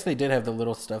 No, I guess they did have the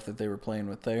little stuff that they were playing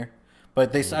with there.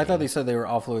 But I thought they said they were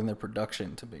offloading their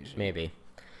production to Beijing. Maybe.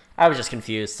 I was just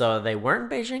confused. So they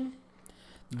weren't in Beijing?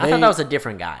 I thought that was a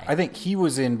different guy. I think he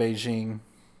was in Beijing.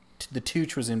 The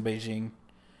Tooch was in Beijing.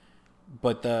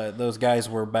 But those guys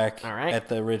were back at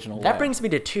the original lab. That brings me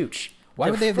to Tooch. Why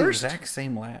would they have the exact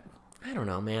same lab? I don't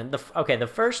know, man.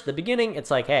 The beginning, it's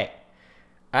like, hey,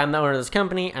 I'm the owner of this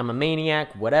company. I'm a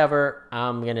maniac. Whatever.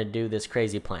 I'm going to do this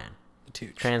crazy plan. The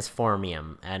Tooch.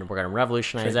 Transformium. And we're going to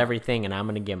revolutionize everything. And I'm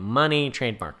going to get money.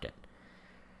 Trademarked it.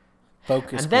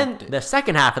 Focus. And then the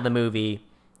second half of the movie,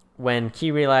 when he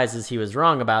realizes he was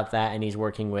wrong about that and he's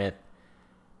working with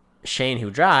Shane who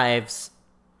drives,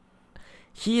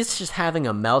 he's just having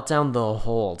a meltdown the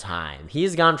whole time.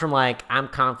 He's gone from like, I'm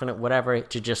confident, whatever,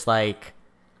 to just like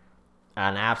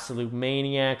an absolute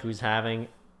maniac who's having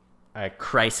a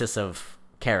crisis of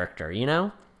character, you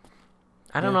know?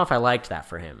 I don't know if I liked that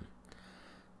for him.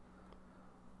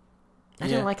 I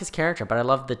didn't like his character, but I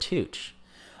loved the Tooch.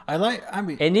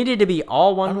 It needed to be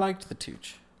all one. I liked the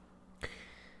Tooch.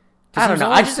 I don't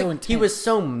know. He was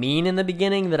so mean in the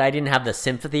beginning that I didn't have the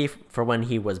sympathy for when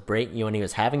he was when he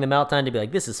was having the meltdown to be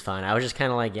like, this is fine. I was just kind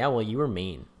of like, yeah, well, you were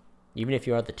mean, even if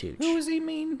you are the Tooch. Who was he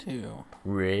mean to?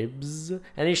 Ribs,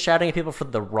 and he's shouting at people for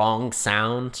the wrong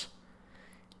sound.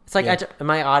 It's like in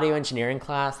my audio engineering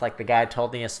class, like the guy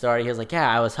told me a story. He was like, yeah,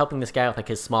 I was helping this guy with like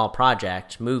his small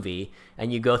project movie,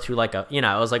 and you go through like it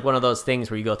was like one of those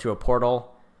things where you go through a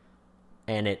portal,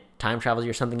 and it time travels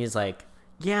you or something. He's like,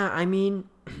 yeah, I mean.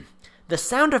 The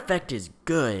sound effect is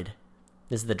good.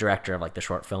 This is the director of like the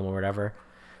short film or whatever.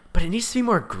 But it needs to be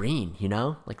more green, you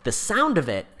know? Like the sound of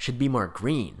it should be more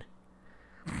green.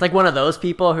 It's like one of those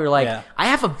people who are like, I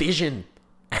have a vision.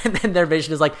 And then their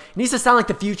vision is like, it needs to sound like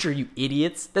the future, you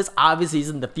idiots. This obviously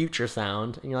isn't the future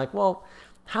sound. And you're like, well,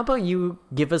 how about you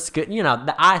give us good,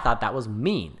 I thought that was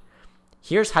mean.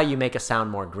 Here's how you make a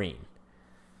sound more green.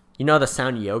 You know the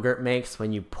sound yogurt makes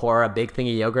when you pour a big thing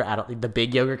of yogurt out of the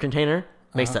big yogurt container?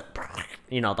 Makes it,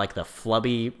 like the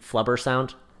flubber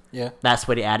sound. Yeah. That's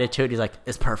what he added to it. He's like,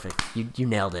 it's perfect. You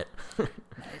nailed it. Nice.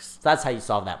 So that's how you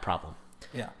solve that problem.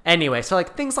 Yeah. Anyway, so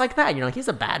like things like that, he's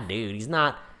a bad dude. He's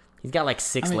got like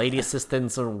six lady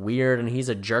assistants are weird and he's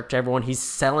a jerk to everyone. He's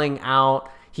selling out.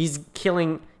 He's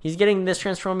getting this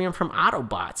Transformium from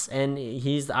Autobots and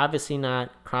he's obviously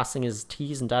not crossing his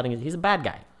T's and dotting his, he's a bad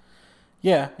guy.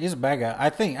 Yeah, he's a bad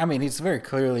guy. He's very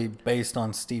clearly based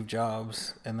on Steve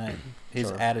Jobs and that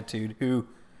his attitude, who,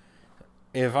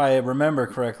 if I remember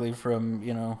correctly from,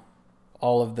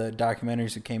 all of the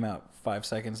documentaries that came out 5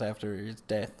 seconds after his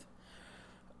death.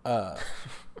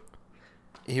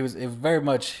 It was very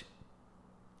much,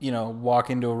 walk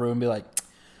into a room and be like,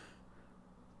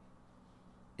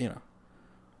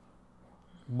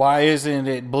 why isn't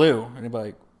it blue? And he'd be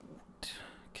like,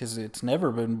 because it's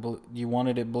never been blue. You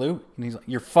wanted it blue? And he's like,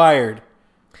 you're fired.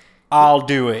 I'll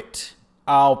do it.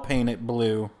 I'll paint it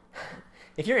blue.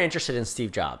 If you're interested in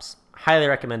Steve Jobs, highly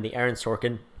recommend the Aaron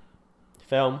Sorkin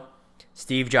film,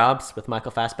 Steve Jobs with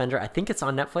Michael Fassbender. I think it's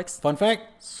on Netflix. Fun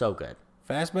fact. So good.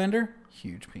 Fassbender,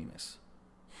 huge penis.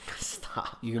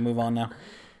 Stop. You can move on now.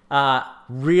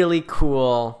 Really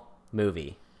cool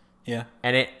movie. Yeah.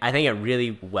 And I think it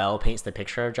really well paints the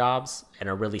picture of Jobs in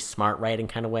a really smart writing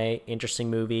kind of way.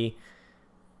 Interesting movie.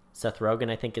 Seth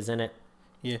Rogen, I think, is in it.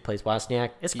 Yeah. Plays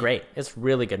Wozniak. It's great. It's a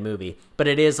really good movie. But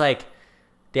it is like,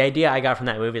 the idea I got from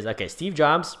that movie is, okay, Steve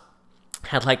Jobs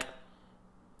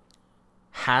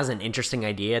has an interesting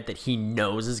idea that he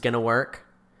knows is going to work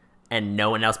and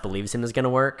no one else believes him is going to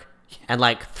work. And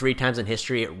 3 times in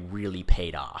history, it really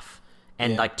paid off.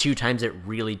 And 2 times it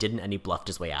really didn't, and he bluffed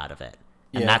his way out of it.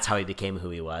 And that's how he became who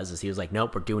he was, is he was like,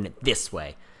 nope, we're doing it this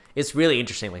way. It's really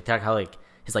interesting. Talk how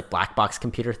his black box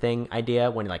computer thing idea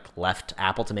when he left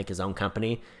Apple to make his own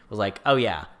company was oh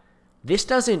yeah, this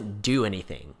doesn't do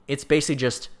anything. It's basically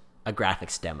just a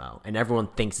graphics demo, and everyone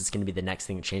thinks it's going to be the next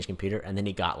thing to change computer. And then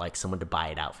he got someone to buy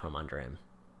it out from under him.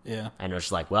 Yeah. And it was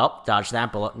just well, dodge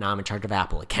that bullet. Now I'm in charge of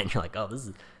Apple again. You're like, oh,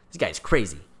 this guy's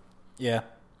crazy. Yeah.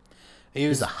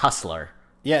 He's a hustler.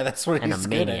 Yeah, that's what he's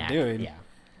good at doing.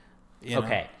 Yeah.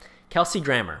 Okay. Kelsey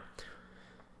Grammer.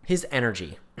 His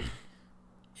energy.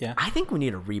 Yeah. I think we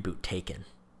need a reboot Taken.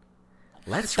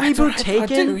 Let's reboot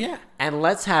Taken, yeah. And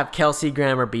let's have Kelsey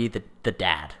Grammer be the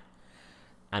dad.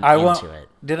 I'm into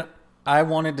it. I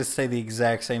wanted to say the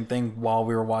exact same thing while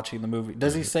we were watching the movie.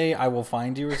 Does he say "I will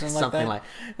find you" or something like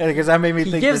that? Because that made me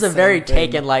think. He gives a very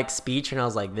Taken-like speech, and I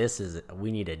was like,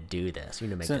 we need to do this. We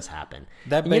need to make this happen.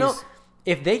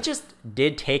 If they just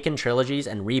did Taken trilogies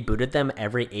and rebooted them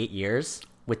every 8 years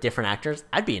with different actors,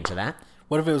 I'd be into that.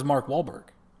 What if it was Mark Wahlberg?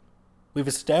 We've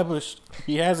established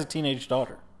he has a teenage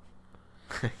daughter.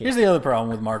 Yeah. Here's the other problem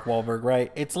with Mark Wahlberg,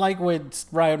 right? It's like when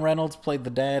Ryan Reynolds played the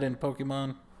dad in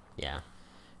Pokemon. Yeah.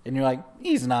 And you're like,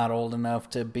 he's not old enough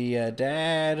to be a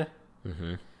dad. Mm-hmm.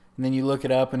 And then you look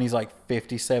it up and he's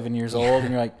 57 years old.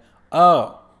 And you're like,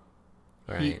 oh,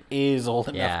 right. He is old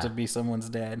enough to be someone's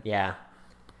dad. Yeah.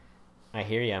 I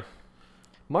hear you.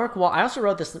 I also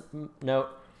wrote this note.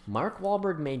 Mark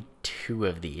Wahlberg made 2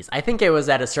 of these. I think it was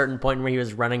at a certain point where he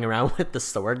was running around with the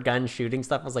sword gun shooting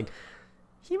stuff. I was like,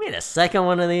 he made a second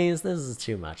one of these? This is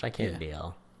too much. I can't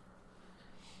deal.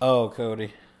 Oh,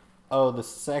 Cody. Oh, the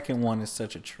second one is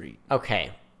such a treat.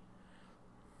 Okay.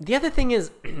 The other thing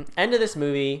is, end of this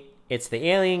movie, it's the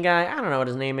alien guy, I don't know what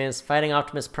his name is, fighting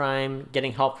Optimus Prime,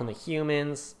 getting help from the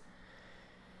humans.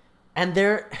 And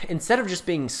they're, instead of just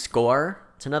being score,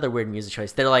 it's another weird music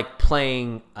choice, they're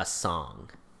playing a song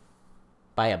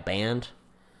by a band.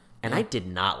 And I did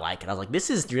not like it. I was like, this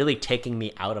is really taking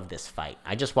me out of this fight.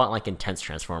 I just want intense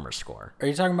Transformers score. Are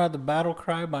you talking about the Battle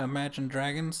Cry by Imagine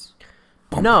Dragons?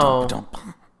 No.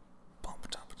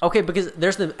 Okay, because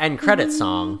there's the end credits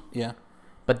song. Yeah.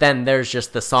 But then there's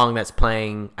just the song that's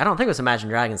playing. I don't think it was Imagine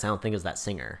Dragons. I don't think it was that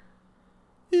singer.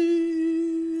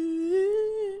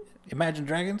 Imagine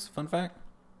Dragons, fun fact,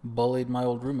 bullied my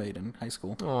old roommate in high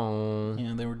school. Oh.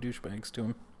 Yeah, they were douchebags to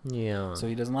him. Yeah. So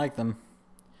he doesn't like them.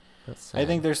 That's sad. I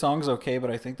think their song's okay,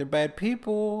 but I think they're bad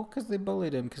people because they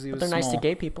bullied him because he was small. They're nice to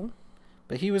gay people.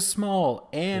 But he was small,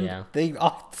 and they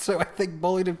also, I think,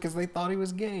 bullied him because they thought he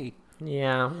was gay.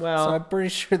 Yeah, well. So I'm pretty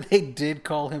sure they did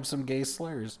call him some gay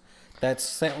slurs. That's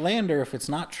slander if it's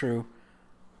not true.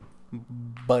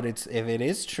 But if it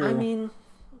is true. I mean,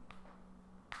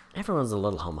 everyone's a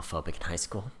little homophobic in high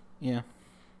school. Yeah.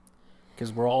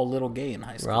 Because we're all a little gay in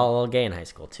high school. We're all a little gay in high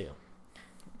school, too.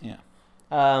 Yeah.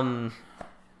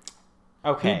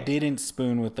 Okay. Who didn't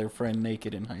spoon with their friend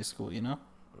naked in high school, you know?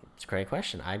 It's a great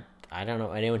question. I don't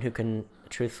know anyone who can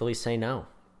truthfully say no.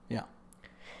 Yeah.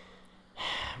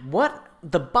 Why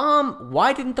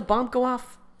didn't the bomb go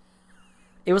off?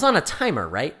 It was on a timer,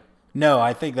 right? No,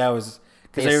 I think that was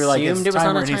because they were like, it's it was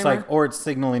on a and he's timer? like, or it's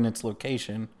signaling its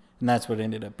location, and that's what it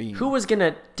ended up being. Who was going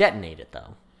to detonate it,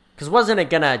 though? Because wasn't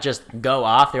it going to just go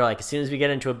off? They were like, as soon as we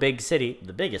get into a big city,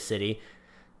 the biggest city,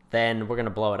 then we're going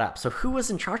to blow it up. So who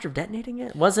was in charge of detonating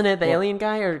it? Wasn't it the alien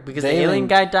guy? Or because the alien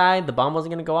guy died, the bomb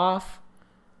wasn't going to go off?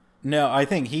 No, I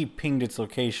think he pinged its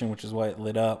location, which is why it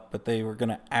lit up, but they were going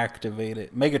to activate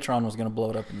it. Megatron was going to blow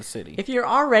it up in the city. If you're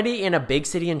already in a big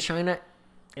city in China,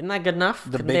 isn't that good enough?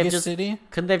 The biggest city?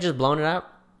 Couldn't they have just blown it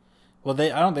up? Well, I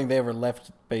don't think they ever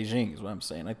left Beijing. Is what I'm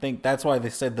saying. I think that's why they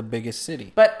said the biggest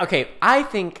city. But okay, I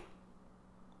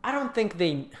don't think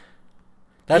they.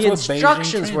 That's the what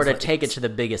instructions Beijing were to translates. take it to the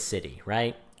biggest city,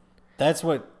 right? That's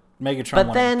what Megatron But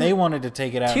wanted. then They wanted to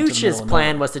take it out. into the Tuch's middle of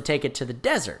plan nowhere. was to take it to the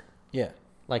desert, Yeah,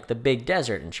 like the big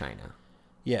desert in China,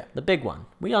 yeah, the big one.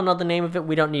 We all know the name of it.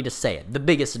 We don't need to say it. The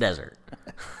biggest desert.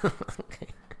 Okay.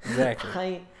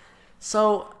 exactly.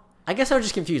 So I guess I was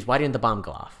just confused. Why didn't the bomb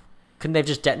go off? Couldn't they have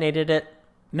just detonated it?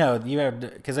 No, you have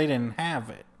because they didn't have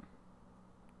it.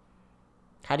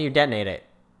 How do you detonate it?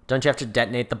 Don't you have to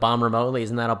detonate the bomb remotely?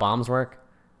 Isn't that how bombs work?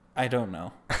 I don't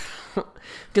know.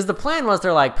 Because the plan was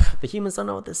they're like, the humans don't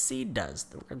know what this seed does.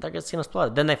 They're just going to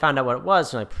explode. Then they found out what it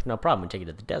was. And like, no problem. We take it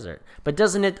to the desert. But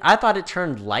doesn't it? I thought it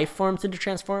turned life forms into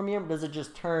transformium. Does it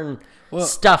just turn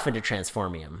stuff into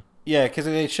transformium? Yeah, because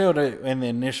they showed it in the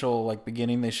initial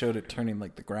beginning. They showed it turning the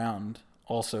ground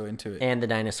also into it. And the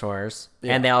dinosaurs.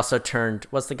 Yeah. And they also turned,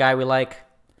 what's the guy we like?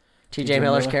 T.J.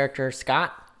 Miller's character,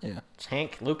 Scott? Yeah,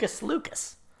 Hank Lucas.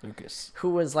 Lucas.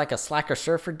 Who was like a slacker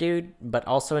surfer dude, but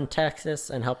also in Texas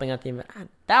and helping out the...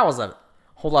 That was a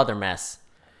whole other mess.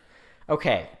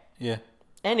 Okay. Yeah.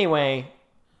 Anyway,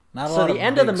 Not a so lot the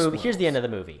end of the big movie... Here's the end swells. of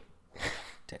the movie.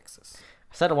 Texas.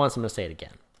 I said it once, I'm going to say it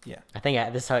again. Yeah. I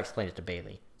think this is how I explained it to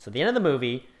Bailey. So the end of the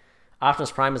movie,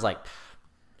 Optimus Prime is like,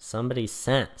 somebody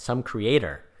some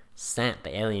creator sent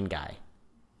the alien guy.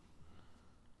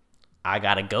 I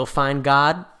got to go find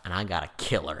God, and I got to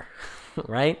kill her.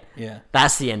 Right? Yeah.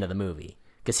 That's the end of the movie.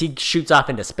 Because he shoots off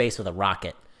into space with a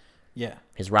rocket. Yeah.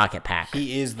 His rocket pack.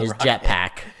 He is the his rocket.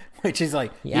 jetpack. Which is He can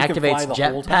fly activates the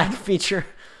whole time. jetpack feature.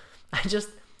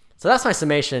 So that's my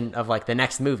summation of the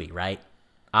next movie, right?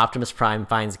 Optimus Prime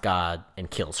finds God and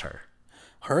kills her.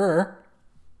 Her.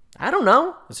 I don't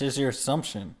know. It's just your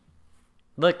assumption.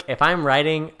 Look, if I'm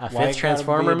writing a Why fifth it gotta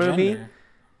Transformer be a movie, gender?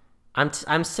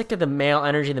 I'm sick of the male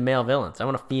energy of the male villains. I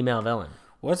want a female villain.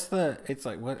 It's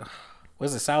like, what?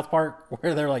 Was it South Park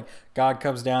where they're like, God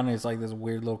comes down and it's like this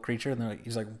weird little creature, and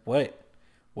he's like, what?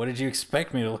 What did you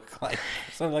expect me to look like?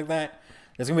 Something like that.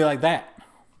 It's gonna be like that.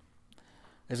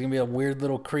 It's gonna be a weird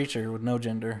little creature with no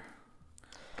gender.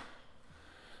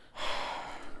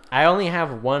 I only have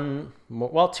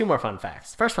two more fun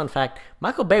facts. First fun fact,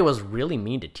 Michael Bay was really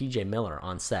mean to TJ Miller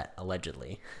on set,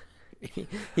 allegedly.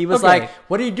 He was Okay. like,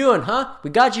 what are you doing, huh? We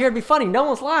got you here to be funny. No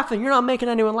one's laughing. You're not making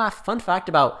anyone laugh. Fun fact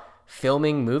about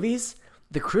filming movies,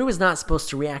 the crew is not supposed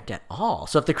to react at all.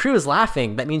 So if the crew is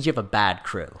laughing, that means you have a bad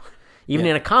crew. Even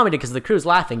in a comedy, because the crew is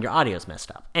laughing, your audio's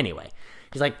messed up. Anyway,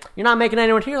 he's like, you're not making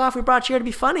anyone here laugh. We brought you here to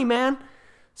be funny, man.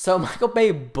 So Michael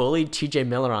Bay bullied TJ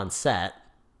Miller on set.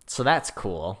 So that's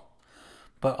cool.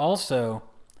 But also,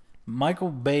 Michael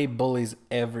Bay bullies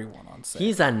everyone on set.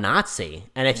 He's a Nazi.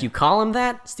 And if you call him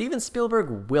that, Steven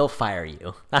Spielberg will fire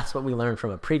you. That's what we learned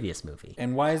from a previous movie.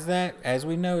 And why is that? As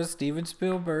we know, Steven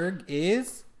Spielberg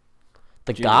is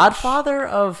The Jewish. Godfather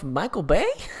of Michael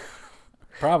Bay?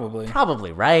 Probably.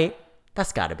 Probably, right?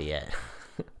 That's got to be it.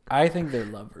 I think they're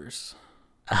lovers.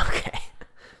 Okay.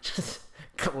 Just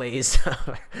glazed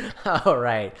over. All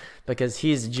right. Because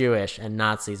he's Jewish and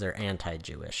Nazis are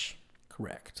anti-Jewish.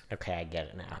 Correct. Okay, I get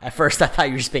it now. At first, I thought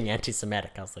you were just being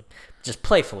anti-Semitic. I was like, just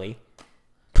playfully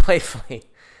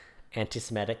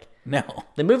anti-Semitic. No.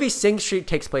 The movie Sing Street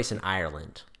takes place in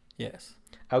Ireland. Yes.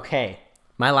 Okay,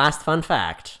 my last fun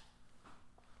fact.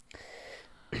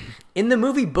 In the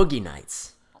movie Boogie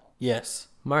Nights, Yes.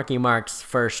 Marky Mark's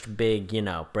first big,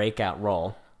 breakout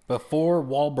role. Before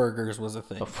Wahlburgers was a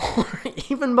thing.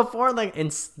 Even before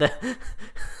the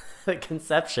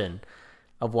conception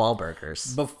of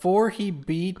Wahlburgers. Before he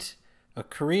beat a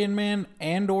Korean man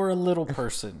and or a little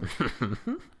person.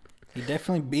 He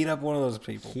definitely beat up one of those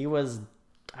people. He was,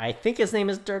 I think his name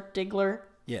is Dirk Diggler,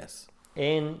 Yes.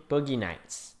 in Boogie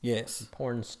Nights. Yes.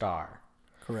 Porn star.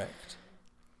 Correct.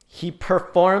 He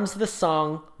performs the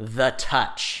song The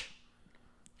Touch,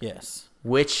 Yes.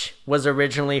 which was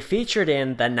originally featured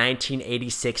in the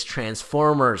 1986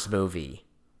 Transformers movie.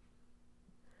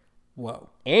 Whoa.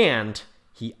 And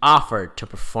he offered to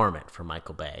perform it for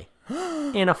Michael Bay.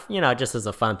 Just as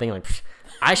a fun thing, like,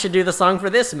 I should do the song for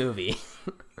this movie.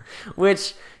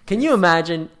 Which, can you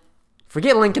imagine?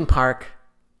 Forget Linkin Park.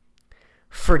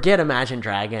 Forget Imagine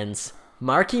Dragons.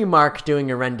 Marky Mark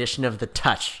doing a rendition of The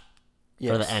Touch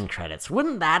for the end credits.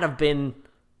 Wouldn't that have been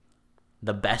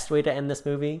the best way to end this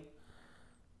movie?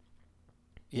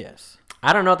 Yes.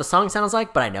 I don't know what the song sounds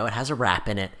like, but I know it has a rap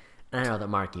in it. And I know that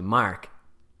Marky Mark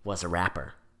was a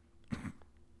rapper.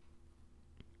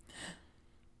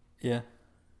 Yeah.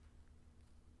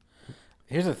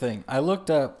 Here's the thing. I looked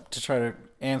up to try to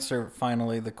answer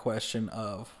finally the question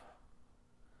of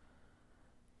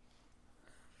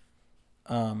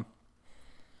Who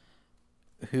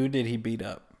did he beat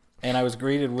up? And I was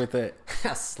greeted with a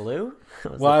slew.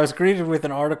 I was greeted with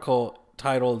an article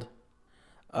titled,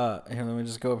 here, let me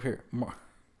just go up here.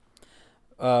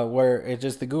 Where it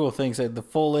just, the Google thing said, the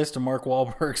full list of Mark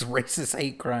Wahlberg's racist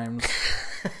hate crimes.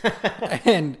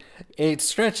 And it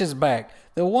stretches back.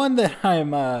 The one that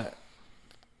I'm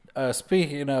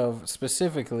speaking of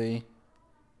specifically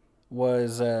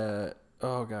was, oh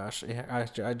gosh,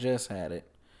 I just had it.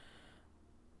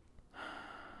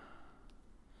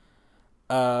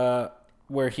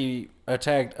 Where he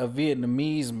attacked a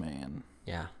Vietnamese man.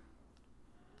 Yeah.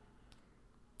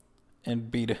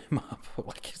 And beat him up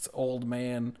like his old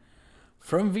man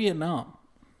from Vietnam.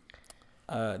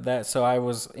 So I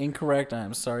was incorrect.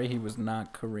 I'm sorry. He was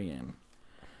not Korean.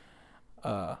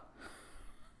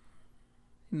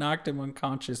 Knocked him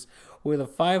unconscious with a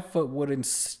 5-foot wooden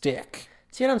stick.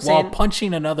 See what I'm saying? While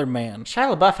punching another man.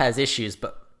 Shia LaBeouf has issues,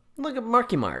 but look at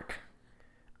Marky Mark.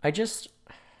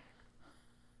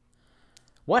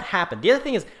 What happened? The other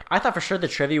thing is, I thought for sure the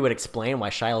trivia would explain why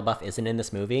Shia LaBeouf isn't in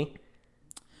this movie.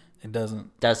 It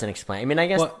doesn't. Doesn't explain. I mean, I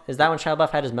guess, is that when Shia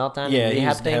LaBeouf had his meltdown? Yeah, he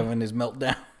was having his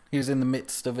meltdown. He was in the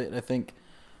midst of it, I think.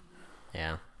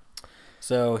 Yeah.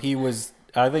 So he was,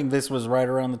 I think this was right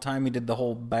around the time he did the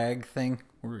whole bag thing.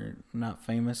 We're not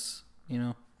famous, you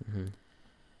know? Mm-hmm.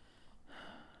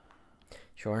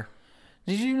 Sure.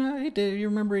 Did you know he did? You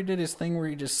remember he did his thing where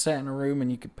he just sat in a room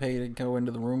and you could pay to go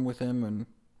into the room with him and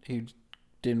he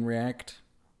didn't react?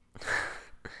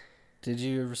 Did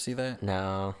you ever see that?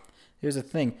 No. It was a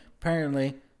thing.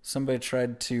 Apparently, somebody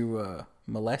tried to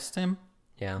molest him,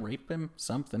 rape him,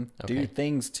 something, do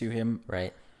things to him.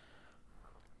 Right.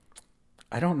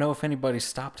 I don't know if anybody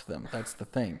stopped them. That's the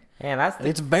thing. Yeah,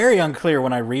 it's very unclear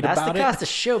when I read about it. That's the cost of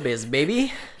showbiz,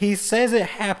 baby. He says it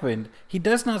happened. He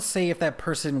does not say if that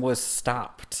person was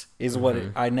stopped, is what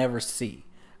I never see,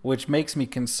 which makes me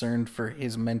concerned for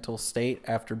his mental state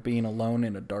after being alone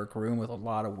in a dark room with a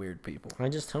lot of weird people. I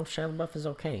just hope Shia LaBeouf is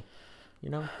okay. You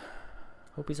know?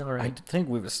 Hope he's all right. I think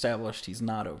we've established he's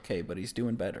not okay, but he's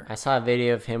doing better. I saw a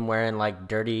video of him wearing like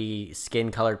dirty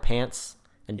skin-colored pants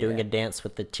and doing a dance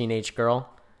with the teenage girl.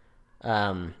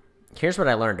 Here's what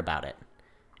I learned about it.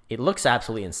 It looks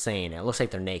absolutely insane. It looks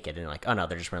like they're naked and like, oh no,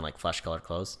 they're just wearing like flesh-colored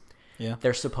clothes. Yeah.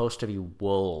 They're supposed to be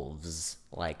wolves,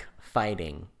 like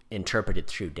fighting, interpreted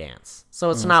through dance. So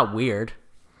it's not weird.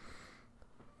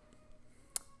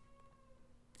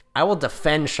 I will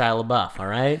defend Shia LaBeouf, all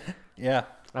right? Yeah.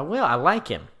 I will. I like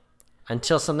him.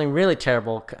 Until something really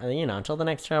terrible, until the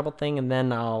next terrible thing, and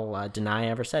then I'll deny I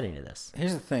ever said any of this.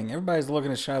 Here's the thing. Everybody's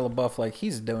looking at Shia LaBeouf like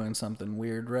he's doing something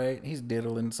weird, right? He's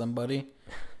diddling somebody.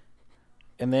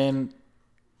 And then,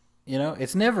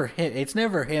 it's never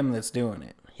him that's doing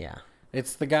it. Yeah.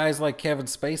 It's the guys like Kevin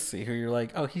Spacey who you're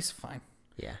like, oh, he's fine.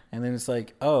 Yeah. And then it's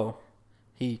like, oh,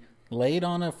 he laid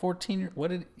on a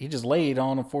 14-year-old? He just laid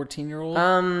on a 14-year-old?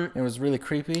 It was really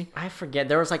creepy. I forget.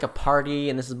 There was like a party,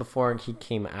 and this is before he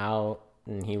came out,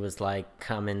 and he was like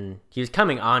coming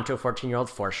on to a 14-year-old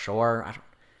for sure.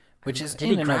 Did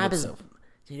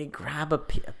he grab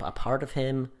a part of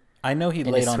him? I know he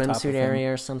laid on top of him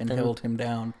area or something and held him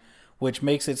down, which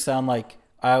makes it sound like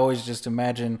I always just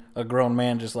imagine a grown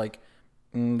man just like,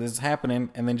 this is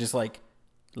happening, and then just like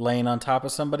laying on top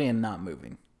of somebody and not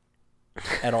moving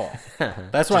at all.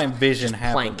 That's what I envision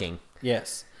happening. Planking.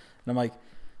 Yes. And I'm like,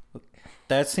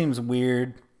 that seems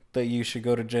weird that you should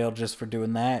go to jail just for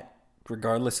doing that,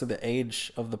 regardless of the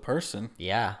age of the person.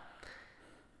 Yeah.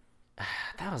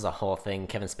 That was a whole thing.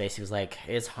 Kevin Spacey was like,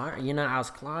 it's hard. I was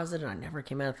closeted and I never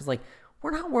came out. Because like,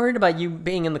 we're not worried about you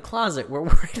being in the closet. We're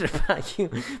worried about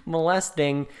you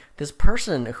molesting this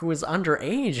person who is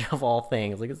underage of all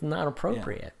things. Like, it's not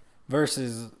appropriate. Yeah.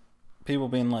 Versus people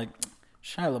being like,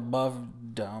 Shia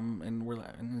LaBeouf dumb, and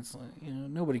it's like,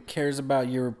 nobody cares about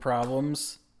your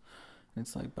problems. And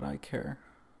it's like, but I care.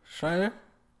 Shia,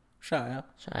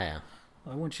 I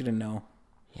want you to know.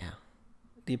 Yeah.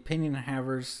 The opinion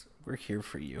havers, we're here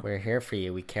for you. We're here for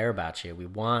you. We care about you. We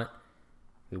want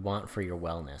for your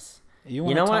wellness. You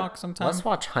want to talk sometime? Let's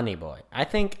watch Honey Boy. I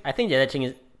think the other thing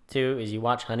is you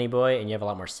watch Honey Boy and you have a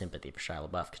lot more sympathy for Shia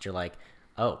LaBeouf because you're like,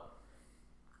 oh,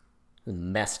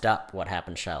 messed up what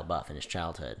happened to Shia LaBeouf in his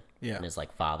childhood and his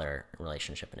like father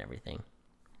relationship and everything.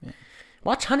 Yeah.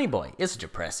 Watch Honey Boy. It's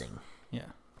depressing. Yeah.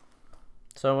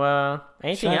 So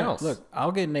anything else? Look,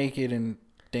 I'll get naked and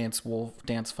dance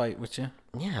fight with you.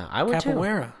 Yeah, I would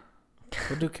Capoeira.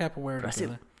 We'll do capoeira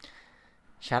together.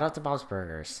 Shout out to Bob's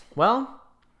Burgers. Well,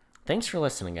 thanks for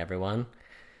listening, everyone.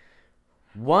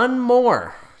 One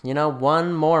more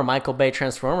Michael Bay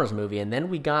Transformers movie, and then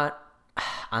we got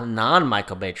a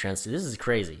non-Michael Bay Transformers. This is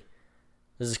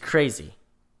crazy.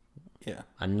 Yeah.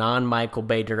 A non-Michael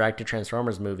Bay directed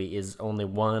Transformers movie is only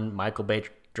one Michael Bay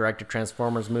directed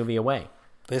Transformers movie away.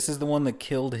 This is the one that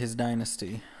killed his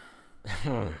dynasty.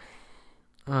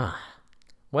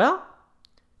 Well,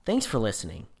 thanks for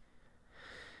listening.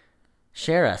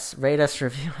 Share us, rate us,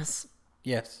 review us.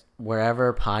 Yes.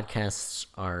 Wherever podcasts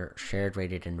are shared,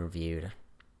 rated, and reviewed.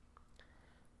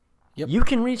 Yep. You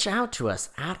can reach out to us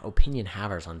at Opinion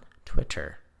Havers on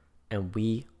Twitter, and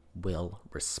we will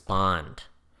respond.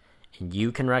 And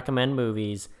you can recommend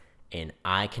movies, and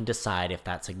I can decide if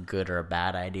that's a good or a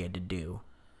bad idea to do.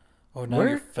 Oh, now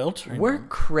you're filtering. We're them.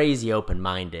 crazy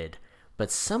open-minded, but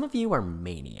some of you are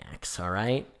maniacs, all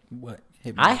right? What?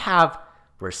 I have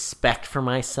respect for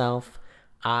myself.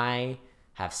 I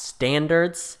have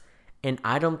standards, and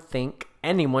I don't think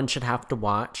anyone should have to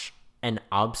watch an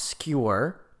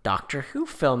obscure Doctor Who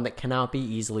film that cannot be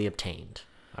easily obtained.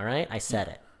 All right? I said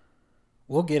it.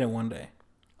 We'll get it one day.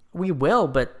 We will,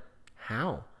 but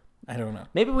how? I don't know.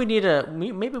 Maybe we need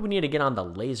to get on the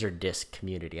Laserdisc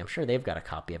community. I'm sure they've got a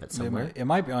copy of it somewhere. It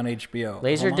might be on HBO.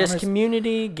 Laserdisc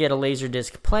community, get a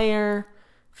Laserdisc player,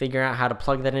 figure out how to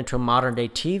plug that into a modern day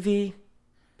TV.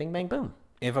 Bing, bang, boom.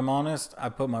 If I'm honest, I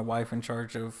put my wife in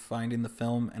charge of finding the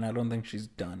film, and I don't think she's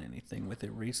done anything with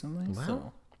it recently.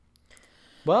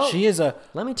 Well, she is a.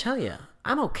 Let me tell you,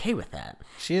 I'm okay with that.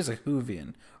 She is a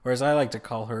Whovian, or as I like to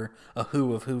call her, a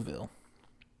Who of Whoville.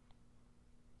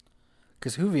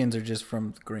 Because Whovians are just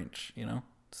from the Grinch, you know?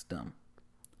 It's dumb.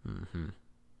 Mm-hmm.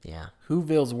 Yeah.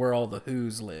 Whoville's where all the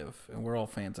Whos live, and we're all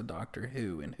fans of Doctor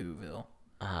Who in Whoville.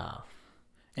 Oh.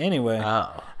 Anyway.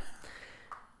 Oh.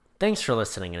 Thanks for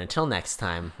listening, and until next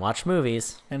time, watch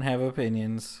movies. And have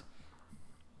opinions.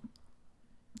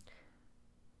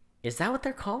 Is that what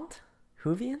they're called?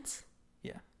 Whovians?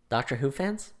 Yeah. Doctor Who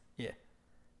fans? Yeah.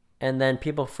 And then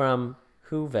people from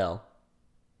Whoville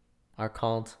are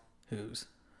called? Whos.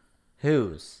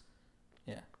 Whos.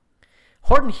 Yeah.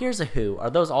 Horton Hears a Who. Are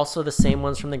those also the same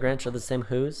ones from the Grinch, or the same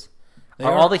Whos?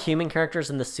 Are all the human characters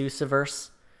in the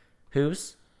Seussiverse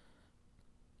Whos?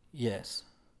 Yes.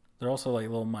 They're also like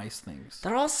little mice things.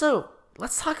 They're also...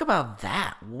 Let's talk about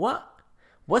that.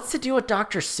 What's to do with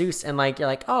Dr. Seuss and you're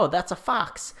like, oh, that's a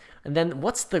fox. And then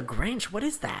what's the Grinch? What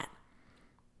is that?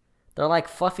 They're like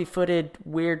fluffy-footed,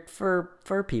 weird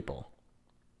fur people.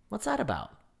 What's that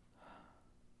about?